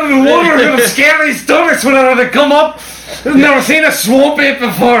here out of the water. Little scary stomachs whenever they come up. I've never seen a swamp ape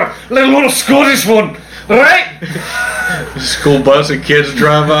before, let alone a Scottish one. Right? School bus and kids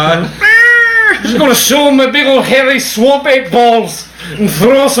drive by. Just gonna show them my big old hairy swamp ape balls and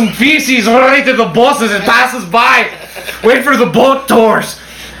throw some feces right at the bus as it passes by. Wait for the boat tours.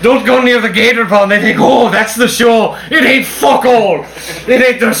 Don't go near the gator pond. They think, oh, that's the show. It ain't fuck all. It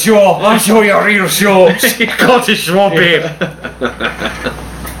ain't the show. I'll show you a real show. Scottish swamp ape.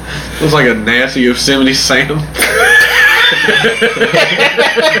 Looks like a nasty Yosemite Sam.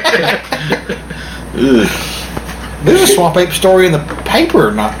 There's a swamp ape story in the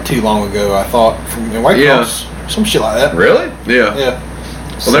paper not too long ago, I thought, from Waycross. Some shit like that. Really? Yeah. Yeah.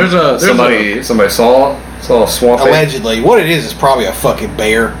 Well, there's somebody saw a swamp ape. Allegedly. What it is probably a fucking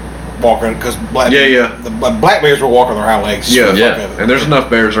bear walking, because the black bears were walking their hind legs. Yeah. Yeah. And there's enough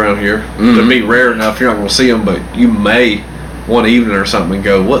bears around here to be rare enough. You're not going to see them, but you may one evening or something and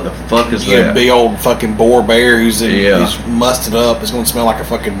go, what the fuck is Yeah, that? big old fucking boar bear who's musted up. It's going to smell like a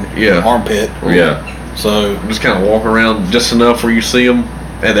fucking armpit. Yeah. So just kind of walk around just enough where you see them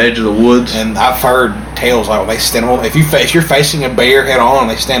at the edge of the woods. And I've heard tales like when they stand up, if you're facing a bear head on and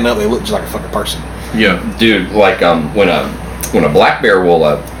they stand up, they look just like a fucking person. Yeah. Dude, like when a black bear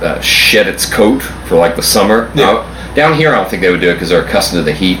will shed its coat for like the summer. Down here, I don't think they would do it because they're accustomed to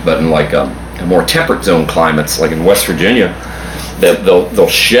the heat. But in like more temperate zone climates, like in West Virginia, they'll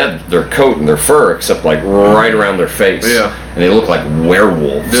shed their coat and their fur, except like right around their face. Yeah. And they look like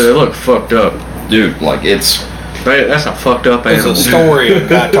werewolves. Dude, they look fucked up. Dude, like that's a fucked up There's animal. a story a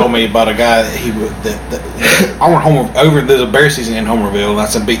guy told me about a guy that I went there's a bear season in Homerville, and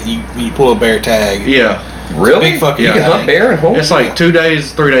that's a big you pull a bear tag. Yeah. Really? Big fucking you can hunt bear at home? It's like 2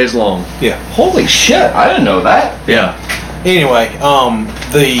 days, 3 days long. Yeah. Holy shit! I didn't know that. Yeah. Anyway,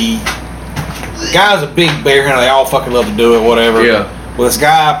 the guy's a big bear hunter. They all fucking love to do it, whatever. Yeah. Well, this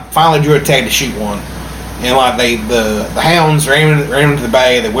guy finally drew a tag to shoot one, and like the hounds ran into the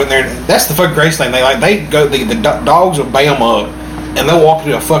bay. They went there. That's the fucking greatest thing. The dogs will bay them up, and they'll walk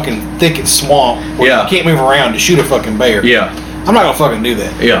through a fucking thicket swamp where you can't move around to shoot a fucking bear. Yeah. I'm not gonna fucking do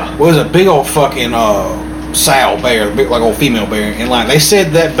that. Yeah. Well, it was a big old fucking sow bear, big, like old female bear, and like they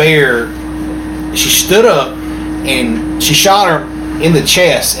said that bear, she stood up and she shot her in the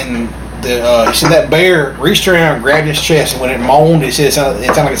chest, and he said that bear reached around and grabbed his chest, and when it moaned, it sounded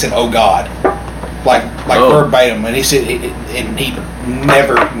like it said, "Oh God," like verbatim, and he said and he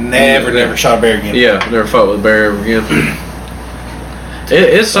never shot a bear again. Yeah, never fought with a bear ever again.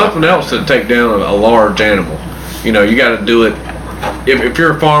 It's something else to take down a large animal. You know, you got to do it. If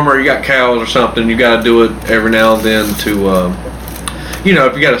you're a farmer, you got cows or something, you got to do it every now and then to, if you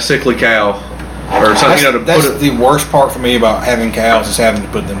got a sickly cow or something, That's the worst part for me about having cows is having to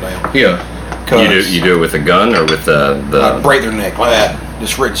put them down. Yeah. You do it with a gun or with the break their neck like that.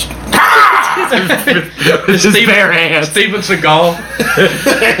 Just rich. Steven, bare hands. Steven Seagal.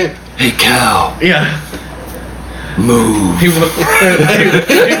 Hey cow. Yeah. Move. He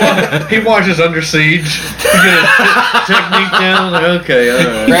watches Under Siege. He get a technique down. Like, okay, all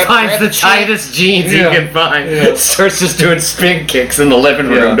right. He finds the tightest jeans he can find. Yeah. Starts just doing spin kicks in the living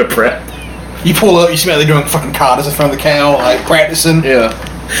room to prep. You pull up, you smell they're doing fucking katas in front of the cow, like practicing. Yeah.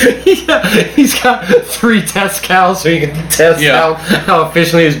 He's got 3 test cows so he can test how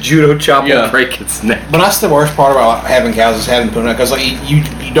efficiently his judo chop will break its neck. But that's the worst part about having cows is having to put them out, because like you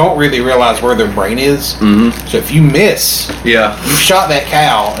don't really realize where their brain is. Mm-hmm. So if you miss, you shot that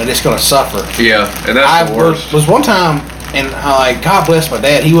cow and it's going to suffer. Yeah, and that's the worst. Was one time, and God bless my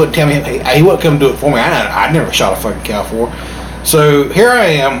dad, he wouldn't tell me, he wouldn't come do it for me. I never shot a fucking cow before. So here I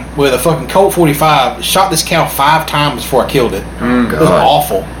am with a fucking Colt 45. Shot this cow 5 times before I killed it. It was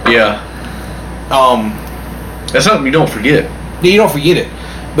awful. Yeah. That's something you don't forget. You don't forget it.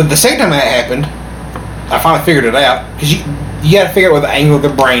 But the second time that happened, I finally figured it out. Because you got to figure out where the angle of the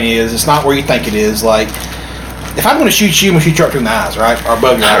brain is. It's not where you think it is. Like, if I'm going to shoot you, I'm going to shoot you right between the eyes, right? Or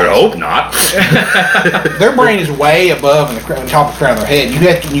above your I eyes. would hope not. Their brain is way above on the top of the crown of their head.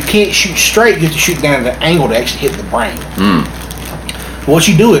 You can't shoot straight. You have to shoot down at an angle to actually hit the brain. Once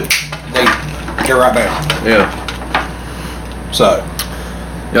you do it, they're right down. Yeah. So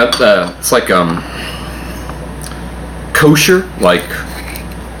It's like kosher, like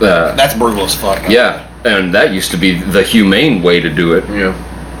that's brutal as fuck. yeah, and that used to be the humane way to do it. Yeah.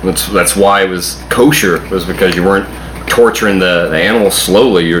 That's why it was kosher, was because you weren't torturing the animal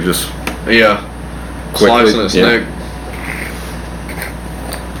slowly. You're just Yeah. quickly, Slicing its yeah. neck.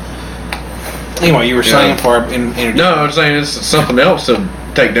 Anyway, you were saying Yeah. for No, I'm saying it's something else to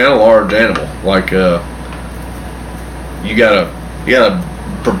take down a large animal. Like, you gotta,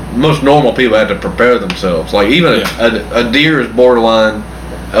 most normal people have to prepare themselves. Like, even a deer is borderline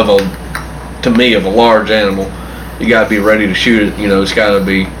of a large animal. You gotta be ready to shoot it. You know, it's gotta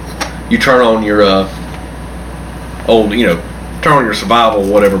be, you turn on your, turn on your survival,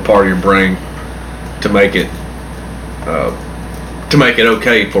 whatever part of your brain to make it,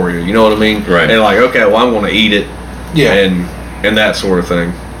 okay for you. You know what I mean? Right. And like, okay, well, I'm going to eat it. Yeah. And that sort of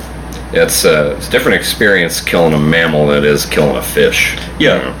thing. It's a different experience killing a mammal than it is killing a fish.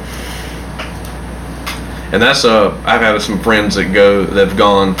 Yeah. You know? And that's I've had some friends that've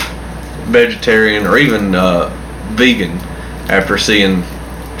gone vegetarian or even vegan after seeing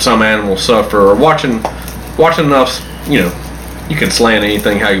some animals suffer or watching enough. You know, you can slant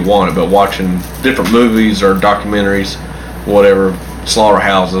anything how you want it, but watching different movies or documentaries, whatever,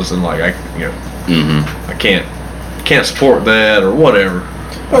 slaughterhouses, and like I can't support that or whatever.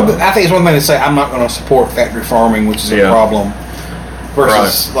 Well, but I think it's one thing to say I'm not going to support factory farming, which is a problem,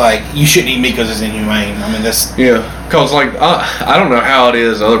 versus like you shouldn't eat meat because it's inhumane. I mean, that's Because like I don't know how it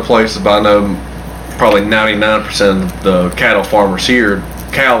is in other places, but I know probably 99% of the cattle farmers here,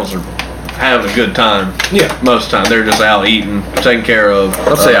 cows are having a good time. Yeah. Most of the time they're just out eating, taken care of.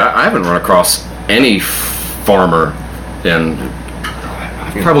 Let's say I haven't run across any farmer, and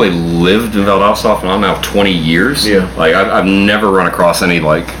I've probably lived in Valdosta now 20 years. Yeah. Like I've never run across any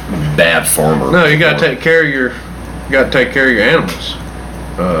like bad farmer. No, you got to take care of your animals.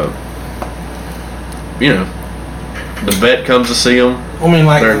 The vet comes to see them. I mean,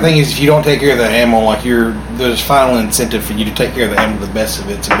 like the thing is, if you don't take care of the animal, like there's final incentive for you to take care of the animal to the best of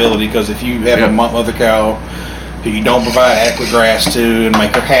its ability. Because if you have a mother cow who you don't provide adequate grass to and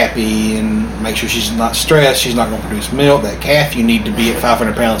make her happy and make sure she's not stressed, she's not going to produce milk. That calf you need to be at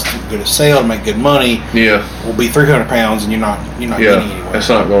 500 pounds to go to sale to make good money. Yeah, will be 300 pounds, and you're not getting anywhere. That's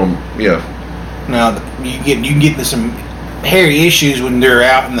not going. Yeah. Now you can get into some hairy issues when they're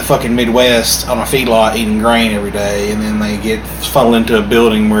out in the fucking Midwest on a feedlot eating grain every day, and then they get funneled into a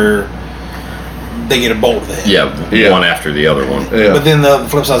building where they get a bolt of that. Yeah, one after the other one. Yeah. But then the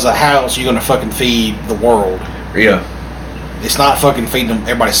flip side is a house you're going to fucking feed the world. Yeah. It's not fucking feeding them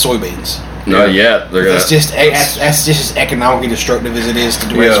everybody soybeans. Not yet. They're That's just as economically destructive as it is to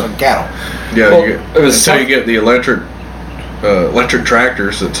the rest of the cattle. Yeah. Well, you get the electric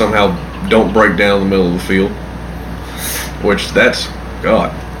tractors that somehow don't break down in the middle of the field. Which that's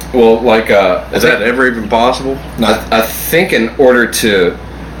God. Well, like is that ever even possible? I think in order to,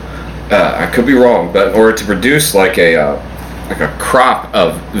 I could be wrong, but in order to produce like a crop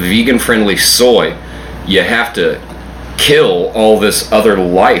of vegan-friendly soy, you have to kill all this other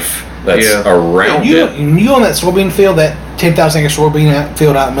life that's around it. You on that soybean field, that 10,000 acre soybean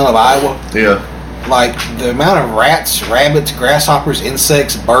field out in the middle of Iowa? Yeah. Like the amount of rats, rabbits, grasshoppers,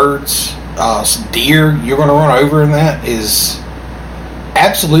 insects, birds, deer you're going to run over in that is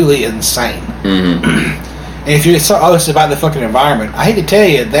absolutely insane. Mm-hmm. And if you're so honest about the fucking environment, I hate to tell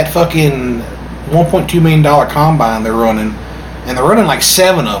you, that fucking $1.2 million combine they're running, and they're running like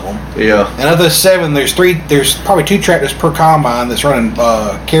 7 of them. Yeah. And of those 7, there's probably 2 tractors per combine that's running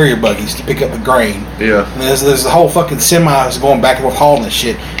carrier buggies to pick up the grain. Yeah. And there's the whole fucking semis going back and forth hauling this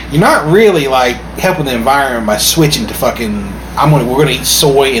shit. You're not really like helping the environment by switching to fucking we're gonna eat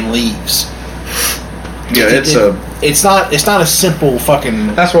soy and leaves. Yeah, it's not a simple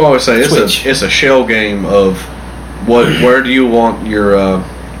fucking. That's what I always say. Switch. It's a shell game of where do you want your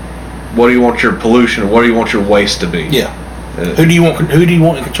pollution? What do you want your waste to be? Yeah. Who do you want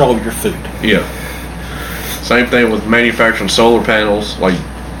in control of your food? Yeah. Same thing with manufacturing solar panels. Like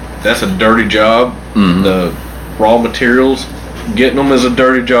that's a dirty job. Mm-hmm. The raw materials Getting them is a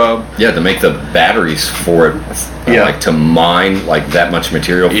dirty job. Yeah, to make the batteries for it, Yeah. like to mine like that much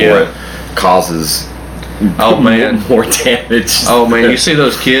material for Yeah. it, causes Oh man. more damage. Oh man, you see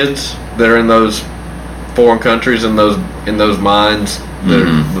those kids that are in those foreign countries in those mines.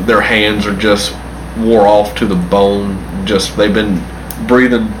 Their hands are just wore off to the bone. Just they've been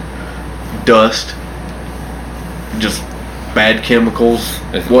breathing dust, just bad chemicals,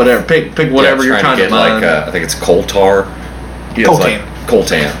 whatever. Pick whatever you're trying to get mine. like I think it's coal tar. Yeah, Coltan.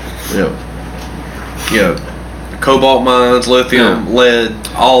 Coltan. Yeah, cobalt mines, lithium, lead,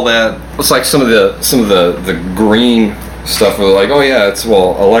 all that. It's like some of the green stuff with like, oh yeah, it's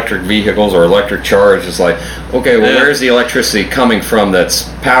electric vehicles or electric charge. It's like, okay, well, Yeah. where's the electricity coming from that's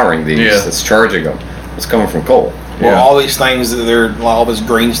powering these, Yeah. that's charging them? It's coming from coal. Well, all these things that all this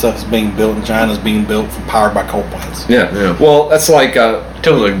green stuff is being built in China is being built powered by coal plants. Yeah. Yeah. Well, that's like,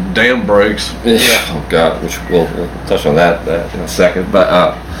 Till the dam breaks. oh god, which we'll touch on that in a second. But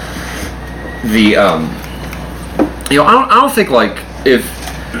I don't think like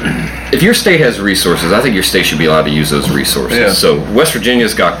if your state has resources, I think your state should be allowed to use those resources. Yeah. So West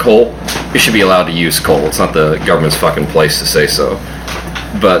Virginia's got coal, it should be allowed to use coal. It's not the government's fucking place to say so.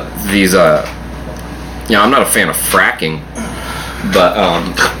 But these I'm not a fan of fracking, but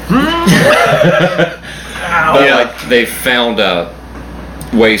like they found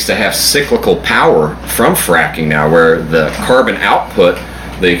ways to have cyclical power from fracking now, where the carbon output,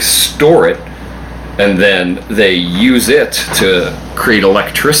 they store it and then they use it to create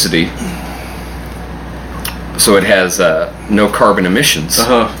electricity, so it has no carbon emissions.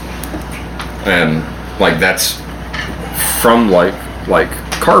 And like that's from like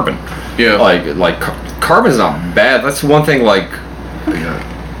carbon. Yeah. Like carbon is not bad. That's one thing. Like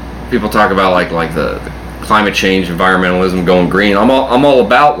people talk about like the climate change, environmentalism, going green. I'm all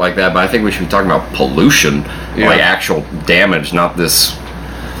about like that, but I think we should be talking about pollution, like actual damage, not this.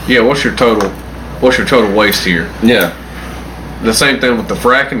 Yeah. What's your total waste here? Yeah. The same thing with the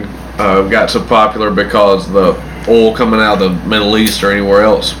fracking got so popular because the oil coming out of the Middle East or anywhere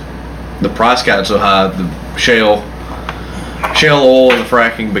else, the price got so high, the shale oil and the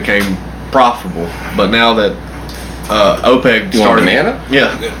fracking became profitable. But now that OPEC started,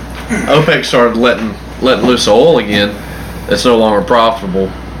 OPEC started letting loose oil again, it's no longer profitable,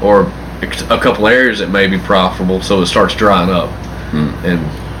 or a couple areas it may be profitable, so it starts drying up. And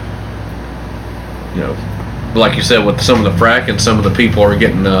like you said, with some of the fracking, some of the people are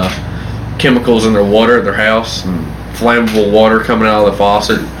getting chemicals in their water at their house, and flammable water coming out of the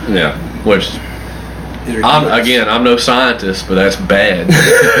faucet. Yeah. Which, I'm no scientist, but that's bad.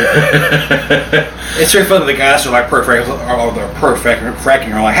 It's very funny. The guys who are like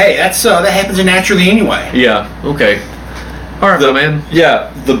pro-fracking are like, hey, that happens naturally anyway. Yeah. Okay. All right, man.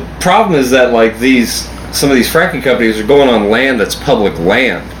 Yeah. The problem is that like some of these fracking companies are going on land that's public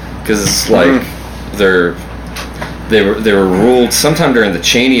land, because it's like they were ruled sometime during the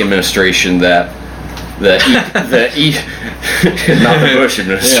Cheney administration that not the Bush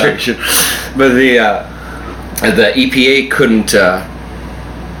administration, but the EPA couldn't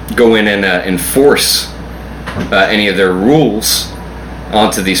go in and enforce any of their rules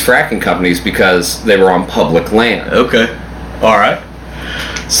onto these fracking companies because they were on public land. Okay. All right.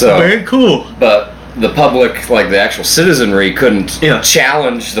 So very cool. But the public, like the actual citizenry, couldn't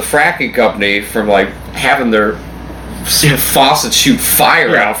challenge the fracking company from like having their faucets shoot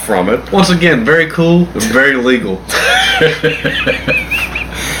fire out from it. Once again, very cool and very legal.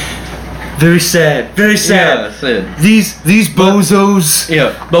 Very sad. Very sad. Yeah, sad. These bozos.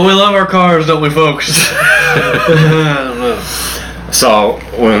 Yeah, but we love our cars, don't we, folks? So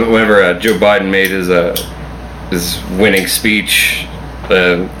whenever Joe Biden made his winning speech,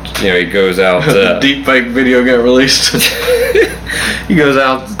 he goes out. The deep fake video got released. He goes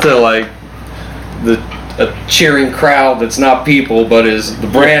out to like a cheering crowd that's not people, but is the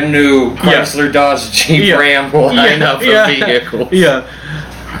brand new Chrysler Dodge Jeep Ram lineup of vehicles. Yeah.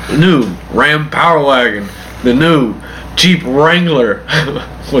 The new Ram Power Wagon. The new Jeep Wrangler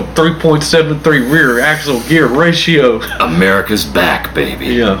with 3.73 rear axle gear ratio. America's back, baby.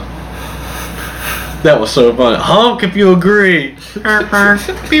 Yeah. That was so funny. Honk if you agree.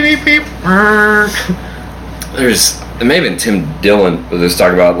 Beep, beep, beep. It may have been Tim Dillon that was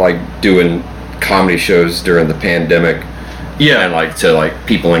talking about like doing comedy shows during the pandemic. Yeah. And like to like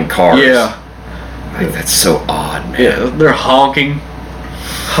people in cars. Yeah. Like that's so odd, man. Yeah, they're honking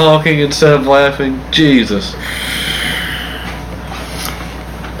instead of laughing. Jesus.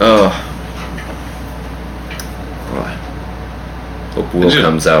 Hope Will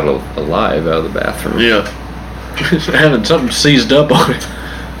comes out alive out of the bathroom. Yeah. Having something seized up on it.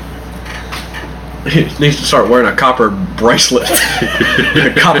 He needs to start wearing a copper bracelet,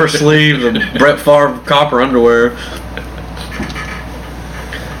 a copper sleeve, and Brett Favre copper underwear.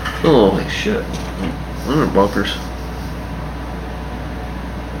 Holy shit! Bunkers.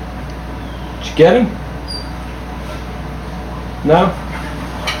 Did you get him? No?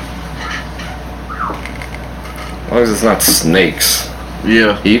 As long as it's not snakes.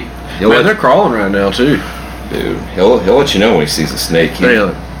 Yeah. He'll Man, let, they're crawling right now too. dude, he'll let you know when he sees a snake.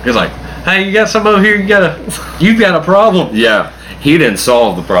 He's like, "Hey, you got some over here? You've got a problem. Yeah, he didn't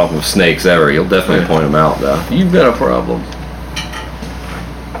solve the problem of snakes ever. He'll definitely point them out, though. You've got a problem."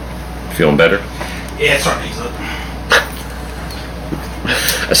 Feeling better? Yeah, it's starting to ease up.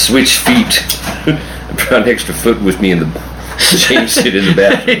 I switched feet. I brought an extra foot with me in the changed it in the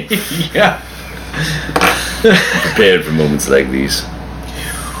bathroom. Yeah. Prepared for moments like these.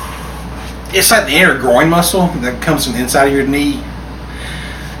 It's like the inner groin muscle that comes from the inside of your knee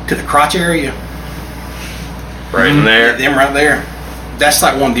to the crotch area. Right in there. Them right there. That's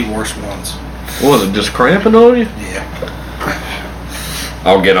like one of the worst ones. What was it, just cramping on you? Yeah.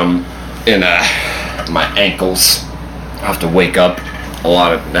 I'll get them in my ankles. I have to wake up a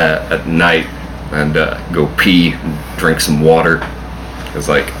lot at night and go pee and drink some water. It's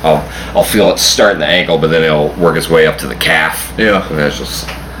like I'll feel it start in the ankle, but then it'll work its way up to the calf. Yeah. And that's just.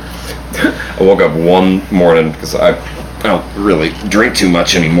 I woke up one morning because I don't really drink too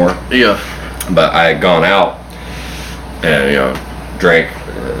much anymore. Yeah. But I had gone out and drank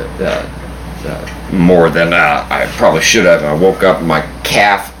more than I probably should have. And I woke up and my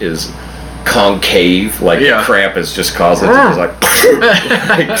calf is concave, like the cramp is just causing it to just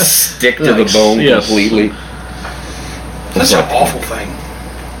like stick to the bone completely. That's an awful thing.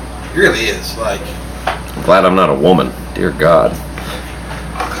 It really is. Like, I'm glad I'm not a woman. Dear God.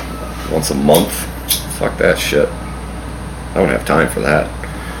 Once a month? Fuck that shit. I don't have time for that.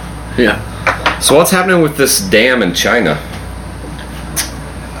 Yeah. So what's happening with this dam in China?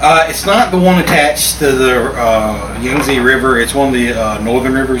 it's not the one attached to the Yangtze River. It's one of the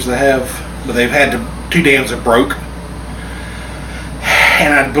northern rivers they have, but they've had two dams that broke,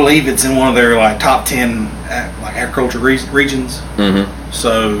 and I believe it's in one of their top 10 agricultural regions. Mm-hmm.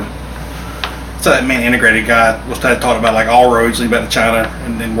 So that main integrated guy was talking about all roads lead back to China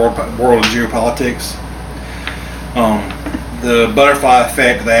and then world of geopolitics. The butterfly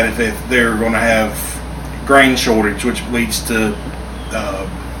effect of that, if they're going to have grain shortage, which leads to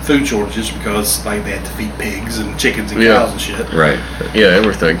food shortages because they have to feed pigs and chickens and cows and shit. Right. Yeah,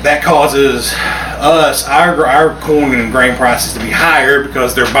 everything. That causes our corn and grain prices to be higher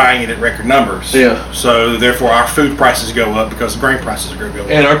because they're buying it at record numbers. Yeah. So therefore our food prices go up because the grain prices are going to go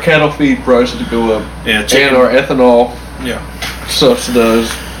up. And our cattle feed prices go up. Yeah, chicken. And our ethanol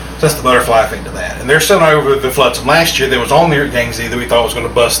subsidized. That's the butterfly effect of that. And they're still over the floods from last year that was on there at Yangtze that we thought was going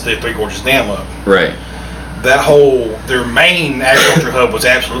to bust the Three Gorges Dam up. Right. Their main agriculture hub was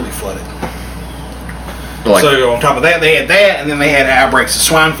absolutely flooded. So on top of that, they had that, and then they had outbreaks of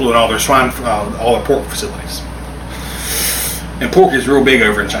swine flu in all their all their pork facilities. And pork is real big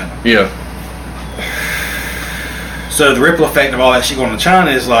over in China. Yeah. So the ripple effect of all that shit going to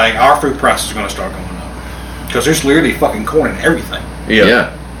China is our food prices are going to start going up because there's literally fucking corn in everything.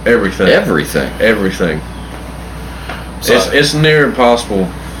 Yeah. Everything. Everything. So it's near impossible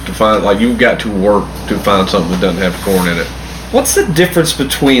to find. You've got to work to find something that doesn't have corn in it. What's the difference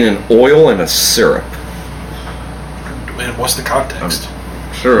between an oil and a syrup? And what's the context?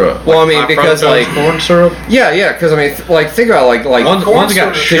 Sure. Well, I mean, because corn syrup. Yeah, because I mean, think about one's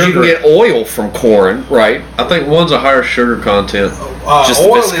got sugar. You can get oil from corn, right? I think one's a higher sugar content. Just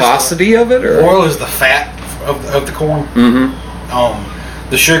the viscosity of it, or oil is the fat of the corn. Mm-hmm.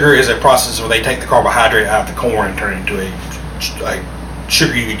 The sugar is a process where they take the carbohydrate out of the corn and turn it into a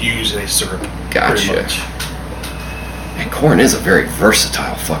sugar you could use in a syrup. Gotcha. And corn is a very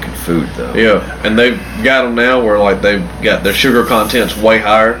versatile fucking food, though. Yeah, and they've got them now where they've got their sugar content's way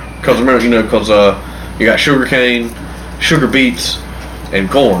higher. Because remember, you got sugar cane, sugar beets, and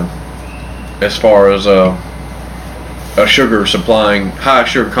corn. As far as a sugar supplying high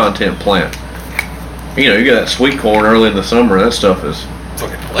sugar content plant. You got that sweet corn early in the summer. That stuff is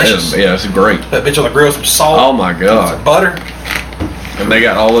fucking delicious. It's great. That bitch on the grill, some salt. Oh my god. Some butter. And they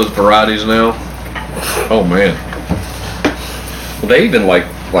got all those varieties now. Oh man. Well, they even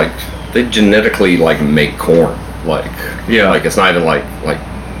they genetically make corn. It's not even like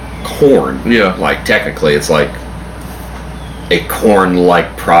corn. Yeah. Technically, it's a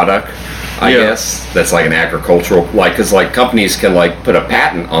corn-like product. I guess that's an agricultural because companies can put a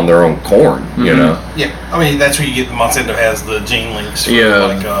patent on their own corn. Mm-hmm. You know. Yeah, I mean that's where you get the Monsanto has the gene links.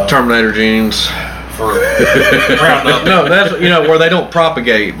 For, Terminator genes. For or Roundup. No, that's where they don't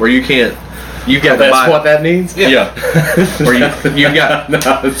propagate, where you can't. You've got to That's buy. what that means? Yeah. Where you've got. No,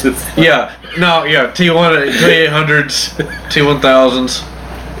 it's just. T1 T800s,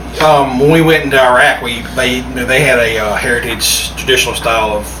 T1000s. When we went into Iraq, they had a heritage traditional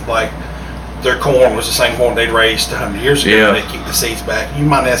style of like their corn was the same corn they'd raised 100 years ago. Yeah. They keep the seeds back. You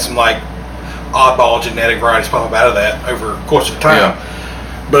might have some like oddball genetic varieties pop up out of that over the course of time.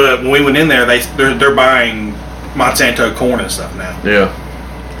 Yeah. But when we went in there, they're buying Monsanto corn and stuff now. Yeah.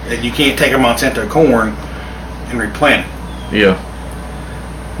 And you can't take a Monsanto corn and replant it. Yeah.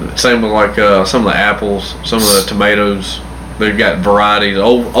 Same with like some of the apples, some of the tomatoes. They've got varieties,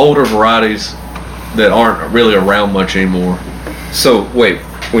 older varieties that aren't really around much anymore. So, wait,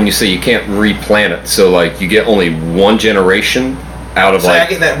 when you say you can't replant it, so like you get only one generation out of Say I like.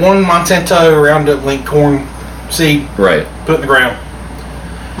 get that one Monsanto Roundup Link corn seed, Right. put it in the ground.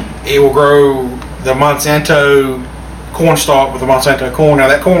 It will grow the Monsanto corn stalk with the Monsanto corn. Now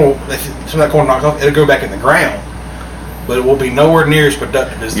that corn, some of that corn knocked off, it'll go back in the ground, but it will be nowhere near as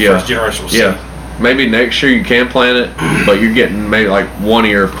productive as the first generation will see. Yeah. Maybe next year you can plant it, but you're getting maybe like 1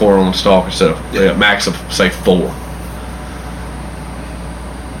 ear of corn on the stalk instead of a max of say 4.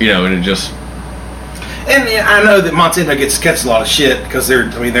 And it just. And I know that Monsanto gets a lot of shit because they're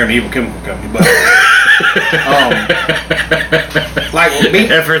an evil chemical company, but like me,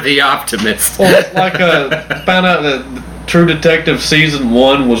 Ever the optimist. Well, like found out that True Detective season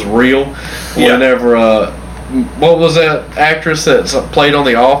 1 was real. Whenever what was that actress that played on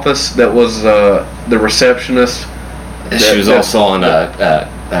The Office that was the receptionist? She was also on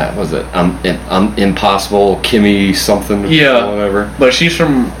was it Impossible Kimmy something? Yeah. Whatever. But she's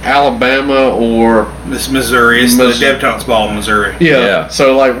from Alabama or this Missouri, it's the Debutante's Ball in Missouri. yeah.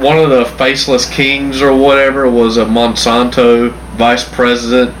 So like one of the faceless kings or whatever was a Monsanto vice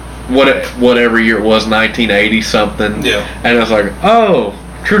president. Whatever year it was, 1980 something. Yeah. And I was like, oh,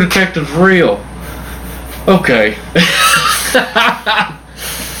 True Detective's real. Okay.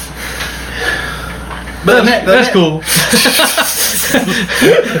 But That's cool.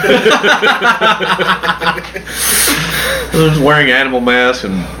 Just wearing animal masks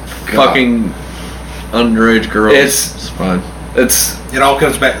and fucking underage girls. It's fine. it all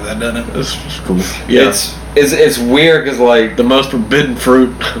comes back to that, doesn't it? It's cool. Yeah. It's weird because like The most forbidden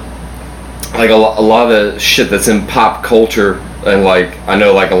fruit. like a lot of the shit that's in pop culture, and like I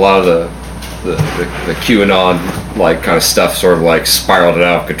know like a lot of the QAnon like kind of stuff sort of like spiraled it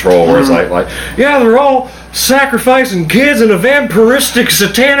out of control, where it's like yeah, they're all sacrificing kids in a vampiristic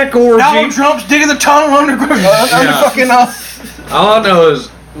satanic orgy. Donald Trump's digging the tunnel under fucking All I know is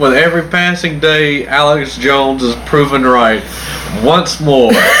with every passing day, Alex Jones is proven right. Once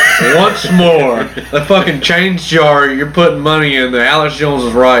more. The fucking change jar you're putting money in, that Alex Jones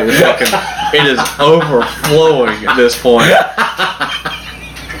is right. It is overflowing at this point.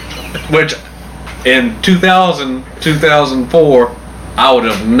 Which, in 2004, I would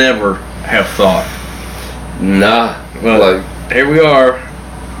have never have thought. Nah, But like here we are.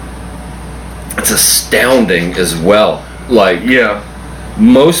 it's astounding as well. Like Yeah.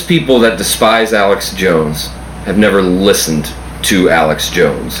 most people that despise Alex Jones have never listened to Alex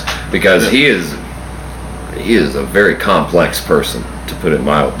Jones because he is a very complex person, to put it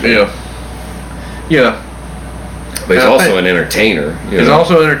mildly. Yeah. But he's I also think- an entertainer. He's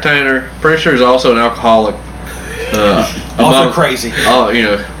also an entertainer. Pretty sure he's also an alcoholic. Also crazy.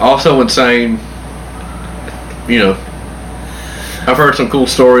 Also insane. I've heard some cool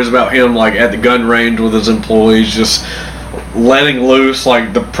stories about him, like at the gun range with his employees, just letting loose,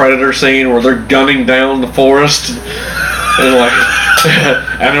 like the Predator scene where they're gunning down the forest, and like,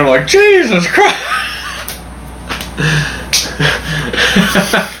 and they're like, Jesus Christ.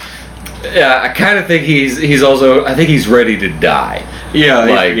 Yeah, I kind of think he's also. I think he's ready to die. Yeah,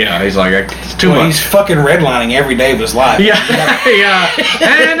 Like- he's like, it's too Well, much. he's fucking redlining every day of his life. Yeah.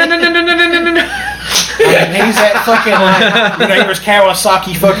 And he's that fucking your neighbor's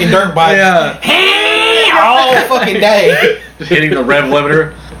Kawasaki fucking dirt bike. Yeah. All fucking day. Hitting the rev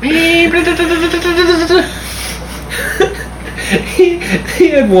limiter. He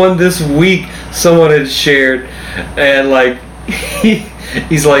had one this week. Someone had shared, and like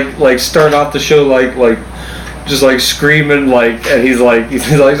he's like starting off the show like just like screaming and he's like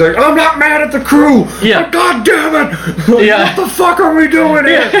I'm not mad at the crew. Yeah. Like, God damn it. Like, Yeah. What the fuck are we doing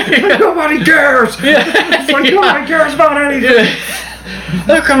here? Like, nobody cares. It's like nobody cares about anything.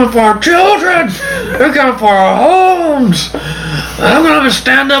 They're coming for our children. They're coming for our homes. I'm gonna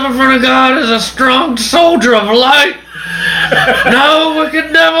stand up in front of God as a strong soldier of light. No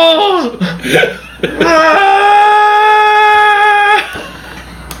wicked devils.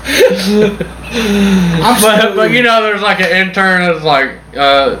 But you know, there's like an intern that's like,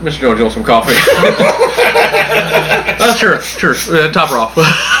 Mr. Jones, you want some coffee? Sure. Top her off.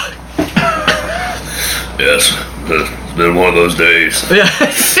 Yes, it's been one of those days. Yeah.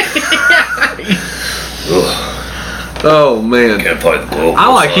 Oh man. Can't fight the global. I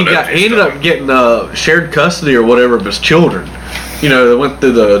like he ended up getting shared custody or whatever of his children. You know, they went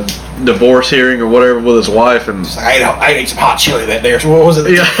through the divorce hearing or whatever with his wife, and I ate some hot chili that day. So what was it?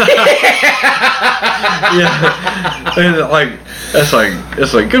 yeah, yeah. And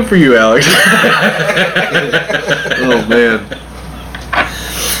it's like good for you, Alex. Oh man.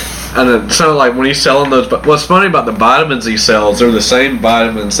 And then, so like when he's selling those, but what's funny about the vitamins he sells, they're the same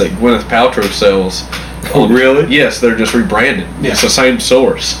vitamins that Gwyneth Paltrow sells. Oh, really? Yes, they're just rebranded. Yeah. It's the same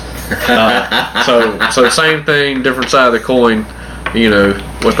source. So same thing, different side of the coin. You know,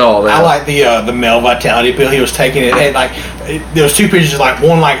 with all that. I like the male vitality pill he was taking. It had like there was two pictures, like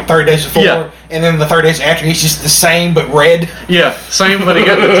one like 30 days before, Yeah. and then the 30 days after. He's just the same but red. Yeah, same, but he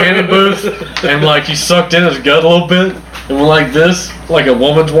got in the tanning booth and like he sucked in his gut a little bit and went like this, like a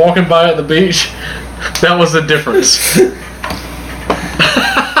woman's walking by at the beach. That was the difference.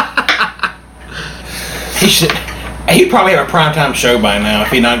 He'd probably have a primetime show by now if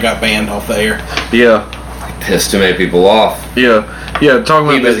he not got banned off the air. Yeah, Pissed too many people off. yeah.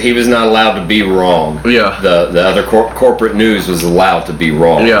 Talking about He was not allowed to be wrong. Yeah. The other corporate news was allowed to be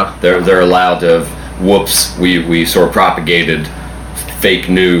wrong. Yeah. They're allowed to. Whoops. We sort of propagated fake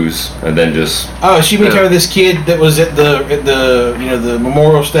news and then just. Oh, she been telling this kid that was at the the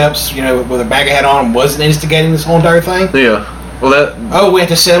memorial steps, with a bag of hat on, wasn't instigating this whole entire thing. Yeah. Well, that. Oh, we have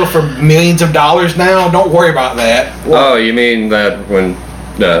to settle for millions of dollars now. Don't worry about that. Oh, you mean that when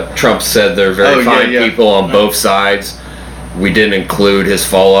Trump said they're very fine people on both sides? We didn't include his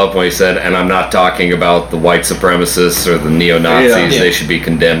follow-up when he said, and I'm not talking about the white supremacists or the neo-Nazis. Yeah. They should be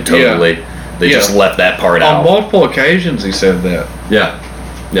condemned totally. Yeah. They just left that part On out. multiple occasions, he said that. Yeah.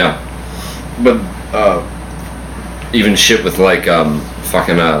 But Even shit with like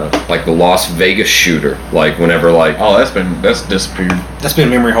like the Las Vegas shooter. Like whenever like that's disappeared. That's been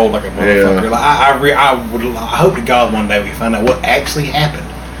a memory hole like a motherfucker. Yeah. Like, I hope to God one day we find out what actually happened.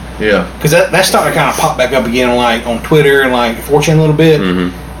 Yeah. Because that's starting to kind of pop back up again, like on Twitter and like 4chan a little bit.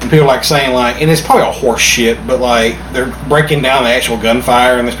 Mm-hmm. And people like saying like, and it's probably all horse shit, but like they're breaking down the actual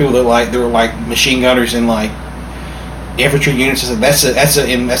gunfire, and there's people that like they were like machine gunners in like infantry units. That's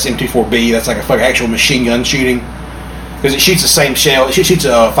M24B. That's like a fucking actual machine gun shooting because it shoots the same shell. It shoots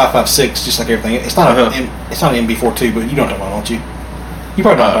a 5.56 just like everything. It's not it's not an MB42, but you know what I'm talking about, don't you? You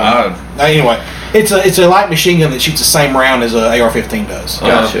probably don't know. Anyway, it's a light machine gun that shoots the same round as a AR-15 does.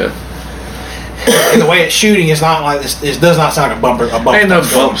 Gotcha. And the way it's shooting is not like this. It does not sound like a bumper. Ain't no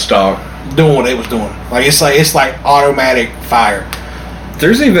bump stock. Doing what it was doing. Like it's like automatic fire.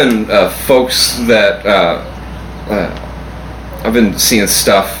 There's even folks that I've been seeing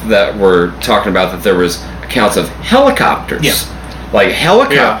stuff that were talking about that there was accounts of helicopters. Yeah. Like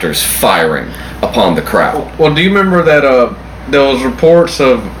helicopters firing upon the crowd. Well, do you remember that there was reports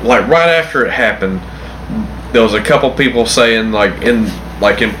of like right after it happened, there was a couple people saying like in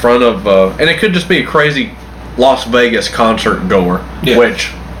front of and it could just be a crazy Las Vegas concert goer,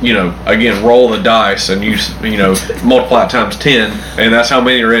 which again roll the dice and you multiply it times 10, and that's how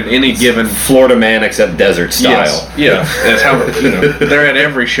many are in any given Florida man except desert style. Yes, that's how they're at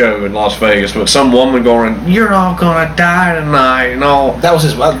every show in Las Vegas. But some woman going, "You're all gonna die tonight," and all. That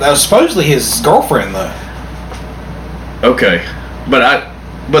was supposedly his girlfriend though. Okay, but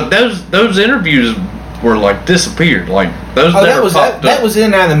those interviews were like disappeared. Like those never popped up. That was in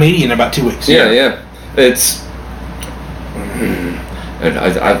and out of the media in about 2 weeks. Yeah. It's. And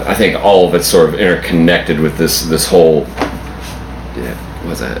I think all of it's sort of interconnected with this whole.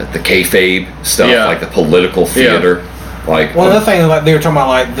 Was that the kayfabe stuff? Yeah. Like the political theater. Like Well, another thing like they were talking about,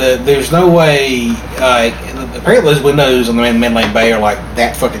 like there's no way. Apparently, those windows on the Mandalay Bay are like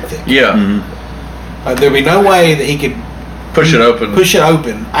that fucking thick. Yeah, There'd be no way that he could push it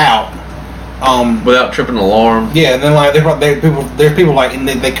open out. without tripping an alarm. Yeah, and then like there's people like, and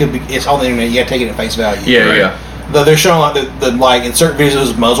they could be. It's on the internet. You got to take it at face value. Yeah, right? yeah. They're showing like the like in certain videos,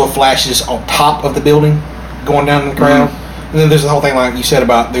 those muzzle flashes on top of the building, going down in the crowd. And then there's the whole thing like you said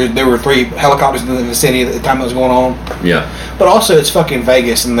about there were 3 helicopters in the vicinity at the time that was going on. Yeah. But also it's fucking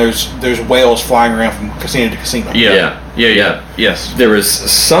Vegas, and there's whales flying around from casino to casino. Yeah. Yes. There was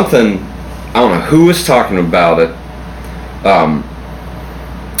something, I don't know who was talking about it,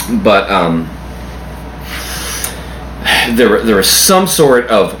 but there was some sort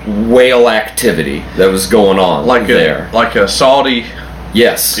of whale activity that was going on Like a Saudi.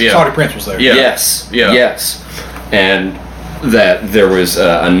 Yes. Yeah. Saudi Prince was there. Yeah. Yes. Yeah. Yes. And that there was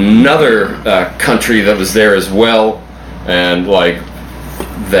another country that was there as well, and like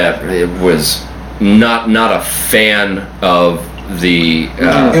that it was not a fan of the.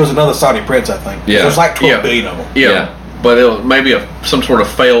 It was another Saudi prince, I think. Yeah. There's like 12 Yeah. billion of them. Yeah, but it was maybe some sort of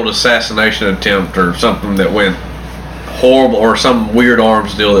failed assassination attempt or something that went horrible, or some weird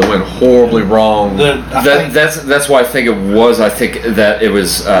arms deal that went horribly wrong. That's why I think it was. I think that it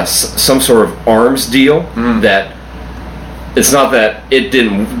was some sort of arms deal that. It's not that it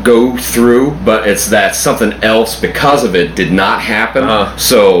didn't go through, but it's that something else because of it did not happen.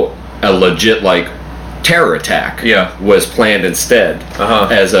 So a legit like terror attack was planned instead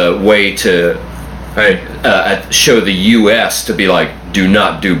as a way to show the U.S. to be like, do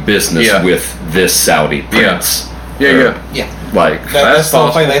not do business with this Saudi prince. Yeah. Like That's the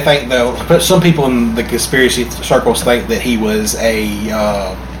whole thing. They think though. But some people in the conspiracy circles think that he was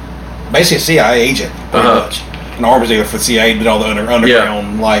basically a CIA agent, pretty much. An arms dealer for the CIA, did all the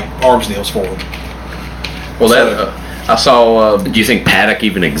underground like arms deals for them. Well, I saw. do you think Paddock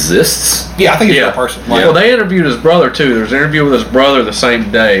even exists? Yeah, I think he's a real person. Like, Well, they interviewed his brother too. There was an interview with his brother the same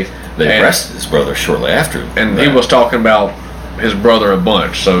day. They arrested his brother shortly after, and he was talking about his brother a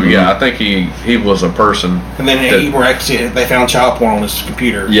bunch. So yeah, I think he was a person. And then they found child porn on his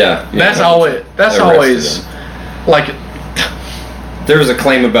computer. Yeah, that's always like. There was a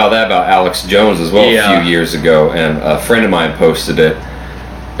claim about that about Alex Jones as well a few years ago, and a friend of mine posted it,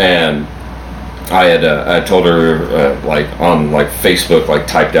 and I told her like on like Facebook, like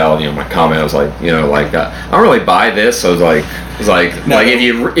typed out my comment. I was like, I don't really buy this. I was like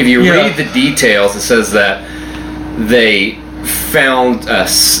if you read the details, it says that they found I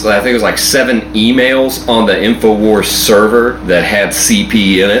think it was like 7 emails on the InfoWars server that had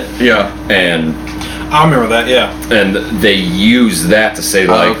CP in it. Yeah, and I remember that. Yeah, and they used that to say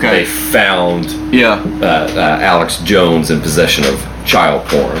they found Alex Jones in possession of child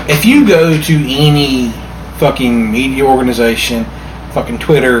porn. If you go to any fucking media organization, fucking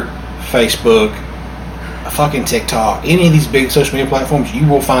Twitter, Facebook, fucking TikTok, any of these big social media platforms, you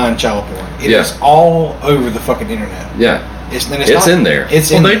will find child porn. It is all over the fucking internet. Yeah, it's in there.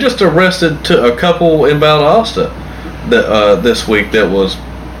 They just arrested a couple in Valdosta this week that was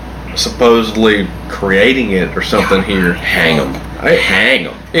supposedly creating it or something here. Hang them. Hang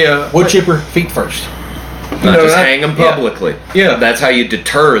them. Yeah. Wood chipper, feet first. Just hang them publicly. Yeah. That's how you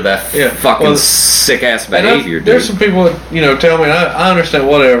deter that fucking sick-ass behavior, dude. There's some people that, tell me, I understand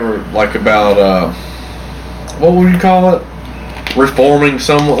whatever, like about, what would you call it? Reforming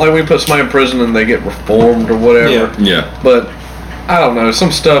someone. Like we put somebody in prison and they get reformed or whatever. Yeah. But, I don't know,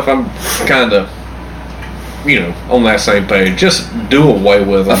 some stuff I'm kind of, on that same page. Just do away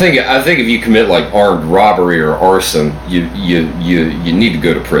with them. I think if you commit like armed robbery or arson, you need to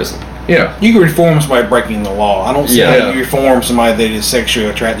go to prison. Yeah. You can reform somebody breaking the law. I don't see how you reform somebody that is sexually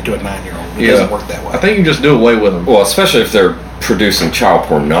attracted to a 9-year-old. It doesn't work that way. I think you just do away with them. Well, especially if they're producing child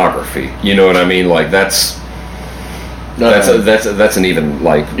pornography. You know what I mean? Like that's an even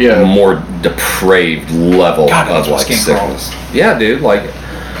like more depraved level of like sickness. Yeah, dude. Like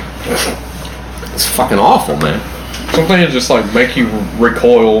it's fucking awful, man. Some things just like make you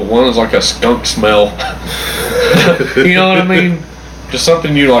recoil. One is like a skunk smell. You know what I mean? Just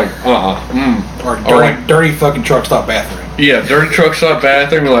something you like, Or dirty fucking truck stop bathroom. Yeah, dirty truck stop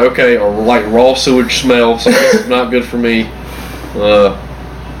bathroom. You're like, okay, or like raw sewage smell. Something's not good for me.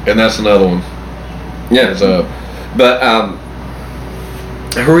 And that's another one. Yeah. But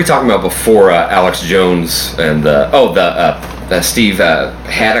who were we talking about before Alex Jones and Steve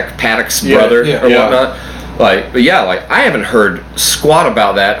Paddock's brother or whatnot? Like, but yeah, like I haven't heard squat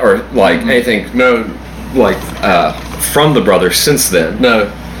about that or like anything. No, like from the brother since then. No.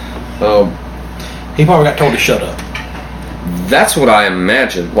 He probably got told to shut up. That's what I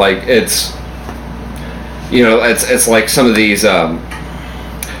imagine. Like it's like some of these.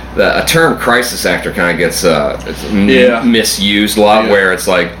 A term crisis actor kind of gets misused a lot, where it's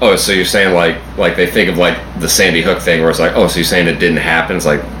like, oh, so you're saying like they think of like the Sandy Hook thing, where it's like, oh, so you're saying it didn't happen? It's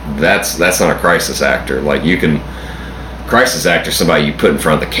like that's not a crisis actor. Like you can crisis actor somebody you put in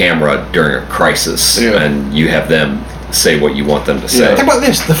front of the camera during a crisis, and you have them say what you want them to say. Think about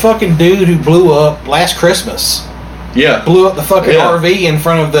this: the fucking dude who blew up last Christmas. Yeah, blew up the fucking RV in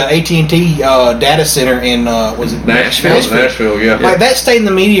front of the AT&T data center in was it Nashville, yeah. Like that stayed in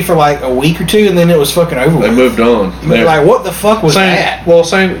the media for like a week or two, and then it was fucking over. They moved on. Like what the fuck was that? Well,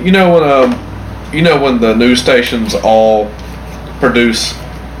 same. When the news stations all produce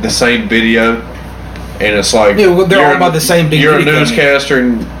the same video, and it's like Yeah, well, they're all you're- about the same big You're a media company.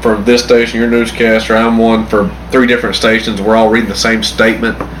 newscaster for this station. You're a newscaster. I'm one for 3 different stations. We're all reading the same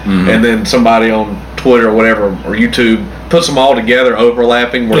statement, and then somebody on Twitter or whatever or YouTube puts them all together,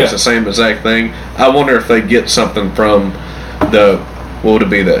 overlapping, where it's Yeah. the same exact thing. I wonder if they get something from the what would it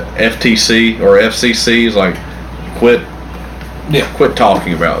be, the FTC or FCC's like quit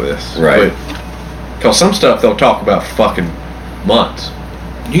talking about this, Right. Because some stuff they'll talk about for fucking months.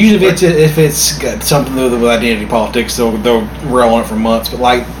 Usually, if it's got something to do with identity politics, they'll rail on it for months. But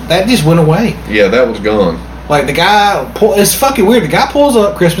like that just went away. Yeah, that was gone. Like the guy, it's fucking weird. The guy pulls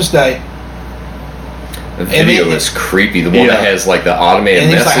up Christmas Day, The video then- is creepy. The one Yeah. that has like the automated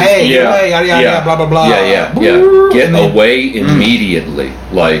and he's message. like, "Hey, Yeah. hey, yada yada, Yeah. yada, blah blah blah." yeah. Get And then- away immediately.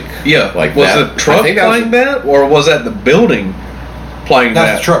 Like like was that. the truck I think that was- playing that, or was that the building playing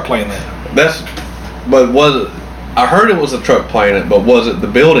That's that? the truck playing that. But was it? I heard it was the truck playing it, but was it the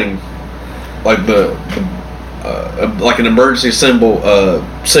building, like like an emergency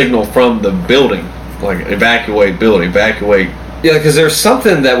signal from the building, like evacuate building, evacuate? Yeah, because there's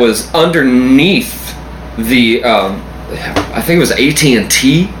something that was underneath the. I think it was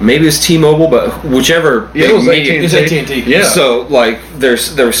AT&T. Maybe it was T-Mobile, but whichever. Yeah, it big was media- It was AT&T. Yeah. So like, there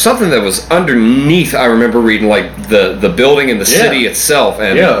was something that was underneath. I remember reading like the building and the Yeah. city itself,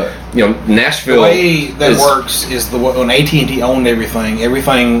 and Yeah. Nashville. The way that is- works is when AT&T owned everything.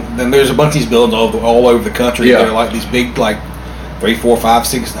 Then there's a bunch of these buildings all over the country. Yeah. They're like these big, like 3, 4, 5,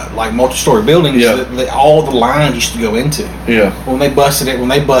 6, like multi-story buildings. Yeah. That all the lines used to go into. Yeah, When they busted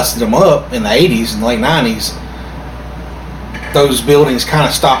them up in the 80s and late 90s, those buildings kind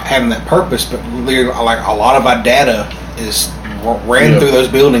of stopped having that purpose. But like a lot of our data is ran Yeah. through those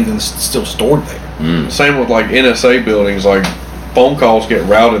buildings and it's still stored there. same with like NSA buildings. Like phone calls get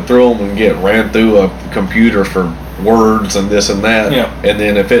routed through them and get ran through a computer for words and this and that. Yeah. And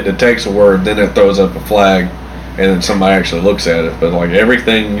then if it detects a word, then it throws up a flag, and then somebody actually looks at it. But like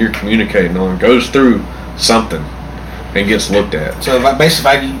everything you're communicating on goes through something and gets looked at. So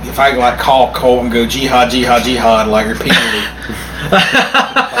if I like call Cole and go jihad, jihad, jihad, like repeatedly, like,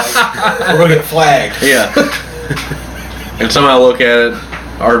 we're gonna get flagged. Yeah. And somehow look at it,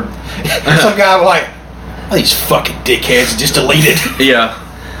 or Some guy like, oh, these fucking dickheads just deleted. yeah,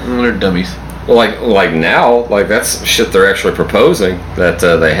 they're dummies. Well, like now, like that's shit they're actually proposing that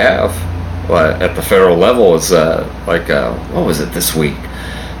they have at the federal level. Is what was it this week?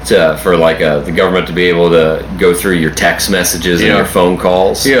 For the government to be able to go through your text messages and Yeah. your phone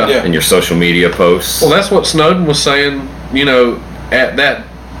calls, Yeah. Yeah. and your social media posts. Well, that's what Snowden was saying.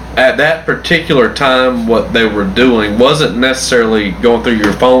 At that particular time, what they were doing wasn't necessarily going through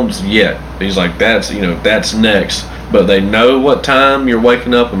your phones yet. He's like, that's next. But they know what time you're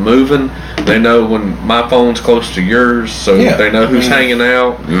waking up and moving. They know when my phone's close to yours, so Yeah. they know who's hanging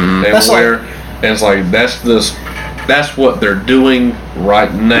out and That's where. And it's like that's what they're doing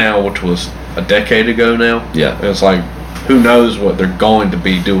right now, which was a decade ago now. Yeah. And it's like, who knows what they're going to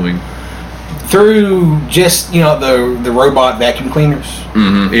be doing. Through just the robot vacuum cleaners,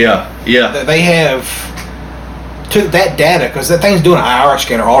 Yeah, yeah, that they have took that data because that thing's doing an IR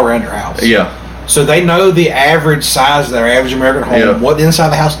scanner all around your house. yeah. So they know the average size of their average American home, Yeah. what the inside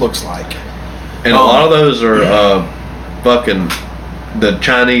of the house looks like. And a lot of those are fucking the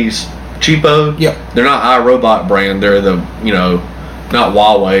Chinese cheapo. Yeah. They're not iRobot brand. They're the not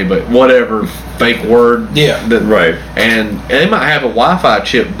Huawei, but whatever fake word. Yeah. That, Right. And they might have a Wi-Fi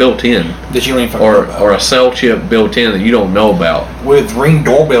chip built in, That you don't even fucking know about. or a cell chip built in that you don't know about. With Ring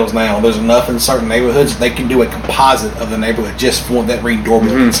doorbells now, there's enough in certain neighborhoods that they can do a composite of the neighborhood just for that Ring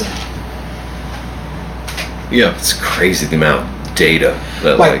doorbell. inside. Yeah. It's crazy the amount of data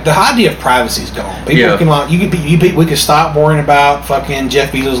that Like the idea of privacy is gone. People Yeah. can we can stop worrying about fucking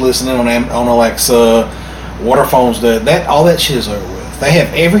Jeff Bezos listening on Alexa, water phones. That all that shit is over with. They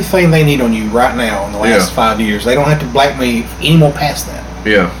have everything they need on you right now in the last Yeah. 5 years. They don't have to blackmail any more past that.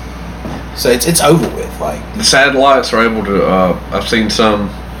 Yeah. So it's over with. Like The satellites are able to. I've seen some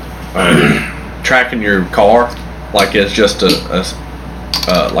tracking your car, like it's just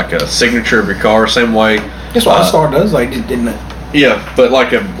like a signature of your car, same way. that's what OnStar does. Like didn't it? Yeah, but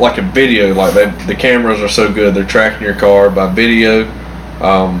like a video, like the cameras are so good, they're tracking your car by video.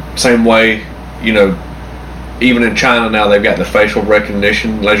 Same way, even in China now they've got the facial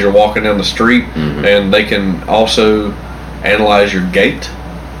recognition as you're walking down the street, and they can also analyze your gait.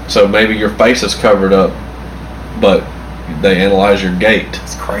 So maybe your face is covered up, but they analyze your gait,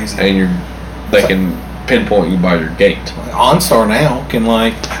 It's crazy. and they can pinpoint you by your gait. OnStar now can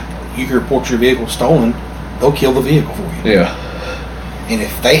you can report your vehicle stolen. They'll kill the vehicle for you. Yeah, And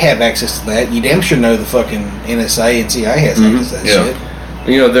if they have access to that, you damn sure know the fucking NSA and CIA has access to that Yeah. shit.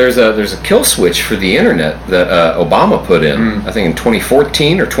 You know, there's a kill switch for the internet that Obama put in. I think in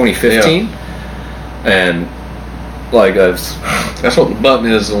 2014 or 2015, and like that's what the button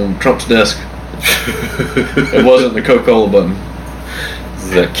is on Trump's desk. It wasn't the Coca-Cola button.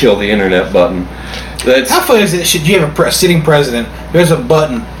 The kill the internet button. How funny is it? Should you have a sitting president? There's a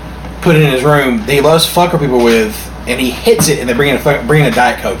button put in his room that he loves fucking people with, and he hits it, and they bring in a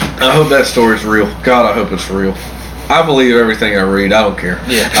Diet Coke. I hope that story's real. God, I hope it's real. I believe everything I read. I don't care.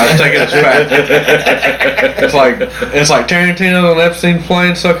 Yeah. I take it as fact. It's like Tarantino on Epstein's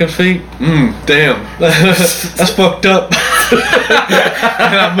plane sucking feet. Damn. That's fucked up.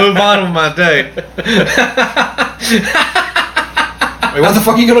 And I move on with my day. I mean, what the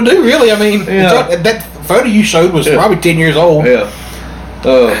fuck are you gonna do, really? I mean, that photo you showed was probably 10 years old. Yeah.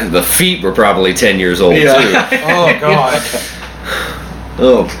 The feet were probably 10 years old too. Oh god.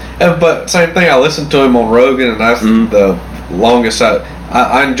 But same thing. I listened to him on Rogan, and that's the longest.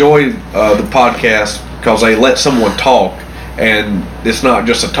 I enjoy the podcast because they let someone talk, and it's not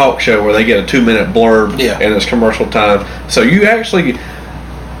just a talk show where they get a 2-minute blurb and it's commercial time. So you actually,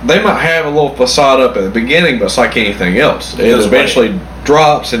 they might have a little facade up at the beginning, but it's like anything else. It eventually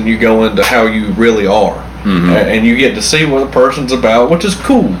drops, and you go into how you really are, and you get to see what the person's about, which is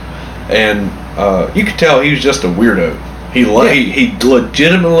cool. And you can tell he's just a weirdo. He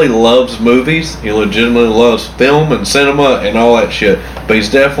legitimately loves movies. He legitimately loves film and cinema and all that shit. But he's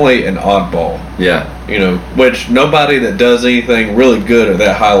definitely an oddball. Yeah. You know, which nobody that does anything really good at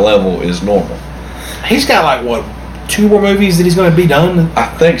that high level is normal. He's got like, what, 2 more movies that he's going to be done? I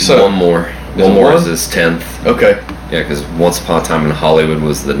think so. One more. One more is his 10th. Okay. Yeah, because Once Upon a Time in Hollywood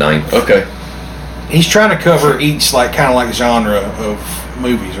was the 9th. Okay. He's trying to cover each, like, kind of like genre of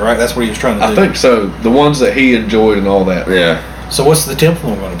movies, right? That's what he was trying to do. I think so. The ones that he enjoyed and all that. Yeah. So what's the 10th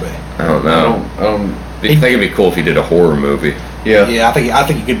one going to be? I don't know. I think it'd be cool if he did a horror movie. Yeah. Yeah, I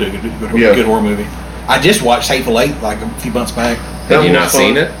think he could do a good horror movie. I just watched Hateful Eight like a few months back. Have you not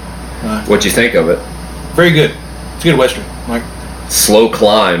seen it? What'd you think of it? Very good. It's a good Western. Like, slow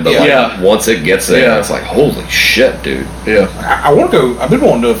climb, but once it gets there, it's like, holy shit, dude. Yeah. I want to go. I've been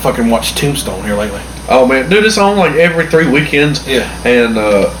wanting to fucking watch Tombstone here lately. Oh man, dude, it's on like every 3 weekends. Yeah. And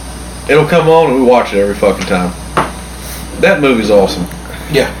it'll come on and we watch it every fucking time. That movie's awesome.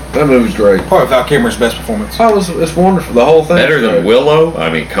 Yeah. That movie's great. Probably Val Kilmer's best performance. Oh, it's wonderful. The whole thing. Better than Willow? I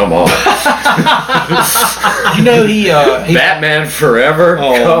mean, come on. You know, he Batman Forever?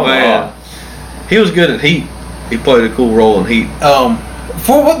 Oh come man. on. He was good in Heat. He played a cool role in Heat.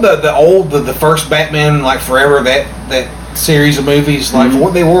 For what the first Batman, like Forever, that series of movies, like for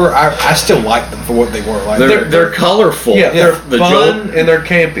what they were, I still like them for what they were. Like They're colorful. Yeah, they're fun and they're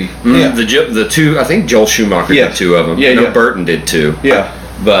campy. The 2, I think Joel Schumacher did 2 of them. Yeah, no, Burton did 2. Yeah.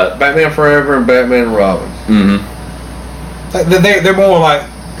 But Batman Forever and Batman and Robin. they're more like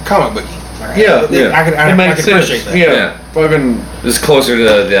comic booky. Like, Yeah, I can makes appreciate sense. that. Yeah. Fucking. it's closer to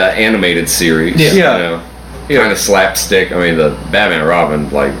the animated series. Yeah. Yeah. You know, kind of slapstick. I mean, the Batman and Robin,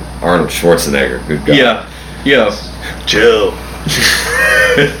 like Arnold Schwarzenegger. Good God. Yeah. Chill.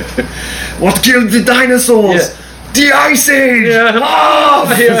 What killed the dinosaurs? Yeah. The Ice Age! Yeah. Oh!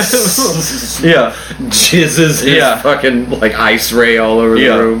 Yeah. Jizzes his fucking like ice ray all over the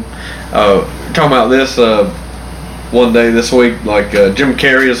room. Talking about this one day this week, like Jim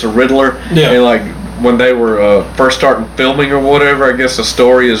Carrey is the Riddler. Yeah. And like when they were first starting filming or whatever, I guess the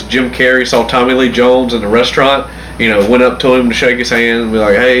story is Jim Carrey saw Tommy Lee Jones in the restaurant. You know, went up to him to shake his hand and be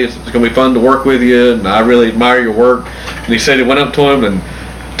like, "Hey, it's gonna be fun to work with you, and I really admire your work." And he said he went up to him, and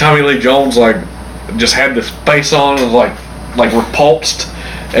Tommy Lee Jones like just had this face on and was like repulsed,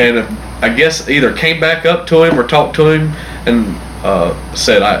 and I guess either came back up to him or talked to him and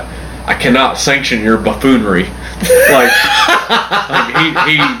said, "I cannot sanction your buffoonery." like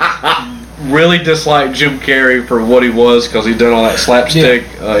he really disliked Jim Carrey for what he was because he'd done all that slapstick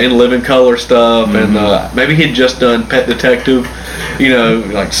In Living Color stuff, and maybe he'd just done Pet Detective, you know,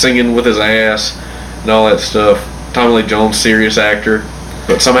 like singing with his ass and all that stuff. Tommy Lee Jones, serious actor,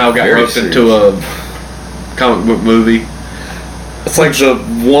 but somehow got roped into a comic book movie. It's like the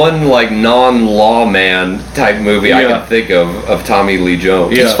one like non-lawman type movie I can think of Tommy Lee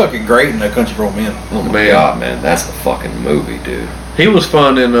Jones. He's fucking great in No Country for Old Men. Oh my god, man, that's the fucking movie, dude. He was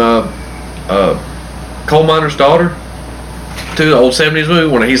fun in Coal Miner's Daughter, too, the old 70s movie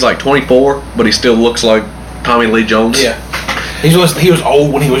when he's like 24, but he still looks like Tommy Lee Jones. Yeah. He was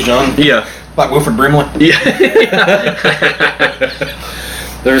old when he was young. Yeah. Like Wilford Brimley. Yeah.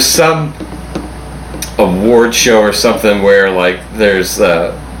 There's some award show or something where like there's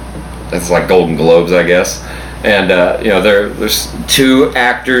it's like Golden Globes, I guess, And there's two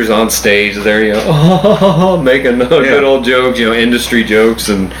actors on stage. They're making good old jokes, industry jokes,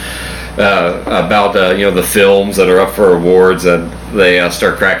 and about the films that are up for awards. And they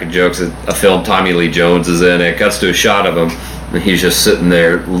start cracking jokes at a film Tommy Lee Jones is in. It cuts to a shot of him, and he's just sitting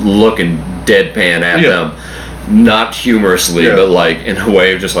there looking deadpan at them, not humorously, but like in a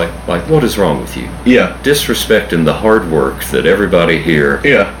way of just like what is wrong with you? Yeah, disrespecting the hard work that everybody here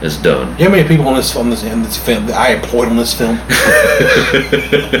has done. You know how many people in this film that I employed on this film?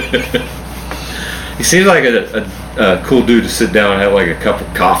 He seems like a cool dude to sit down and have like a cup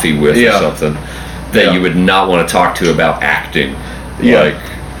of coffee with or something that you would not want to talk to about acting. Yeah.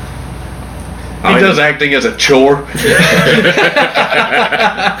 Like, he does acting as a chore.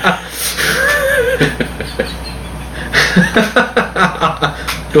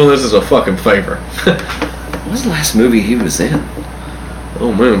 Doing this as a fucking favor. What was the last movie he was in?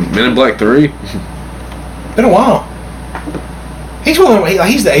 Oh man, Men in Black 3. Been a while. He's one of them,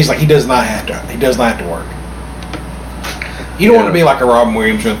 he's like he does not have to work. You don't want to be like a Robin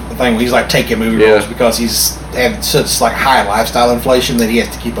Williams or the thing where he's like taking movie roles because he's had such like high lifestyle inflation that he has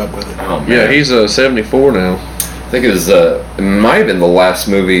to keep up with it. Oh, man. Yeah, he's 74 now. I think it was it might have been the last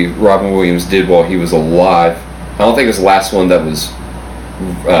movie Robin Williams did while he was alive. I don't think it was the last one that was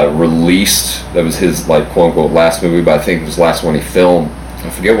released. That was his like quote unquote last movie, but I think it was the last one he filmed. I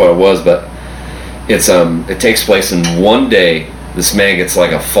forget what it was, but it's it takes place in one day. This man gets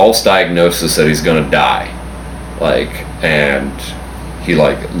like a false diagnosis that he's gonna die, and he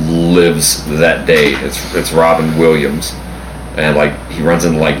lives that day. It's Robin Williams, and he runs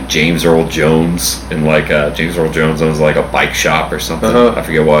into James Earl Jones, and James Earl Jones owns a bike shop or something. I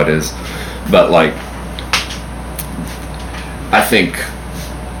forget what it is, but I think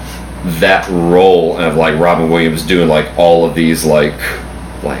that role of Robin Williams doing all of these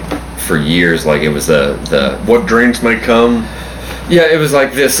for years, it was the What Dreams May Come. Yeah, it was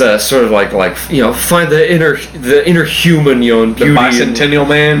this sort of find the inner human, and the beauty Bicentennial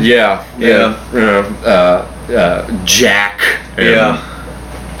Man. Jack.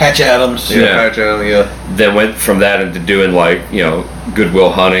 Patch Adams. Patch Adams. Then went from that into doing Good Will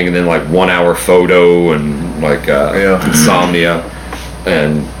Hunting, and then 1 Hour Photo, and Insomnia,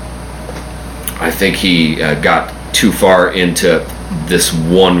 and I think he got too far into this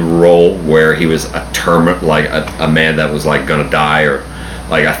one role where he was a man that was gonna die, or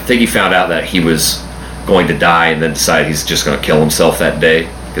I think he found out that he was going to die and then decided he's just gonna kill himself that day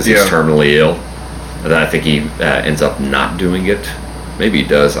because he's terminally ill, and then I think he ends up not doing it. Maybe he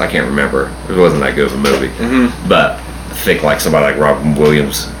does, I can't remember. It wasn't that good of a movie. But I think somebody like Robin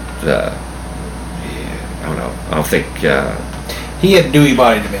Williams, I don't know, I don't think he had Lewy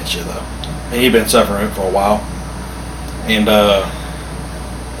body dementia though, and he'd been suffering it for a while, and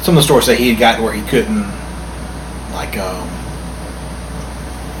some of the stories say he had gotten where he couldn't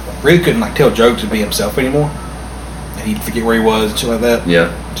really couldn't tell jokes and be himself anymore, and he'd forget where he was and shit like that.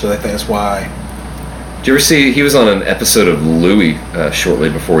 So I think that's why. Did you ever see he was on an episode of Louie shortly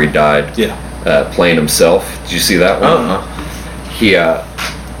before he died? Playing himself. Did you see that one? He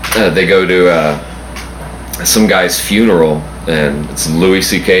they go to some guy's funeral, and it's Louis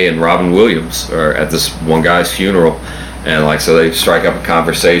C.K. and Robin Williams are at this one guy's funeral. And so they strike up a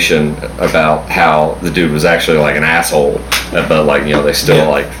conversation about how the dude was actually an asshole, but they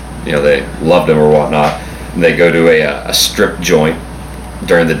still they loved him or whatnot. And they go to a strip joint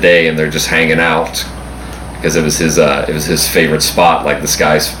during the day, and they're just hanging out because it was his favorite spot, this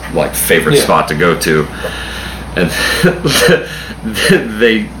guy's favorite spot to go to. And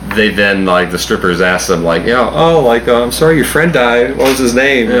they then the strippers ask them I'm sorry your friend died. What was his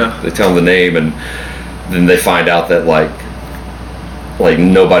name? They tell them the name, and then they find out that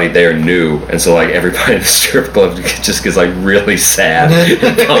nobody there knew, and so everybody in the strip club just gets really sad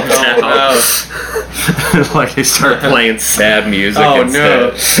and bummed out. They start playing sad music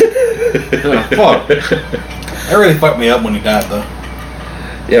instead. Fuck. That really fucked me up when he died though.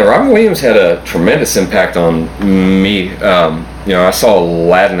 Yeah, Robin Williams had a tremendous impact on me. I saw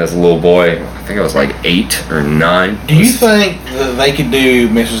Aladdin as a little boy. I think I was 8 or 9. Do you think that they could do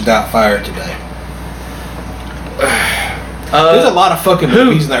Mrs. Doubtfire today? There's a lot of fucking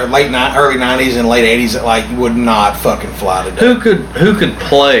movies in their early 90s and late 80s that would not fucking fly today. Who could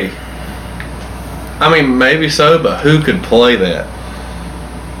play? I mean, maybe so, but who could play that?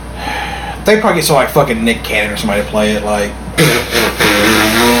 They'd probably get fucking Nick Cannon or somebody to play it.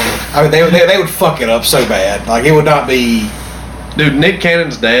 I mean, they would fuck it up so bad. It would not be. Dude, Nick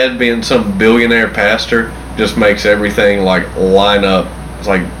Cannon's dad being some billionaire pastor just makes everything line up. It's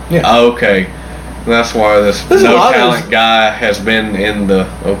okay. That's why this There's a no lot of talent those- guy has been in the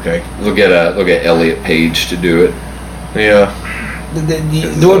okay. They'll get Elliot Page to do it. Yeah.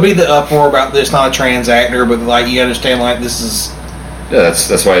 There would be the uproar about this not a trans actor, but like you understand, like this is. Yeah,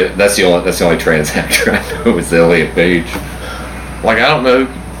 that's why that's the only trans actor I know is Elliot Page. Like I don't know.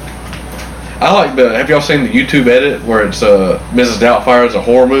 I like the. Have y'all seen the YouTube edit where it's Mrs. Doubtfire is a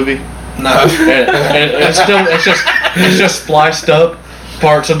horror movie? No. and it's just spliced up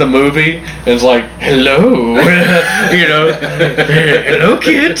parts of the movie. And it's like hello, hello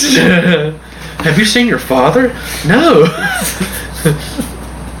kids. Have you seen your father? No.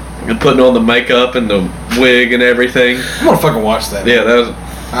 And putting on the makeup and the wig and everything. I'm gonna fucking watch that. Yeah, that was.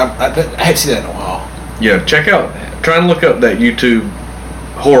 I hadn't seen that in a while. Yeah, check out. Try and look up that YouTube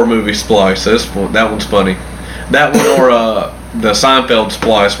horror movie splice. That one's funny. That one or the Seinfeld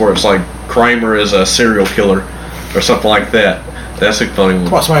splice where it's like Kramer is a serial killer or something like that. That's a funny one.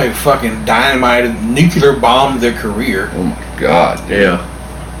 About somebody who fucking dynamited, nuclear bombed their career. Oh my god. Dude. Yeah.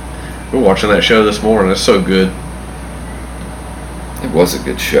 We're watching that show this morning. It's so good. It was a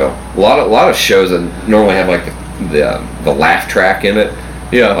good show. A lot of shows that normally have like the laugh track in it.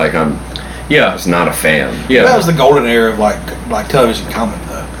 Yeah. Like I Yeah. was not a fan. Yeah. That was the golden era of like television comedy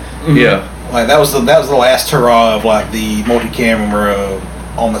though. Yeah. Like that was the last hurrah of like the multi-camera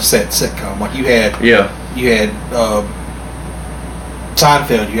on the set sitcom. Like you had Yeah.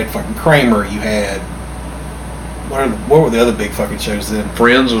 Seinfeld, you had fucking Kramer, you had what were the other big fucking shows then?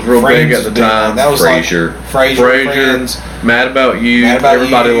 Friends was real Friends big at the was big. time. That was Frasier. like Frasier, Friends. Mad About You. Mad About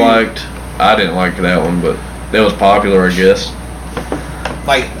Everybody You. liked. I didn't like that one, but it was popular, I guess.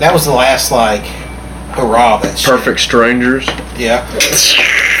 Like that was the last like hurrah of that shit. Perfect Strangers. Yeah.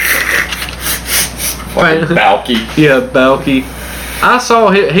 Balky. Yeah, Balky. I saw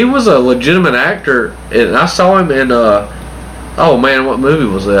he was a legitimate actor, and I saw him in oh man, what movie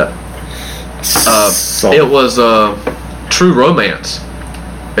was that? It was True Romance,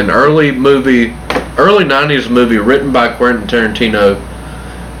 an early 90s movie written by Quentin Tarantino.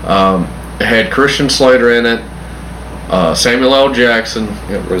 It had Christian Slater in it, Samuel L. Jackson,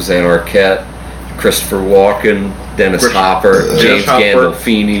 Roseanne Arquette, Christopher Walken, Dennis Hopper, Dennis James Hopper.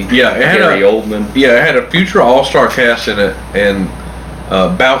 Gandolfini, Yeah, it had Gary Oldman. Yeah, it had a future all-star cast in it, and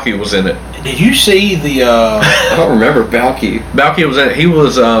Balky was in it. Did you see the I don't remember Balky. Balky was in it. He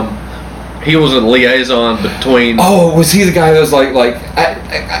was a liaison between. Oh, was he the guy that was like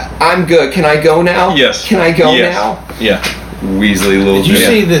I'm good. Can I go now? Yes. Can I go Yes. now? Yeah. Weasley little. Did you yeah.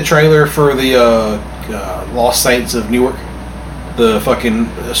 see the trailer for the Lost Saints of Newark? The fucking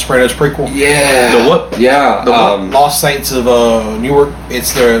Sopranos prequel? Yeah. The what? Yeah. The what? Lost Saints of Newark.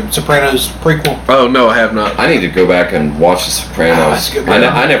 It's the Sopranos prequel. Oh no, I have not. I need to go back and watch The Sopranos. Oh, that's good.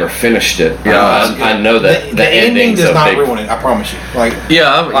 I never finished it. Yeah, I know that the ending ending's does a not big. ruin it. I promise you. Like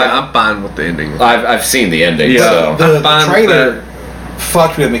I'm fine with the ending. I've seen the ending. Yeah. So. the I'm fine with trailer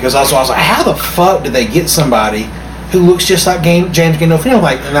fucked with me because I was like, how the fuck did they get somebody who looks just like James Gandolfini?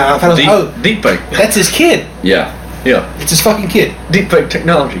 Like, and I thought, Deep fake. that's his kid. Yeah. Yeah. It's his fucking kid. Deep fake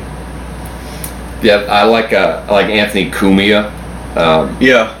technology. Yeah. I like Anthony Cumia.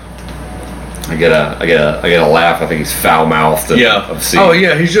 Yeah. I get a laugh. I think he's foul mouthed. Yeah. Obscene. Oh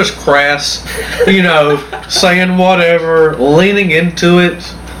yeah, he's just crass. Saying whatever, leaning into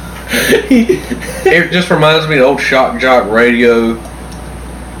it. It just reminds me of old shock jock radio.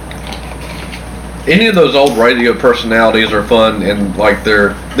 Any of those old radio personalities are fun, and like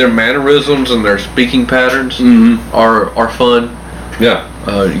their mannerisms and their speaking patterns are fun. Yeah.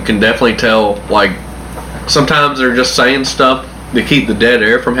 You can definitely tell. Like sometimes they're just saying stuff to keep the dead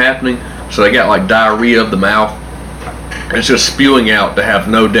air from happening, so they got like diarrhea of the mouth. It's just spewing out to have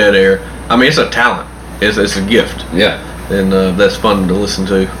no dead air. I mean, it's a talent. It's a gift, Yeah. and that's fun to listen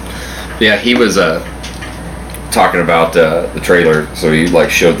to. Yeah. He was talking about the trailer. So he like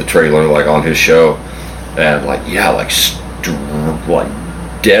showed the trailer like on his show, and like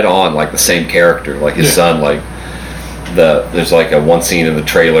dead on like the same character, like his son. Like there's like a one scene in the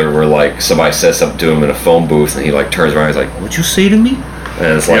trailer where like somebody says something to him in a phone booth, and he like turns around. He's like, "What'd you say to me?"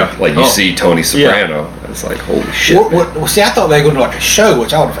 And it's like you see Tony Soprano. It's like holy shit. Well, see, I thought they were going to do like a show,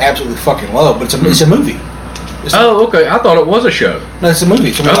 which I would have absolutely fucking loved, but it's a movie. Oh, okay. I thought it was a show. No, it's a movie.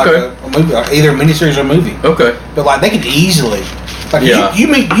 It's gonna be Okay. like a movie, like either a miniseries or a movie. Okay. But like they could easily, like Yeah. you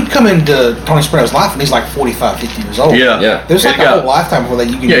come into Tony Soprano's life and he's like 45, 50 years old. Yeah. Yeah. There's like He's a got- whole lifetime before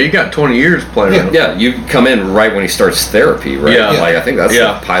that you can. Yeah, you got 20 years playing. Yeah. with him. Yeah, you come in right when he starts therapy, right? Yeah. Like I think that's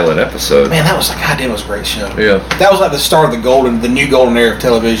Yeah. the pilot episode. Man, that was like goddamn, it was a great show. Yeah. That was like the start of the new golden era of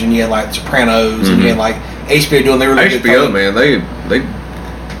television. You had like Sopranos, and you had like HBO doing their really good HBO, thing. man, they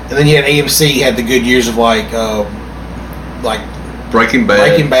And then you had AMC had the good years of like Breaking Bad.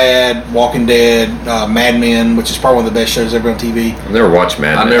 Breaking Bad, Walking Dead, Mad Men, which is probably one of the best shows ever on TV. I never watched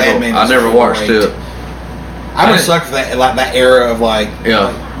Mad Men. I never watched it. I'm a sucker for that, like that era of like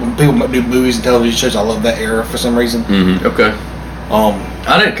when people do movies and television shows. I love that era for some reason. Mm-hmm. Okay.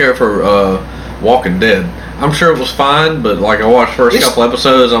 I didn't care for Walking Dead. I'm sure it was fine, but like I watched the first couple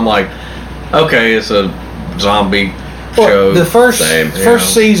episodes, I'm like, okay, it's a zombie show. The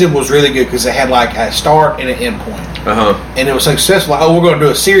first season was really good because it had like a start and an end point. And it was successful. Like, we're going to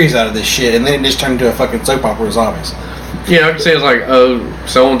do a series out of this shit, and then it just turned into a fucking soap opera with zombies. Yeah, I can say it's like,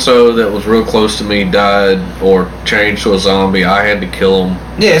 so and so that was real close to me died or changed to a zombie. I had to kill him.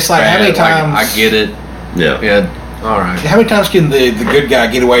 Yeah, it's like how many times? I get it. Yeah. All right. How many times can the good guy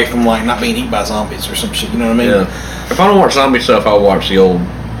get away from like not being eaten by zombies or some shit? You know what I mean? Yeah. If I don't watch zombie stuff, I'll watch the old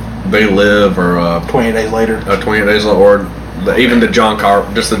They Live or 28 Days Later. 28 Days Later, or even the John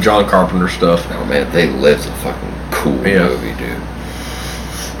Carpenter stuff. Oh man, They Live's a fucking cool movie, dude.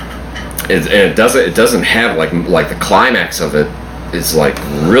 It doesn't have like the climax of it is like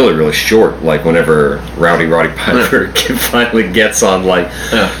really really short. Like whenever Rowdy Piper finally gets on like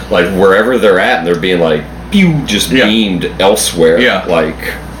wherever they're at, and they're being like beamed elsewhere,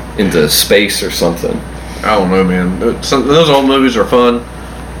 like into space or something. I don't know, man. Those old movies are fun.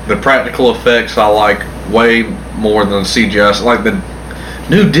 The practical effects I like way more than CGI. Like the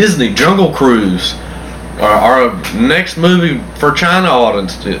new Disney Jungle Cruise. Our next movie for China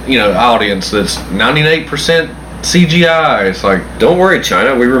audience that's 98% CGI. It's like, don't worry,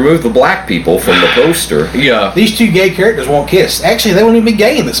 China. We removed the black people from the poster. Yeah, these two gay characters won't kiss. Actually, they won't even be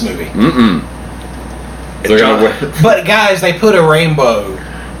gay in this movie. But guys, they put a rainbow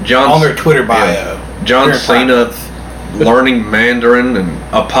on their Twitter bio. John Cena learning Mandarin and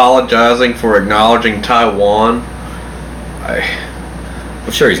apologizing for acknowledging Taiwan.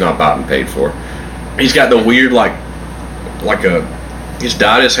 I'm sure he's not bought and paid for. He's got the weird he's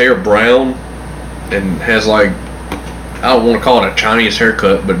dyed his hair brown and has like, I don't want to call it a Chinese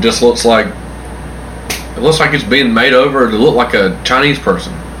haircut, but it just looks like it's being made over to look like a Chinese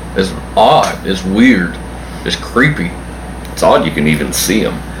person. It's odd. It's weird. It's creepy. It's odd you can even see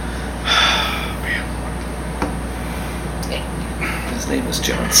him. His name is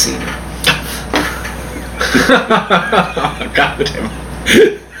John Cena. God damn.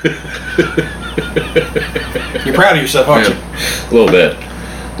 You're proud of yourself, aren't you? A little bit.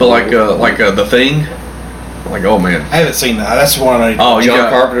 But The Thing. Like, oh man, I haven't seen that. That's the one I need. Oh, John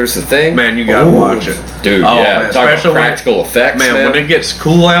Carpenter's The Thing. Man, you gotta watch it, dude. Oh, yeah, man. Talk about practical effects, man. When it gets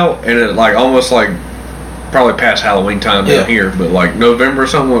cool out and it like almost like probably past Halloween time down here, but like November or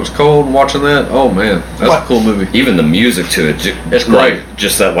something when it's cold and watching that. Oh man, that's a cool movie. Even the music to it, it's great.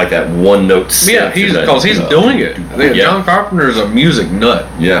 Just that one note. Yeah, he's doing it. John Carpenter's a music nut.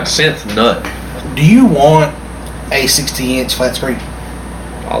 Yeah, synth nut. Do you want a 60-inch flat screen?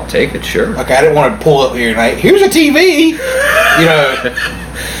 I'll take it, sure. Okay, I didn't want to pull up here and like, here's a TV.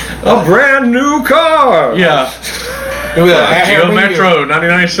 A brand new car. Yeah. Geo Metro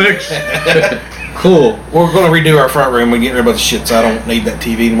 1996. Cool. We're going to redo our front room and get rid of the shit, so I don't need that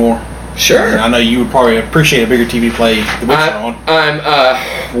TV anymore. Sure. And I know you would probably appreciate a bigger TV play the weeks on.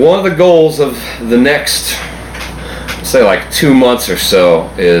 One of the goals of the next, say like 2 months or so,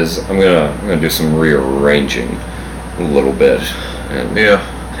 is I'm gonna do some rearranging a little bit. And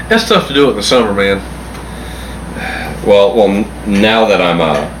that's tough to do in the summer, man. Well, now that I'm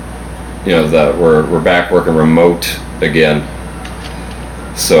that we're back working remote again,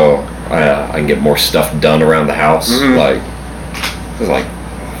 so I can get more stuff done around the house. Like, it's like,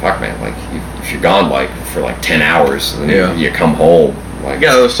 fuck, man. Like, if you're gone for 10 hours, and then you come home, like, you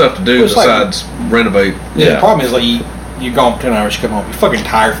got other stuff to do besides renovate. Yeah. The problem is you're gone for 10 hours, you come home, you're fucking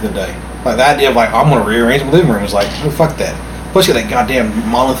tired for the day. Like the idea of I'm gonna rearrange my living room is like, oh, fuck that. Plus you got that goddamn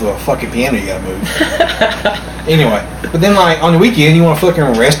monolith of a fucking piano you gotta move. Anyway, but then on the weekend you want to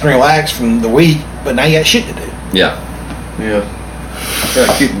fucking rest and relax from the week, but now you got shit to do. Yeah.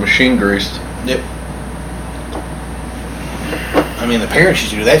 Gotta keep the machine greased. Yep. I mean, the parents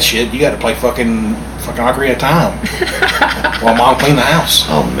used to do that shit. You got to play fucking Ocarina of Time while mom cleaned the house.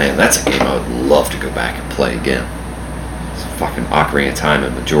 Oh man, that's a game I would love to go back and play again. It's fucking Ocarina of Time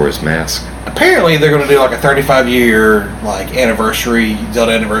and Majora's Mask. Apparently, they're going to do a 35-year anniversary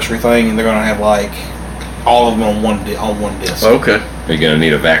Zelda anniversary thing, and they're going to have all of them on one disc. Okay. Are you going to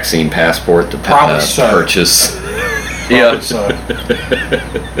need a vaccine passport to purchase? Yeah.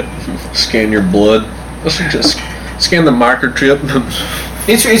 Scan your blood. Just scan the microchip.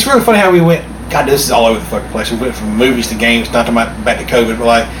 It's really funny how we went. God, this is all over the fucking place. We went from movies to games, not to back to COVID, but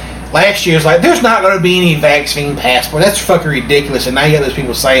last year, it's like, there's not going to be any vaccine passport. That's fucking ridiculous. And now you got those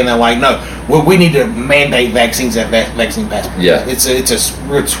people saying they're like, no, we need to mandate vaccines at vaccine passports. Yeah. It's a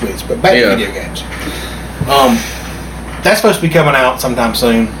weird switch. But back to Yeah. video games. That's supposed to be coming out sometime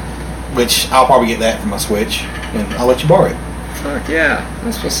soon, which I'll probably get that for my Switch, and I'll let you borrow it. Fuck yeah,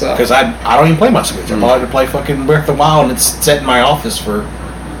 that's what's up. Because I don't even play my Switch. I bought it to play fucking Breath of the Wild, and it's sat in my office for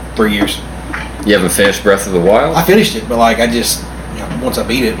 3 years. You haven't finished Breath of the Wild? I finished it, but like I just once I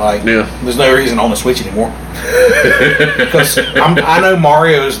beat it, like there's no reason on the Switch anymore. Because I know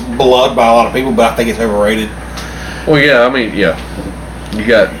Mario is beloved by a lot of people, but I think it's overrated. Well, yeah, I mean, yeah. You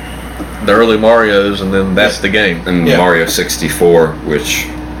got the early Marios, and then that's the game. And Yeah. Mario 64, which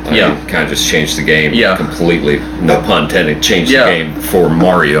kind of just changed the game completely. No pun intended. Changed the game for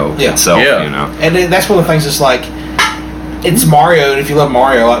Mario itself. Yeah. You know. And then that's one of the things that's like, it's Mario, and if you love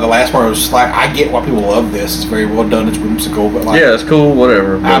Mario, like the last Mario, was like, I get why people love this. It's very well done. It's whimsical, but like, Yeah, it's cool,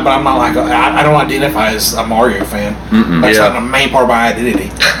 whatever. but I'm not like I don't identify as a Mario fan. That's Yeah. not the main part of my identity.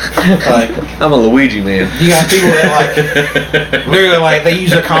 Like, I'm a Luigi man. you got people that like literally like they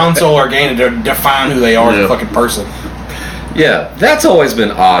use a console or game to define who they are as a fucking person. Yeah, that's always been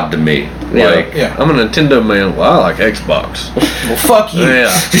odd to me. Like, Yeah. I'm a Nintendo man. Well, I like Xbox. Well, fuck you.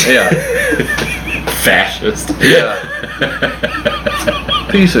 Yeah. fascist. Yeah.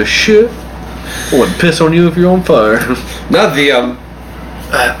 Piece of shit. I wouldn't piss on you if you're on fire. No,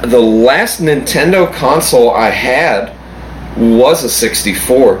 the last Nintendo console I had was a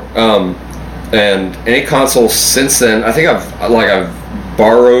 64. And any console since then, I think I've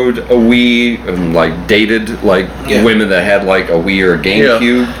borrowed a Wii and like dated like women that had like a Wii or a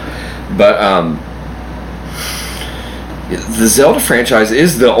GameCube. But the Zelda franchise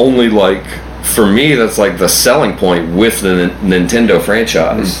is the only like, for me, that's like the selling point with the Nintendo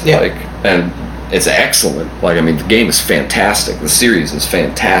franchise. Yeah. Like, and it's excellent. Like, I mean, the game is fantastic. The series is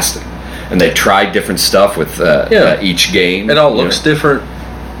fantastic, and they tried different stuff with each game. It all looks different.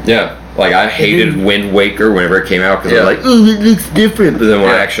 Yeah. Like, I hated Wind Waker whenever it came out because I was like, oh, it looks different. But then when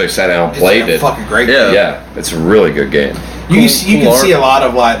I actually sat down and played It's a fucking great Yeah. game. it's a really good game. You Cool can art. see a lot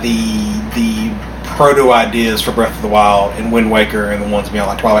of like the proto ideas for Breath of the Wild and Wind Waker and the ones beyond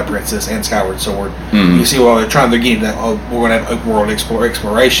like Twilight Princess and Skyward Sword. You see what they're getting that we're going to have open world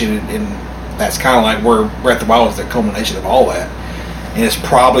exploration, and that's kind of like where Breath of the Wild is the culmination of all that. And it's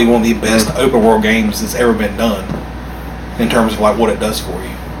probably one of the best open world games that's ever been done in terms of like what it does for you.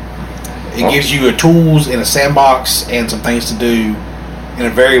 It gives you tools in a sandbox and some things to do in a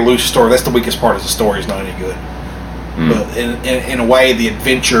very loose story. That's the weakest part, is the story is not any good. But in a way, the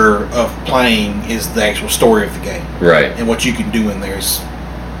adventure of playing is the actual story of the game. Right. And what you can do in there is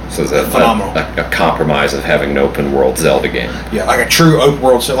So it's phenomenal. a compromise of having an open world Zelda game. like a true open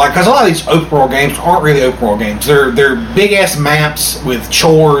world. So, like, because a lot of these open world games aren't really open world games. They're big ass maps with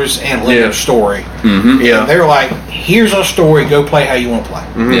chores and linear story. Yeah. They're like, here's a story. Go play how you want to play.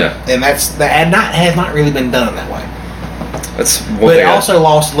 Yeah. And that has not really been done that way. That's one But it thing. also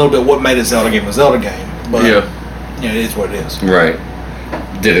lost a little bit what made a Zelda game a Zelda game. But it is what it is. Right.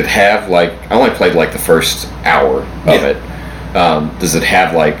 Did it have like? I only played like the first hour of it. Does it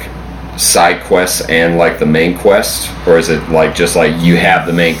have like side quests and like the main quest, or is it like just like you have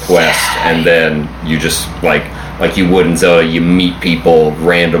the main quest and then you just like you would in Zelda, you meet people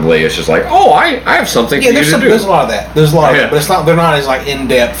randomly? It's just like, oh, I have something for you to do. There's a lot of that. There's a lot of that, but it's not. They're not as like in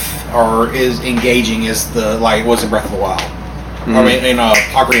depth or as engaging as the like was in Breath of the Wild. I mean, in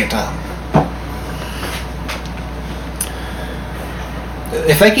Ocarina of Time.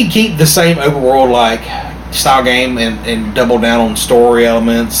 If they could keep the same open world like style game and double down on story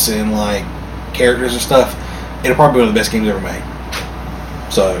elements and like characters and stuff, it'll probably be one of the best games ever made.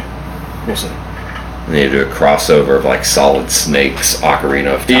 So we'll see. They need to do a crossover of like Solid Snake's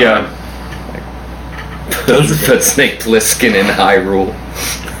Ocarina of Time. Yeah. Those are Put Snake Plissken in Hyrule.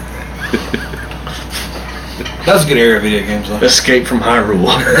 That was a good era of video games though. Escape from Hyrule.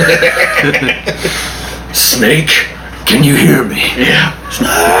 Snake, can you hear me? Yeah.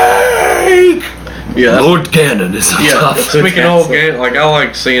 Snake! Yeah. Lord Ganon is on Yeah. top of the Speaking of castle. game, like I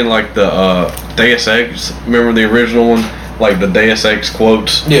like seeing like the Deus Ex. Remember the original one? Like the Deus Ex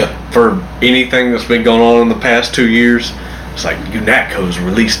quotes. Yeah. For anything that's been going on in the past 2 years. It's like UNATCO's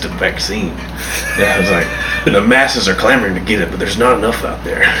released a vaccine. Yeah, it's like the masses are clamoring to get it, but there's not enough out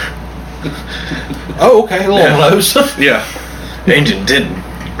there. Oh, okay, a little on those. Yeah. Engine didn't.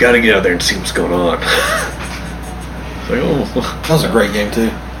 You gotta get out there and see what's going on. It's like, oh. That was a great game too.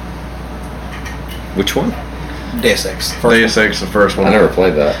 Which one? Deus Ex. First Deus Ex, the first one. I never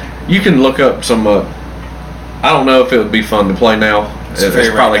played that. You can look up some. I don't know if it would be fun to play now. It's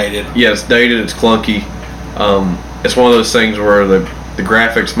very dated. Yeah, it's dated. It's clunky. It's one of those things where the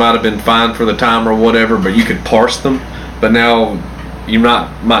graphics might have been fine for the time or whatever, but you could parse them. But now you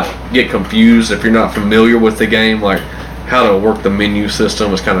might get confused if you're not familiar with the game, like how to work the menu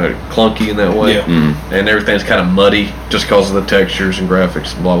system is kind of clunky in that way, and everything's kind of muddy just because of the textures and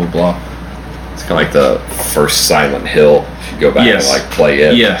graphics and blah blah blah. It's kind of like the first Silent Hill. If you go back and like play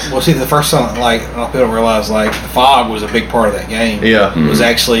it, Yes. Well, see, the first one, like, a lot of people don't realize, like, the fog was a big part of that game. Yeah. It was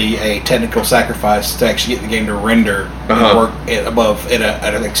actually a technical sacrifice to actually get the game to render Uh-huh. and work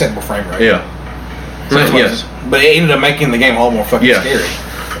at an acceptable frame rate. Yeah. Yes. But it ended up making the game a lot more fucking scary.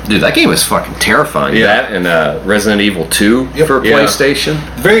 dude, that game was fucking terrifying. Yeah. That and Resident Evil 2 for Yeah. PlayStation.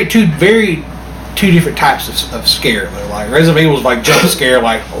 Very two different types of scare though. Like Resident Evil was like jump scare,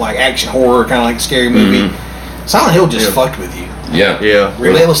 like action horror, kind of like scary movie. Silent Hill just fucked with you, Yeah, Yeah.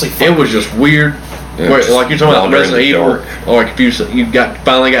 relentlessly. Fucked It was just weird. Yeah, Where, just like you're talking about wander in Resident the Evil, dark. or like if you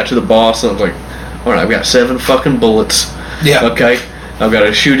finally got to the boss, and it was like, all right, I've got 7 fucking bullets. Yeah. Okay, I've got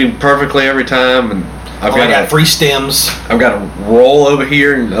to shoot him perfectly every time, and I got 3 stems. I've got to roll over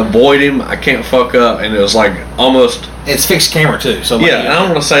here and avoid him. I can't fuck up, and it was like almost It's fixed camera too, so like, and I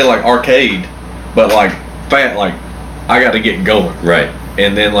don't want to say like arcade, but like fat, like I got to get going, right.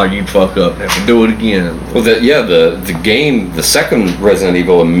 and then like you'd fuck up and have to do it again. Well, the game, the second Resident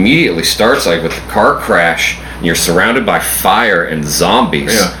Evil immediately starts like with the car crash, and you're surrounded by fire and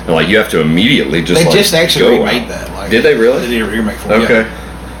zombies, Yeah. and like you have to immediately just They like, just actually go remade out. that. Like, Did they really? They did a remake for it. Okay,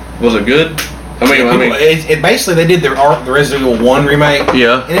 was it good? I mean, it basically they did the Resident Evil 1 remake.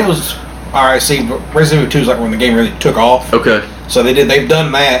 Yeah. And it was alright. See, Resident Evil 2 is like when the game really took off. Okay. So they've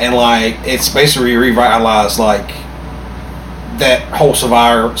done that, and like it's basically revitalized like that whole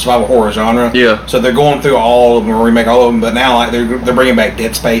survival horror genre. Yeah. So they're going through all of them, remake all of them, but now like they're bringing back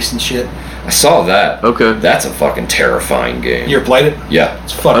Dead Space and shit. I saw that. Okay. That's a fucking terrifying game. You ever played it? Yeah.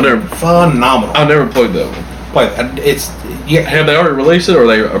 It's fucking I never- phenomenal. I never played that one. Play it. It's Have they already released it, or are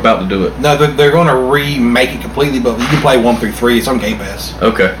they about to do it? no, they're going to remake it completely, but you can play 1 through 3. It's on Game Pass.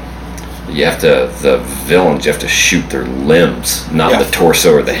 Okay. You have to, the villains, you have to shoot their limbs, not Yeah. the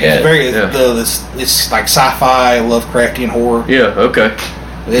torso or the head. It's very Yeah. it's like sci-fi, Lovecraftian horror. Yeah. Okay.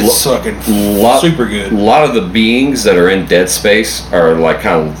 It's fucking super A good. lot of the beings that are in Dead Space are like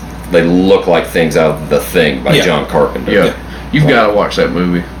kind of, they look like things out of The Thing by Yeah. John Carpenter. Yeah. You've got to watch that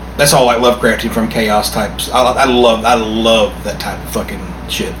movie. That's all like Lovecraftian from Chaos types. I love that type of fucking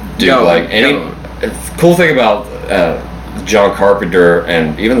shit. Dude, Yeah, like any yeah. cool thing about John Carpenter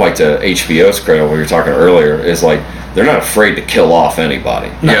and even like to HBO's credit, we were talking earlier, is like they're not afraid to kill off anybody.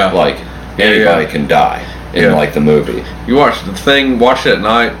 Yeah. Like anybody Yeah. can die in Yeah. like the movie. You watch The Thing, watch it at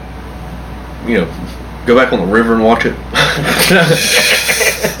night. You know, go back on the river and watch it.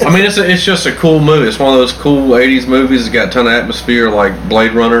 I mean, it's just a cool movie. It's one of those cool '80s movies. It's got a ton of atmosphere, like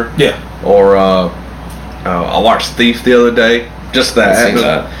Blade Runner. Yeah. Or I watched Thief the other day. Just that. I've seen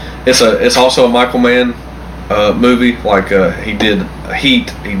that. It's also a Michael Mann movie. Like he did Heat.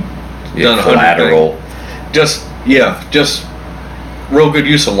 He done 100 Collateral. things. Just real good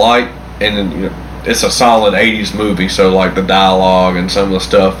use of light, and then, you know, it's a solid '80s movie. So like the dialogue and some of the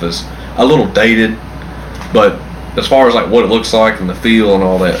stuff is a little dated, but as far as like what it looks like and the feel and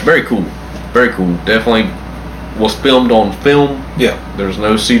all that, very cool, very cool. Definitely was filmed on film. Yeah. There's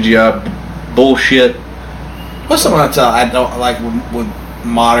no CGI bullshit. What's something I don't like with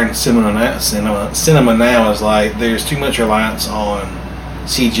modern cinema now is like there's too much reliance on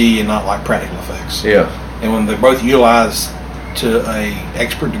CG and not like practical effects. Yeah, And when they're both utilized to a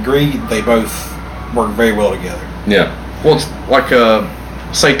expert degree, they both work very well together. Yeah. well, it's like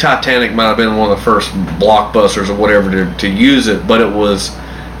say Titanic might have been one of the first blockbusters or whatever to use it, but it was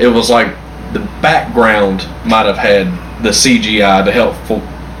like the background might have had the CGI to help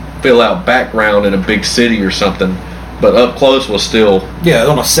fill out background in a big city or something, but up close was still Yeah,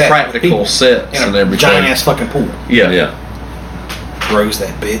 on a set. practical sets in and a everything. giant ass fucking pool. Yeah, Yeah. Rose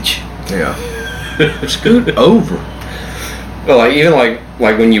that bitch. yeah. Scoot over. Well, like even like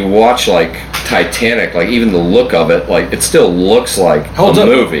when you watch like Titanic, like even the look of it, like it still looks like Holds a up.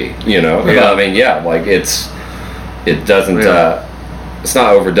 movie. You know. Yeah. I mean, yeah, like it doesn't. Yeah. It's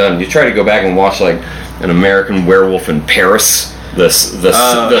not overdone. You try to go back and watch like an American Werewolf in Paris, the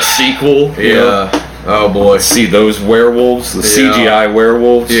sequel. you know, Yeah. Oh boy. see those werewolves, the Yeah. CGI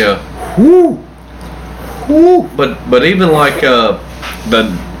werewolves. Yeah. Whoo. Whoo. But even like the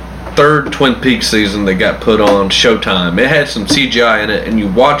third Twin Peaks season that got put on Showtime, it had some CGI in it, and you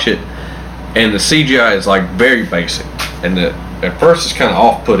watch it, and the CGI is like very basic, and at first it's kind of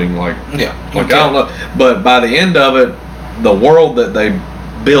off-putting, like Yeah. I don't know, but by the end of it, the world that they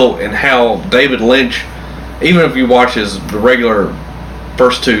built and how David Lynch, even if you watch the regular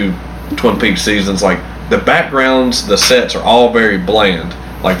first 2 Twin Peaks seasons, like the backgrounds, the sets are all very bland.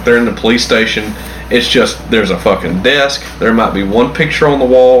 Like they're in the police station. It's just there's a fucking desk. There might be one picture on the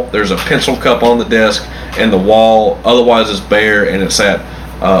wall. There's a pencil cup on the desk, and the wall otherwise is bare. And it's that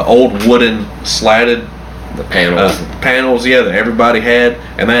old wooden slatted The panels. panels, yeah, that everybody had,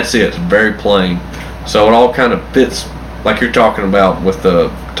 and that's it. It's very plain. So it all kind of fits, like you're talking about with the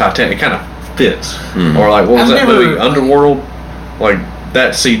Titanic. It kind of fits. Or like what was I've that never- movie, Underworld? Like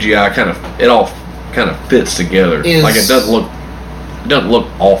that CGI it all kind of fits together. Is- Like it doesn't look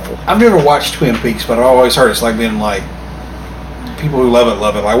awful. I've never watched Twin Peaks, but I've always heard it's like being like people who love it.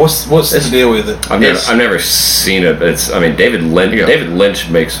 Like, what's the deal with it? I've never seen it. But David Lynch. Yeah. David Lynch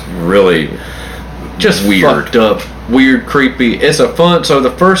makes really Just weird. fucked up, weird, creepy. It's a fun. So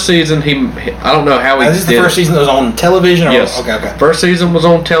the first season, I don't know how he Is this did the first it. season that was on television? Or, Yes. Okay. First season was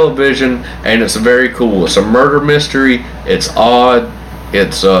on television, and it's very cool. It's a murder mystery. It's odd.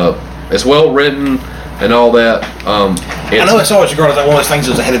 It's well written and all that. I know it's always regarded as like one of those things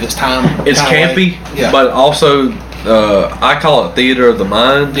that was ahead of its time. It's kinda campy, way. Yeah. but also I call it theater of the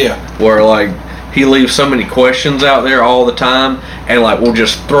mind. Yeah. Where like he leaves so many questions out there all the time, and like will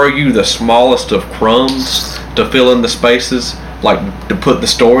just throw you the smallest of crumbs to fill in the spaces, like to put the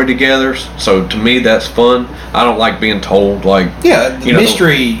story together. So to me, that's fun. I don't like being told like yeah, the you know,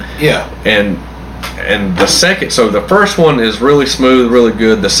 mystery. Yeah. and the second, so the first one is really smooth, really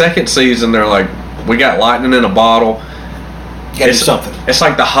good. The second season, they're like, we got lightning in a bottle. You gotta do something. It's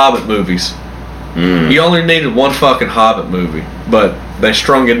like the Hobbit movies. You only needed one fucking Hobbit movie, but they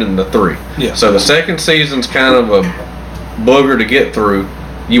strung it into 3. Yeah. So the second season's kind of a booger to get through.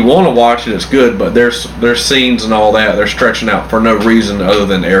 You want to watch it, it's good, but there's scenes and all that they're stretching out for no reason other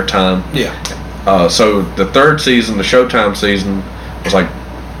than airtime. Yeah. So the third season, the Showtime season, was like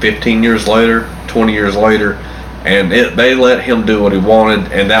 15 years later, 20 years later, and they let him do what he wanted,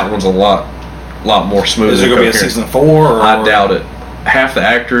 and that one's a lot more smooth. Is there and gonna be a coherent. season 4? Or I doubt it. Half the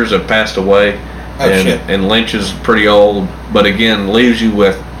actors have passed away, Oh, shit. and Lynch is pretty old, but again, leaves you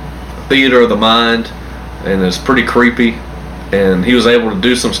with theater of the mind, and it's pretty creepy. And he was able to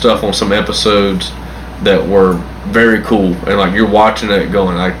do some stuff on some episodes that were very cool, and like you're watching it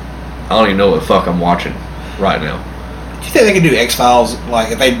going, I don't even know what the fuck I'm watching right now. Do you think they could do X-Files,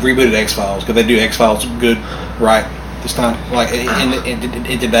 like if they rebooted X-Files, could they do X-Files good right this time? Like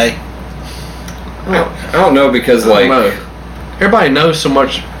in today? I don't know because I don't know. Everybody knows so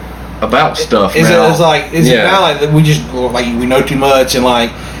much about stuff Is now. it now like that we know too much and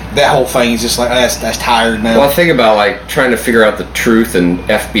like that whole thing is just like that's tired now? Well, I think about like trying to figure out the truth and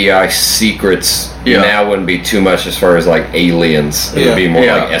FBI secrets now wouldn't be too much as far as like aliens. It would be more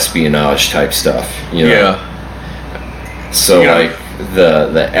like espionage type stuff. You know? Yeah. So like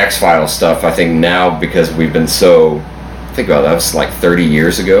the X-Files stuff, I think now because we've been so. Think about that was like 30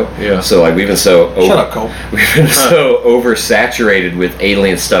 years ago. Yeah. So like we've been so Shut up, Cole. we've been so oversaturated with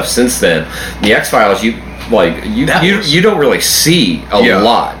alien stuff since then. The X-Files, you don't really see a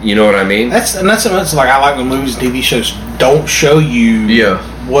lot. You know what I mean? That's like I like when movies and TV shows don't show you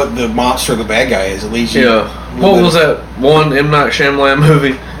what the monster or the bad guy is. At least What was that one M. Night Shyamalan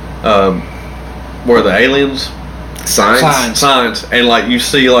movie where the aliens signs and like you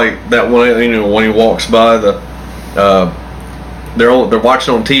see like that one when he walks by they're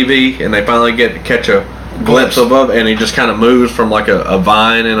watching on TV and they finally get to catch a glimpse of it and he just kind of moves from like a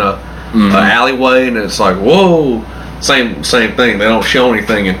vine in a alleyway and it's like whoa, same thing. They don't show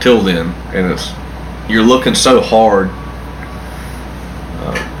anything until then and you're looking so hard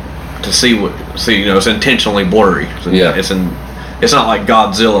to see it's intentionally blurry. It's not like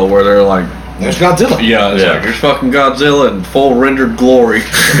Godzilla where they're like there's Godzilla. Like there's fucking Godzilla in full rendered glory,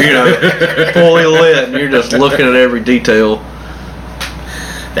 fully lit, and you're just looking at every detail.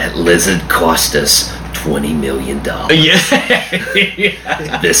 That lizard cost us $20 million. Yeah.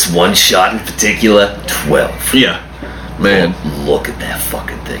 This one shot in particular, 12. Yeah. Man. Look at that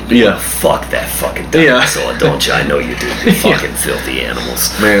fucking thing. You wanna fuck that fucking dinosaur, don't you? I know you do. You fucking filthy animals.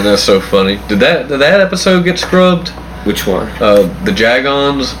 Man, that's so funny. Did that episode get scrubbed? Which one? The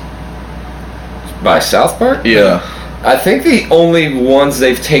Jagons. By South Park? Yeah. I think the only ones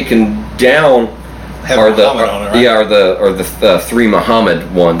they've taken down are the 3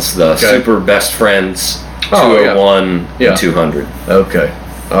 Muhammad ones, the Super Best Friends, 201 and 200. Okay.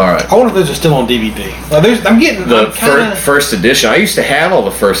 All right. I wonder if those are still on DVD. I'm getting the first edition. I used to have all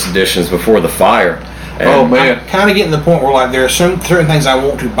the first editions before the fire. And I'm kind of getting to the point where like there are certain things I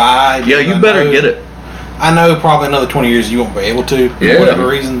want to buy. Yeah, you better get it. I know probably another 20 years you won't be able to for whatever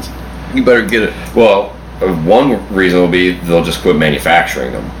reasons. You better get it. Well, one reason will be they'll just quit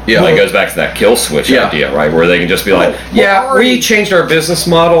manufacturing them. Yeah. Like, it goes back to that kill switch Yeah. idea, right? Where they can just be like, Well, already- we changed our business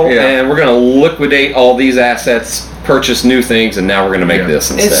model Yeah. and we're going to liquidate all these assets, purchase new things, and now we're going to make Yeah.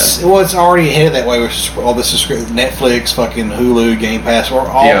 this instead. It's already headed that way with all this Netflix, fucking Hulu, Game Pass, or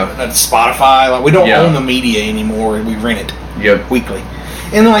all Spotify. Like, we don't own the media anymore. We rent it Yep. weekly.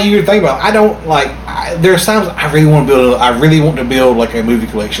 And like you think about it, I don't like. There's times I really want to build. I really want to build like a movie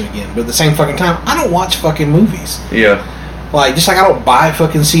collection again. But at the same fucking time, I don't watch fucking movies. Yeah. Like, just like I don't buy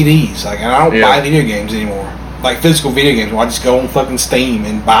fucking CDs. Like, I don't Yeah. buy video games anymore. Like physical video games, where I just go on fucking Steam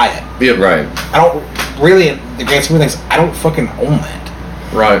and buy it. Yep. Right. I don't really, in the grand scheme of things, I don't fucking own that.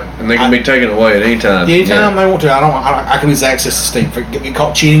 Right. And they can be taken away at any time. Anytime I want to, I can lose access to Steam. Get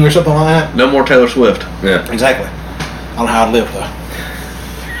caught cheating or something like that. No more Taylor Swift. Yeah. Exactly. I don't know how to live though.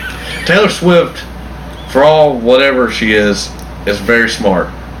 Taylor Swift, for all whatever she is very smart,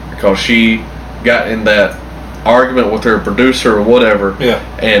 because she got in that argument with her producer or whatever,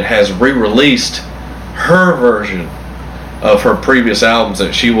 and has re-released her version of her previous albums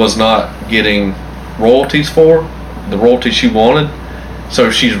that she was not getting royalties for, the royalties she wanted. So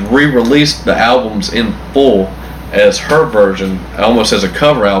she's re-released the albums in full as her version, almost as a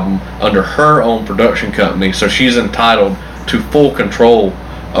cover album under her own production company. So she's entitled to full control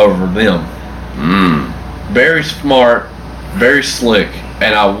over them. Very smart, very slick,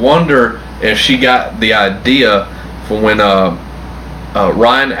 and I wonder if she got the idea from when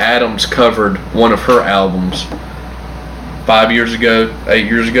Ryan Adams covered one of her albums 8 years ago,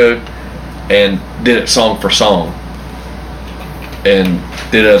 and did it song for song, and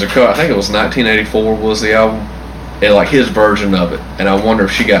did it as a cover. I think it was 1984 was the album, and like his version of it. And I wonder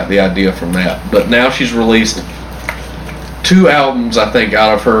if she got the idea from that. But now she's released 2 albums, I think,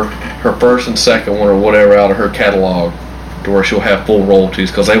 out of her first and second one or whatever out of her catalog, to where she'll have full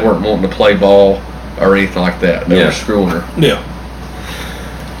royalties, because they weren't wanting to play ball or anything like that. They were screwing her. Yeah.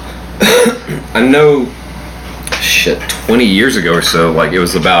 I know, 20 years ago or so, like, it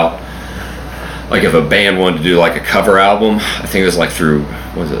was about, like, if a band wanted to do, like, a cover album, I think it was, like, through,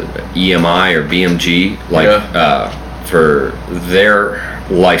 was it EMI or BMG? Like, for their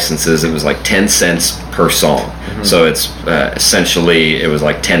licenses, it was, like, 10 cents per song. So it's, essentially, it was,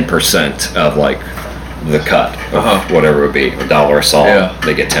 like, 10% of, like, the cut of whatever it would be, $1 a song.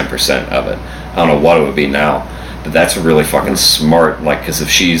 They get 10% of it. I don't know what it would be now, but that's really fucking smart, like, because if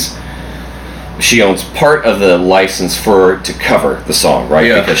she owns part of the license to cover the song,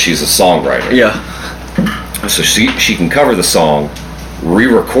 right? Because she's a songwriter. So she can cover the song,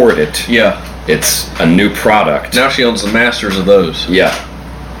 re-record it. It's a new product. Now she owns the masters of those.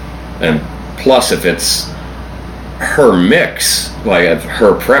 And plus, if it's her mix, like of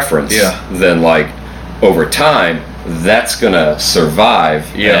her preference, then like over time, that's gonna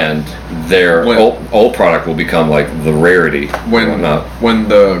survive, and their old product will become like the rarity. When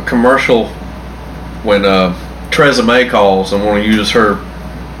the commercial, when Theresa May calls and want to use her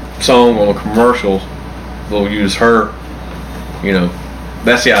song on a commercial, they'll use her. You know,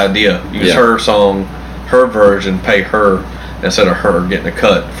 that's the idea. Use her song, her version, pay her instead of her getting a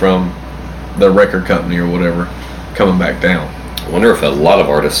cut from the record company or whatever coming back down. I wonder if a lot of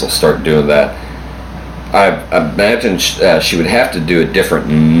artists will start doing that. I imagine she would have to do a different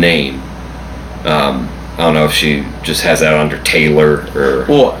name. I don't know if she just has that under Taylor or...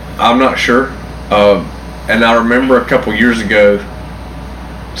 Well, I'm not sure. And I remember a couple years ago,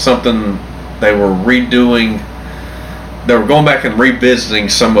 something they were redoing. They were going back and revisiting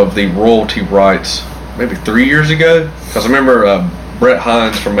some of the royalty rights maybe 3 years ago. Because I remember Brett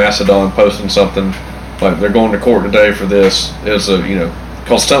Hines from Macedon posting something like they're going to court today for this. It's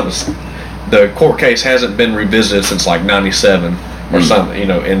because the court case hasn't been revisited since like 97 or something,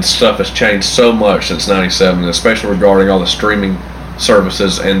 and stuff has changed so much since 97, especially regarding all the streaming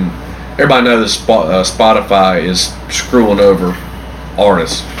services. And everybody knows Spotify is screwing over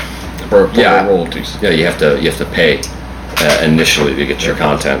artists for their royalties. Yeah, you have to pay initially to get your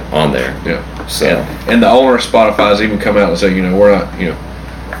content on there. So and the owner of Spotify has even come out and said,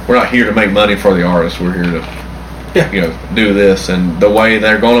 we're not here to make money for the artists. We're here to do this, and the way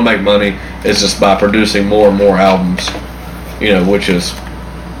they're going to make money is just by producing more and more albums, which is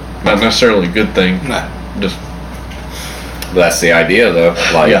not necessarily a good thing. Just that's the idea, though.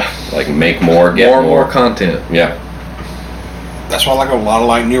 Like make more, get more content. That's why like a lot of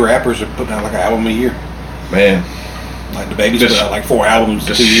like new rappers are putting out like an album a year. Man, like the Babies put out like 4 albums.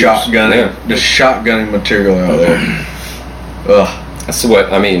 Just shotgunning material out there. Ugh. That's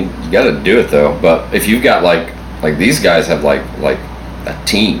what I mean. You got to do it though. But if you've got like these guys have like a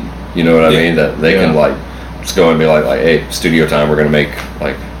team, you know what I mean? That they can like just go and be like, hey, studio time. We're gonna make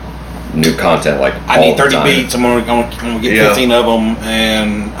like new content like I all need the 30 time. beats. I'm gonna get Yeah. 15 of them,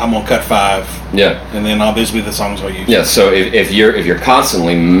 and I'm gonna cut 5, Yeah. and then I'll these will be the songs I'll use. Yeah, so if you're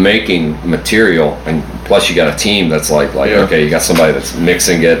constantly making material, and plus you got a team that's like Yeah. okay, you got somebody that's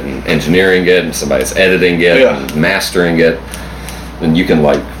mixing it and engineering it, and somebody that's editing it Yeah. and mastering it, then you can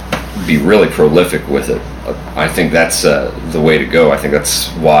like be really prolific with it. I think that's the way to go. I think that's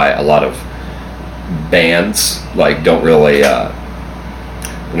why a lot of bands like don't really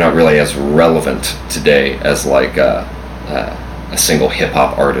they're not really as relevant today as like a single hip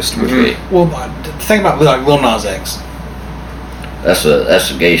hop artist would be. Well, think about like Lil Nas X. That's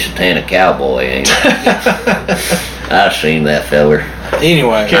a gay satanic cowboy, ain't it? I've seen that feller.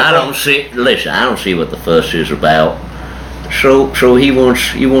 Anyway, I don't see what the fuss is about. So he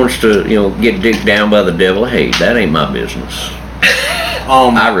wants to, get dicked down by the devil. Hey, that ain't my business.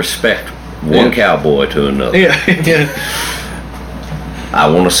 I respect one cowboy to another. Yeah. I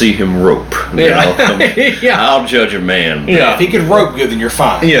want to see him rope. Yeah. I'll judge a man. Yeah. if he can rope good, then you're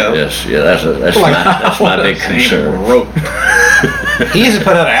fine. Yeah. Yes, yeah, that's my big concern. Rope. He hasn't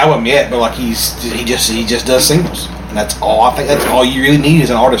put out an album yet, but like he just does singles, and that's all. I think that's all you really need as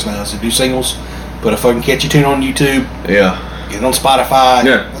an artist now is to do singles. Put a fucking catchy tune on YouTube. Yeah. Get it on Spotify.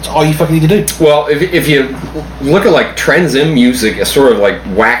 Yeah. That's all you fucking need to do. Well, if you look at like trends in music, it sort of like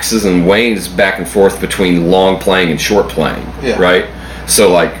waxes and wanes back and forth between long playing and short playing, Yeah. right?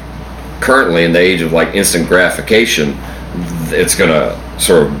 So like currently in the age of like instant gratification, it's gonna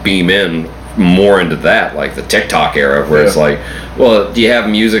sort of beam in more into that, like the TikTok era, where it's Yeah. like, well, do you have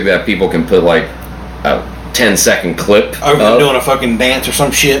music that people can put like a 10-second clip Over of? doing a fucking dance or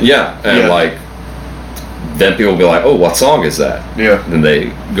some shit. Yeah, and Yeah. like then people will be like, oh, what song is that? Yeah. Then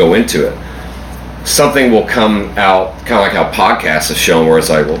they go into it. Something will come out, kind of like how podcasts have shown, where it's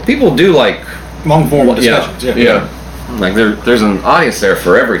like, well, people do like, Long form yeah, discussions. Yeah. Yeah. like there's an audience there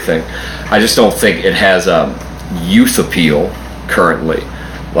for everything. I just don't think it has youth appeal currently.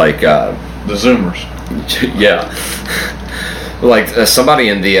 Like, The Zoomers. yeah, like somebody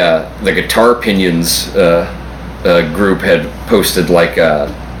in the Guitar Opinions group had posted like.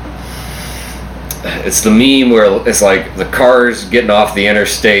 It's the meme where it's like the cars getting off the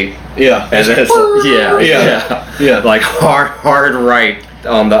interstate, Yeah. and then it's Yeah. like hard right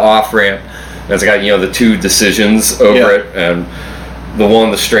on the off ramp. And it's got the two decisions over Yeah. it, and the one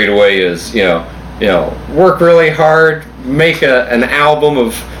the straightaway is work really hard, make an album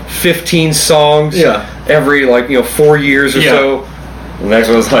of 15 songs Yeah. every 4 years or Yeah. so. The next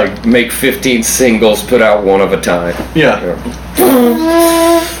one's like make 15 singles, put out one at a time. Yeah.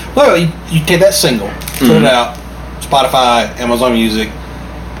 Well, you take that single, put it out, Spotify, Amazon Music.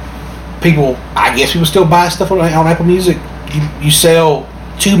 I guess people still buy stuff on Apple Music. You sell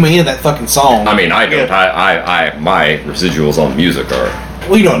 2 million of that fucking song. I mean, I don't. I my residuals on music are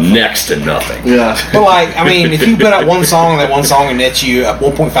well, you know, next to nothing. Yeah. but like, I mean, if you put out one song, that one song nets you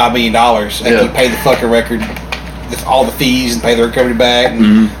 $1.5 million, and Yeah. you pay the fucking record with all the fees and pay the recovery back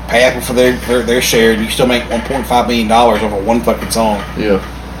and pay Apple for their share, and you still make $1.5 million over one fucking song. Yeah.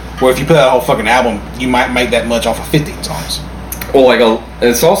 Where if you put out a whole fucking album, you might make that much off of 15 songs. Well,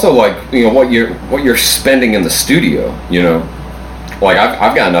 it's also like what you're spending in the studio. Like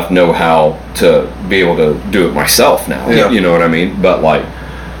I've got enough know-how to be able to do it myself now. Yeah. You know what I mean? But like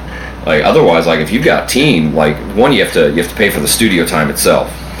otherwise, like if you've got a team, like one you have to pay for the studio time itself.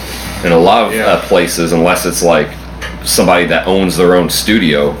 In a lot of places, unless it's like somebody that owns their own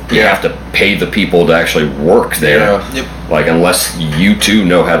studio, you have to pay the people to actually work there. Yeah. Yep. Like unless you two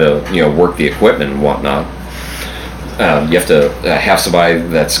know how to work the equipment and whatnot, you have to have somebody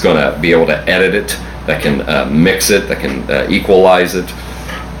that's going to be able to edit it, that can mix it, that can equalize it,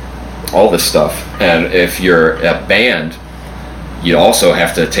 all this stuff. And if you're a band, you also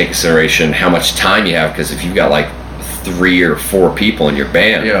have to take consideration how much time you have, because if you've got like 3 or 4 people in your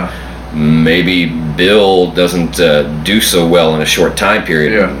band, maybe Bill doesn't do so well in a short time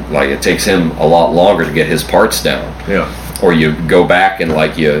period. Yeah. Like it takes him a lot longer to get his parts down. Yeah. Or you go back and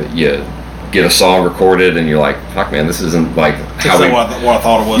like you get a song recorded and you're like, fuck man, this isn't like how That's we. not what I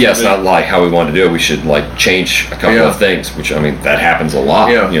thought it was. Yeah, it's not like how we want to do it. We should like change a couple of things, which I mean that happens a lot.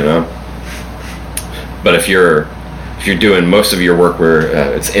 Yeah. But if you're doing most of your work where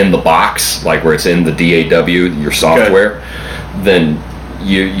it's in the box, like where it's in the DAW, your software, then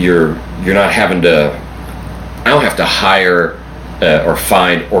you're not having to. I don't have to hire or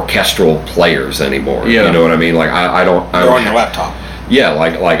find orchestral players anymore. Yeah. You know what I mean? Like I don't. They're on your laptop. Yeah,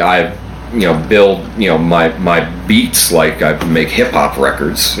 like I build my beats, like I make hip hop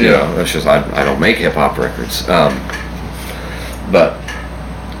records. It's just I don't make hip hop records. But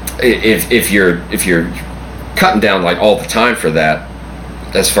if you're cutting down like all the time for that,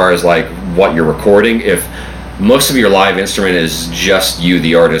 as far as like what you're recording, if most of your live instrument is just you,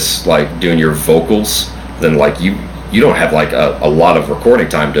 the artist, like doing your vocals, then like you don't have like a lot of recording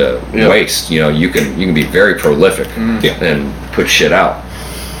time to waste. You know, you can be very prolific and put shit out.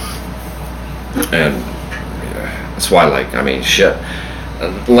 And that's why, like, I mean, shit.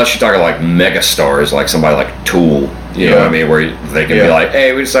 Unless you're talking like mega stars, like somebody like Tool, you know what I mean, where they can be like,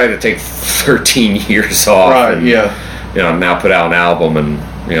 hey, we decided to take 13 years off. Right. And, you know, now put out an album, and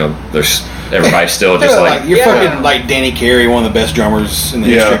you know, there's everybody still just like you're fucking like Danny Carey, one of the best drummers in the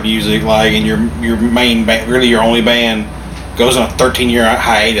history of music. Like, and your main band, really your only band, goes on a 13-year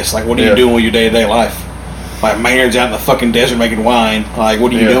hiatus. Like, what are you doing with your day-to-day life? Like, Maynard's out in the fucking desert making wine. Like,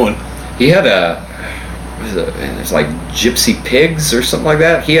 what are you doing? He had it's like Gypsy Pigs or something like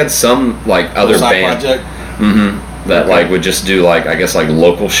that. He had some like other band that like would just do like, I guess, like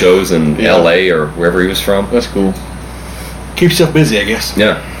local shows in LA or wherever he was from. That's cool. Keep yourself busy, I guess.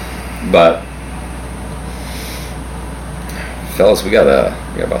 Yeah, but fellas, we got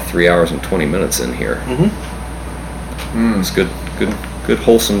about 3 hours and 20 minutes in here. It's good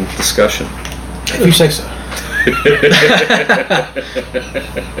wholesome discussion. If you say so.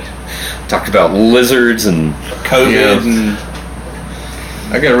 Talked about lizards and COVID and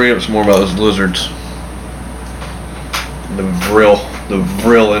I gotta read up some more about those lizards. The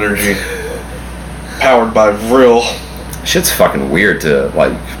Vril energy. Powered by Vril. shit's fucking weird to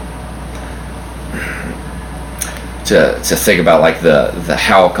like to think about, like the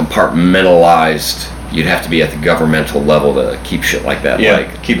how compartmentalized you'd have to be at the governmental level to keep shit like that. Yeah,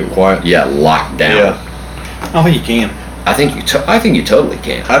 like keep it quiet. Yeah, locked down. Yeah. I don't think you can. I think you totally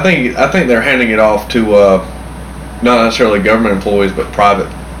can. I think they're handing it off to not necessarily government employees, but private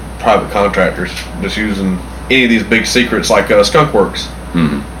contractors, just using any of these big secrets like Skunk Works.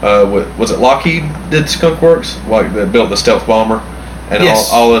 Mm-hmm. Was it Lockheed did Skunk Works? Like they built the stealth bomber and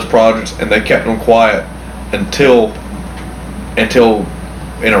Yes. all those projects, and they kept them quiet until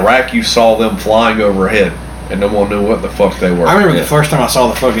in Iraq you saw them flying overhead, and no one knew what the fuck they were. I remember the first time I saw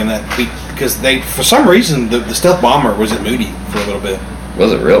the fucking because they, for some reason, the stealth bomber was at Moody for a little bit.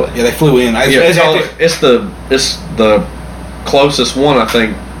 Was it really? Yeah, they flew in. It's the closest one, I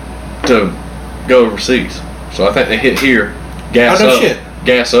think, to go overseas. So I think they hit here, gas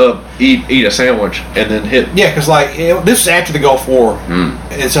up, eat a sandwich, and then hit. Yeah, because like this is after the Gulf War,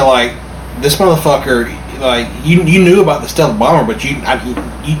 and so like this motherfucker, like you knew about the stealth bomber, but you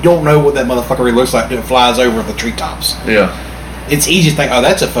don't know what that motherfucker really looks like when it flies over the treetops. Yeah. It's easy to think, oh,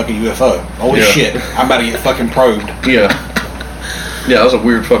 that's a fucking UFO. Holy shit, I'm about to get fucking probed. Yeah. Yeah, that was a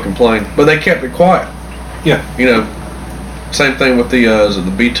weird fucking plane, but they kept it quiet. Yeah. You know, same thing with the is it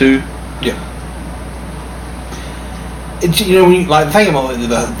the B-2? Yeah. It's, you know, when you, like, think about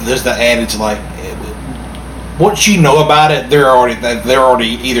there's the adage like, once you know about it, they're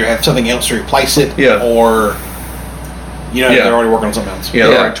already either have something else to replace it, or they're already working on something else. Yeah,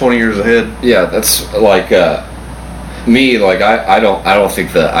 they're like 20 years ahead. Yeah, that's like me. Like I don't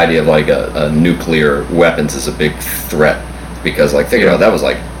think the idea of like a nuclear weapons is a big threat, because like think about it, that was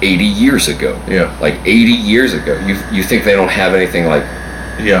like 80 years ago. Yeah, like 80 years ago. You think they don't have anything like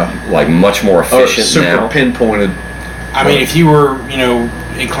like much more efficient super now? Pinpointed. I mean, if you were,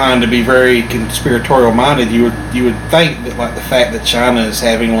 inclined to be very conspiratorial minded, you would think that like the fact that China is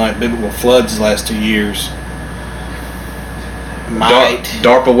having like biblical floods the last 2 years might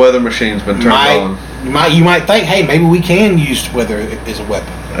DARPA weather machine's been turned on. You might think, hey, maybe we can use weather as a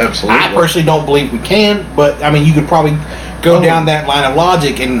weapon. Absolutely. I personally don't believe we can, but I mean, you could probably go down that line of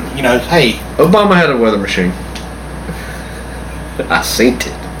logic, and hey, Obama had a weather machine. I seen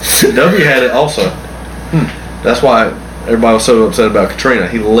it. W had it also. That's why everybody was so upset about Katrina.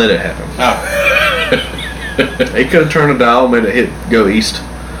 He let it happen. He could have turned a dial, made it go east.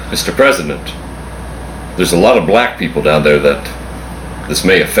 Mr. President, there's a lot of black people down there that this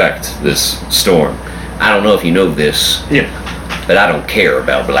may affect, this storm. I don't know if you know this, but I don't care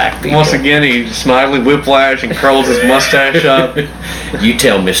about black people. Once again, he smiley whiplash and curls his mustache up. You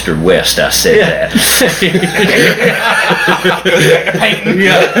tell Mr. West I said that.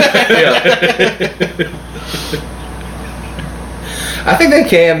 I think they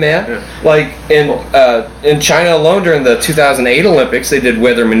can, man. Yeah. Like in China alone during the 2008 Olympics, they did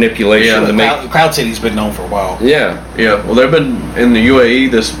weather manipulation to make. Cloud City's been known for a while. Yeah. Well, they've been in the UAE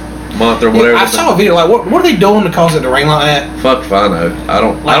this month or whatever. I saw a video like, what are they doing to cause it to rain like that? Fuck if I know. I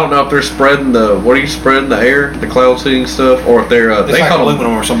don't know if they're spreading the air, the cloud seeding stuff, or if they're it's they like call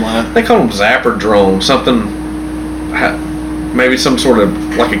aluminum them, or something like that. They call them zapper drones, something. Maybe some sort of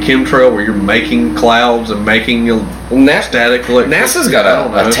like a chemtrail where you're making clouds and making static electricity. NASA's got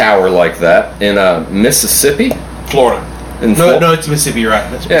a tower like that in Mississippi. Florida. No, it's Mississippi. You're right.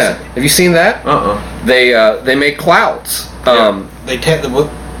 That's Yeah. Mississippi. Have you seen that? They make clouds. They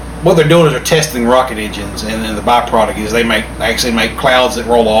what they're doing is they're testing rocket engines, and then the byproduct is they actually make clouds that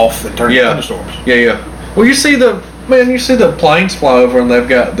roll off and turn into thunderstorms. Yeah. Well, you see the planes fly over, and they've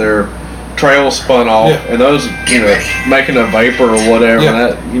got their trails spun off, and those, making a vapor or whatever.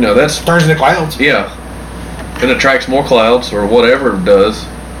 Yeah. And that, that's Turns into clouds. Yeah, it attracts more clouds or whatever it does.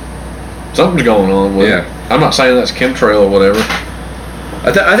 Something's going on with it. I'm not saying that's chemtrail or whatever.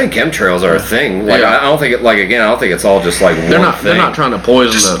 I think chemtrails are a thing. Like I don't think I don't think it's all just like They're not trying to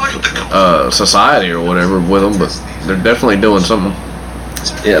poison the society or whatever with them, but they're definitely doing something.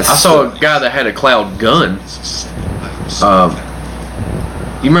 Yes. I saw a guy that had a cloud gun.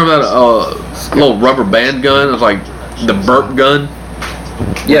 You remember that little rubber band gun? It was like the burp gun.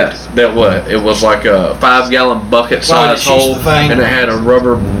 Yeah. It was like a 5-gallon bucket size hole, and it had a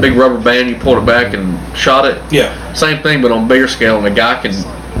big rubber band. You pulled it back and shot it. Yeah. Same thing, but on bigger scale, and the guy can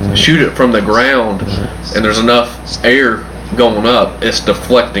shoot it from the ground, and there's enough air going up, it's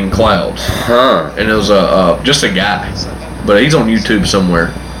deflecting clouds. Huh. And it was just a guy, but he's on YouTube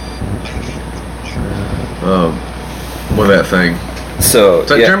somewhere with that thing. So Is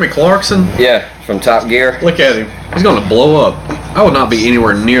that Jeremy Clarkson? Yeah, from Top Gear. Look at him. He's going to blow up. I would not be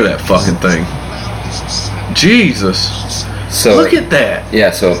anywhere near that fucking thing. Jesus. So Look at that. Yeah,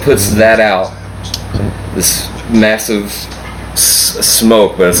 so it puts that out. This massive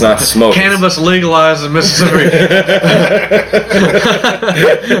smoke, but it's not smoke. Cannabis legalized in Mississippi.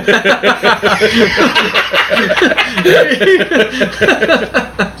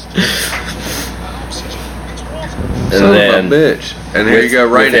 And Son then of a bitch. And here you go,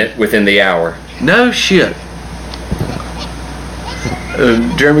 right within the hour. No shit.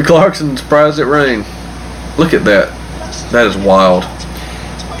 Jeremy Clarkson surprised it rained. Look at that. That is wild.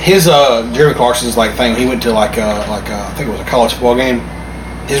 His Jeremy Clarkson's thing. He went to I think it was a college football game.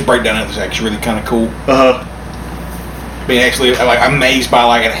 His breakdown of it was actually really kind of cool. Being actually amazed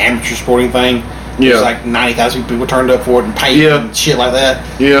by an amateur sporting thing. Yeah. There's 90,000 people turned up for it and paint and shit like that.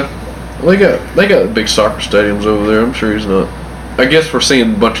 Yeah. Well, they got big soccer stadiums over there. I'm sure he's not. I guess we're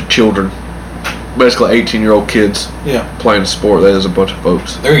seeing a bunch of children, basically 18-year-old kids, playing a sport. That is a bunch of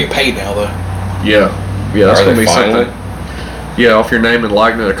folks. They're gonna get paid now, though. Yeah, that's Are gonna they be finally? something. Yeah, off your name and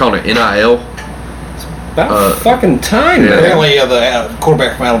likeness. They're calling it NIL. About fucking time, man. Apparently, the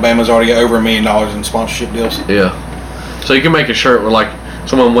quarterback from Alabama's already got over $1 million in sponsorship deals. Yeah. So you can make a shirt where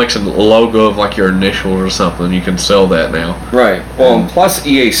someone makes a logo of your initials or something. You can sell that now. Right. Well, and plus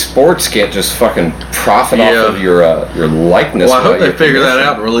EA Sports can't just fucking profit off of your likeness. Well, I hope they figure that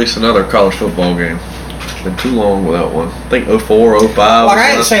out and release another college football game. It's been too long without one. I think 04, 05.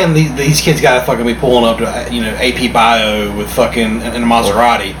 I ain't saying these kids gotta fucking be pulling up to AP Bio with fucking in a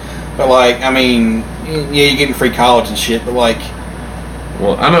Maserati, but you're getting free college and shit. But well,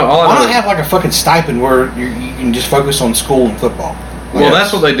 I know. Why not have a fucking stipend where you can just focus on school and football? Well,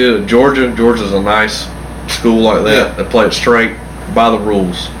 that's what they do at Georgia. Georgia's a nice school like that. Yeah. They play it straight by the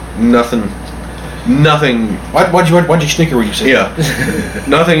rules. Nothing. Why'd you snicker when you said Yeah.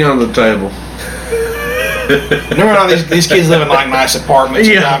 Nothing on the table. Remember how these kids live in nice apartments,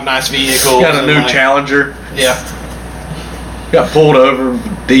 and drive nice vehicles. Got a new Challenger. Yeah. Got pulled over,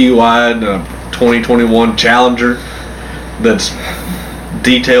 DUI in a 2021 Challenger that's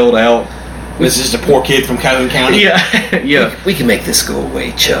detailed out. This is a poor kid from Calhoun County. Yeah. We can make this go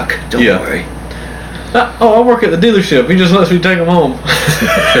away, Chuck. Don't worry. I work at the dealership. He just lets me take them home.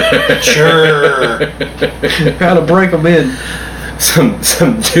 Sure. How to break them in. Some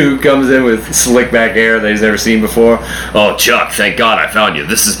dude comes in with slick back hair that he's never seen before. Oh, Chuck, thank God I found you.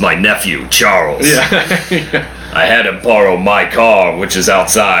 This is my nephew, Charles. Yeah. I had him borrow my car, which is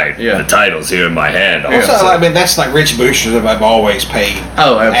outside. Yeah. The title's here in my hand. Also, that's rich boosters that I've always paid.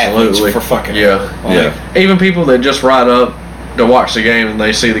 Oh, absolutely. Athletes for fucking. Yeah. Even people that just ride up to watch the game and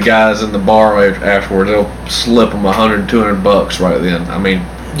they see the guys in the bar afterwards, they'll slip them $100, $200 right then.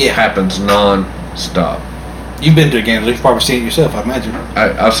 It happens non-stop. You've been to a game, you've probably seen it yourself, I imagine.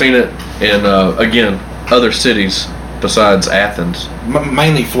 I've seen it in, again, other cities besides Athens.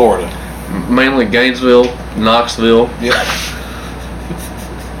 Mainly Florida. Mainly Gainesville, Knoxville. Yeah.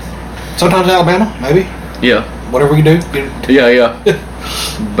 Sometimes Alabama, maybe. Yeah. Whatever we do. Yeah.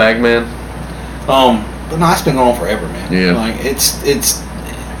 Bagman. But no, it's been going on forever, man. Yeah. It's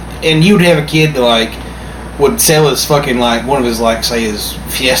and you'd have a kid that would sell his fucking one of his say his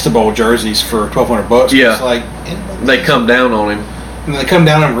Fiesta Bowl jerseys for $1,200. Yeah. It's they come down on him. And they come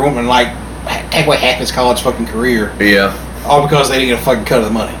down in the room and take away half his college fucking career. Yeah. All because they didn't get a fucking cut of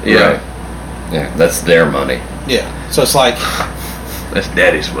the money. Yeah. Right. Yeah, that's their money. Yeah. So it's that's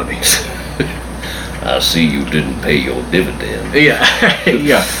daddy's money. I see you didn't pay your dividend. Yeah,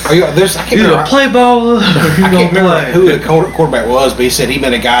 yeah. I can't remember. play ball or you I gonna can't remember play. who the quarterback was, but he said he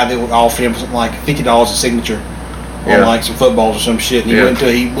met a guy that would offer him something like $50 a signature Yeah. on like some footballs or some shit. And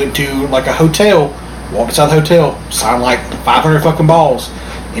Yeah. he went to like a hotel, walked inside the hotel, signed like 500 fucking balls,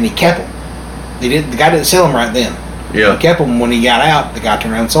 and he kept them. The guy didn't sell them right then. Yeah, He kept them. When he got out, the guy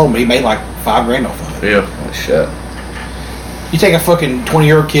turned around and sold them. But he made like $5,000 off of it. yeah. Oh, shit. You take a fucking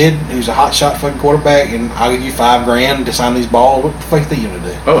 20-year-old kid who's a hot shot fucking quarterback, and I'll give you $5,000 to sign these balls. What the fuck are you gonna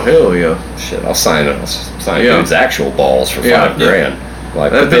do? Oh hell yeah. Shit, I'll sign it. I'll sign Yeah. dude's actual balls for Yeah. $5,000.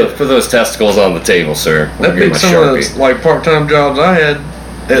 Like, That'd put those testicles on the table, sir. That Give beat my some of Sharpie. the like part-time jobs I had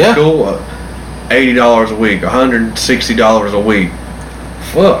at Yeah. school. $80 a week, $160 a week.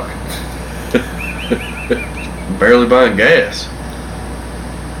 Fuck. Barely buying gas.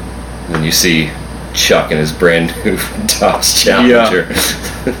 When you see Chuck in his brand new Dodge Challenger,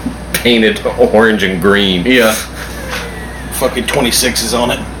 painted orange and green. Yeah, Fucking 26s on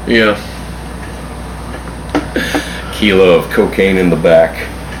it. yeah. Kilo of cocaine in the back.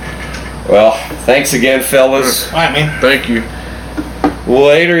 Well, thanks again, fellas. All right, man. Thank you.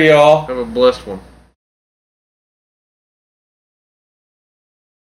 Later, y'all. Have a blessed one.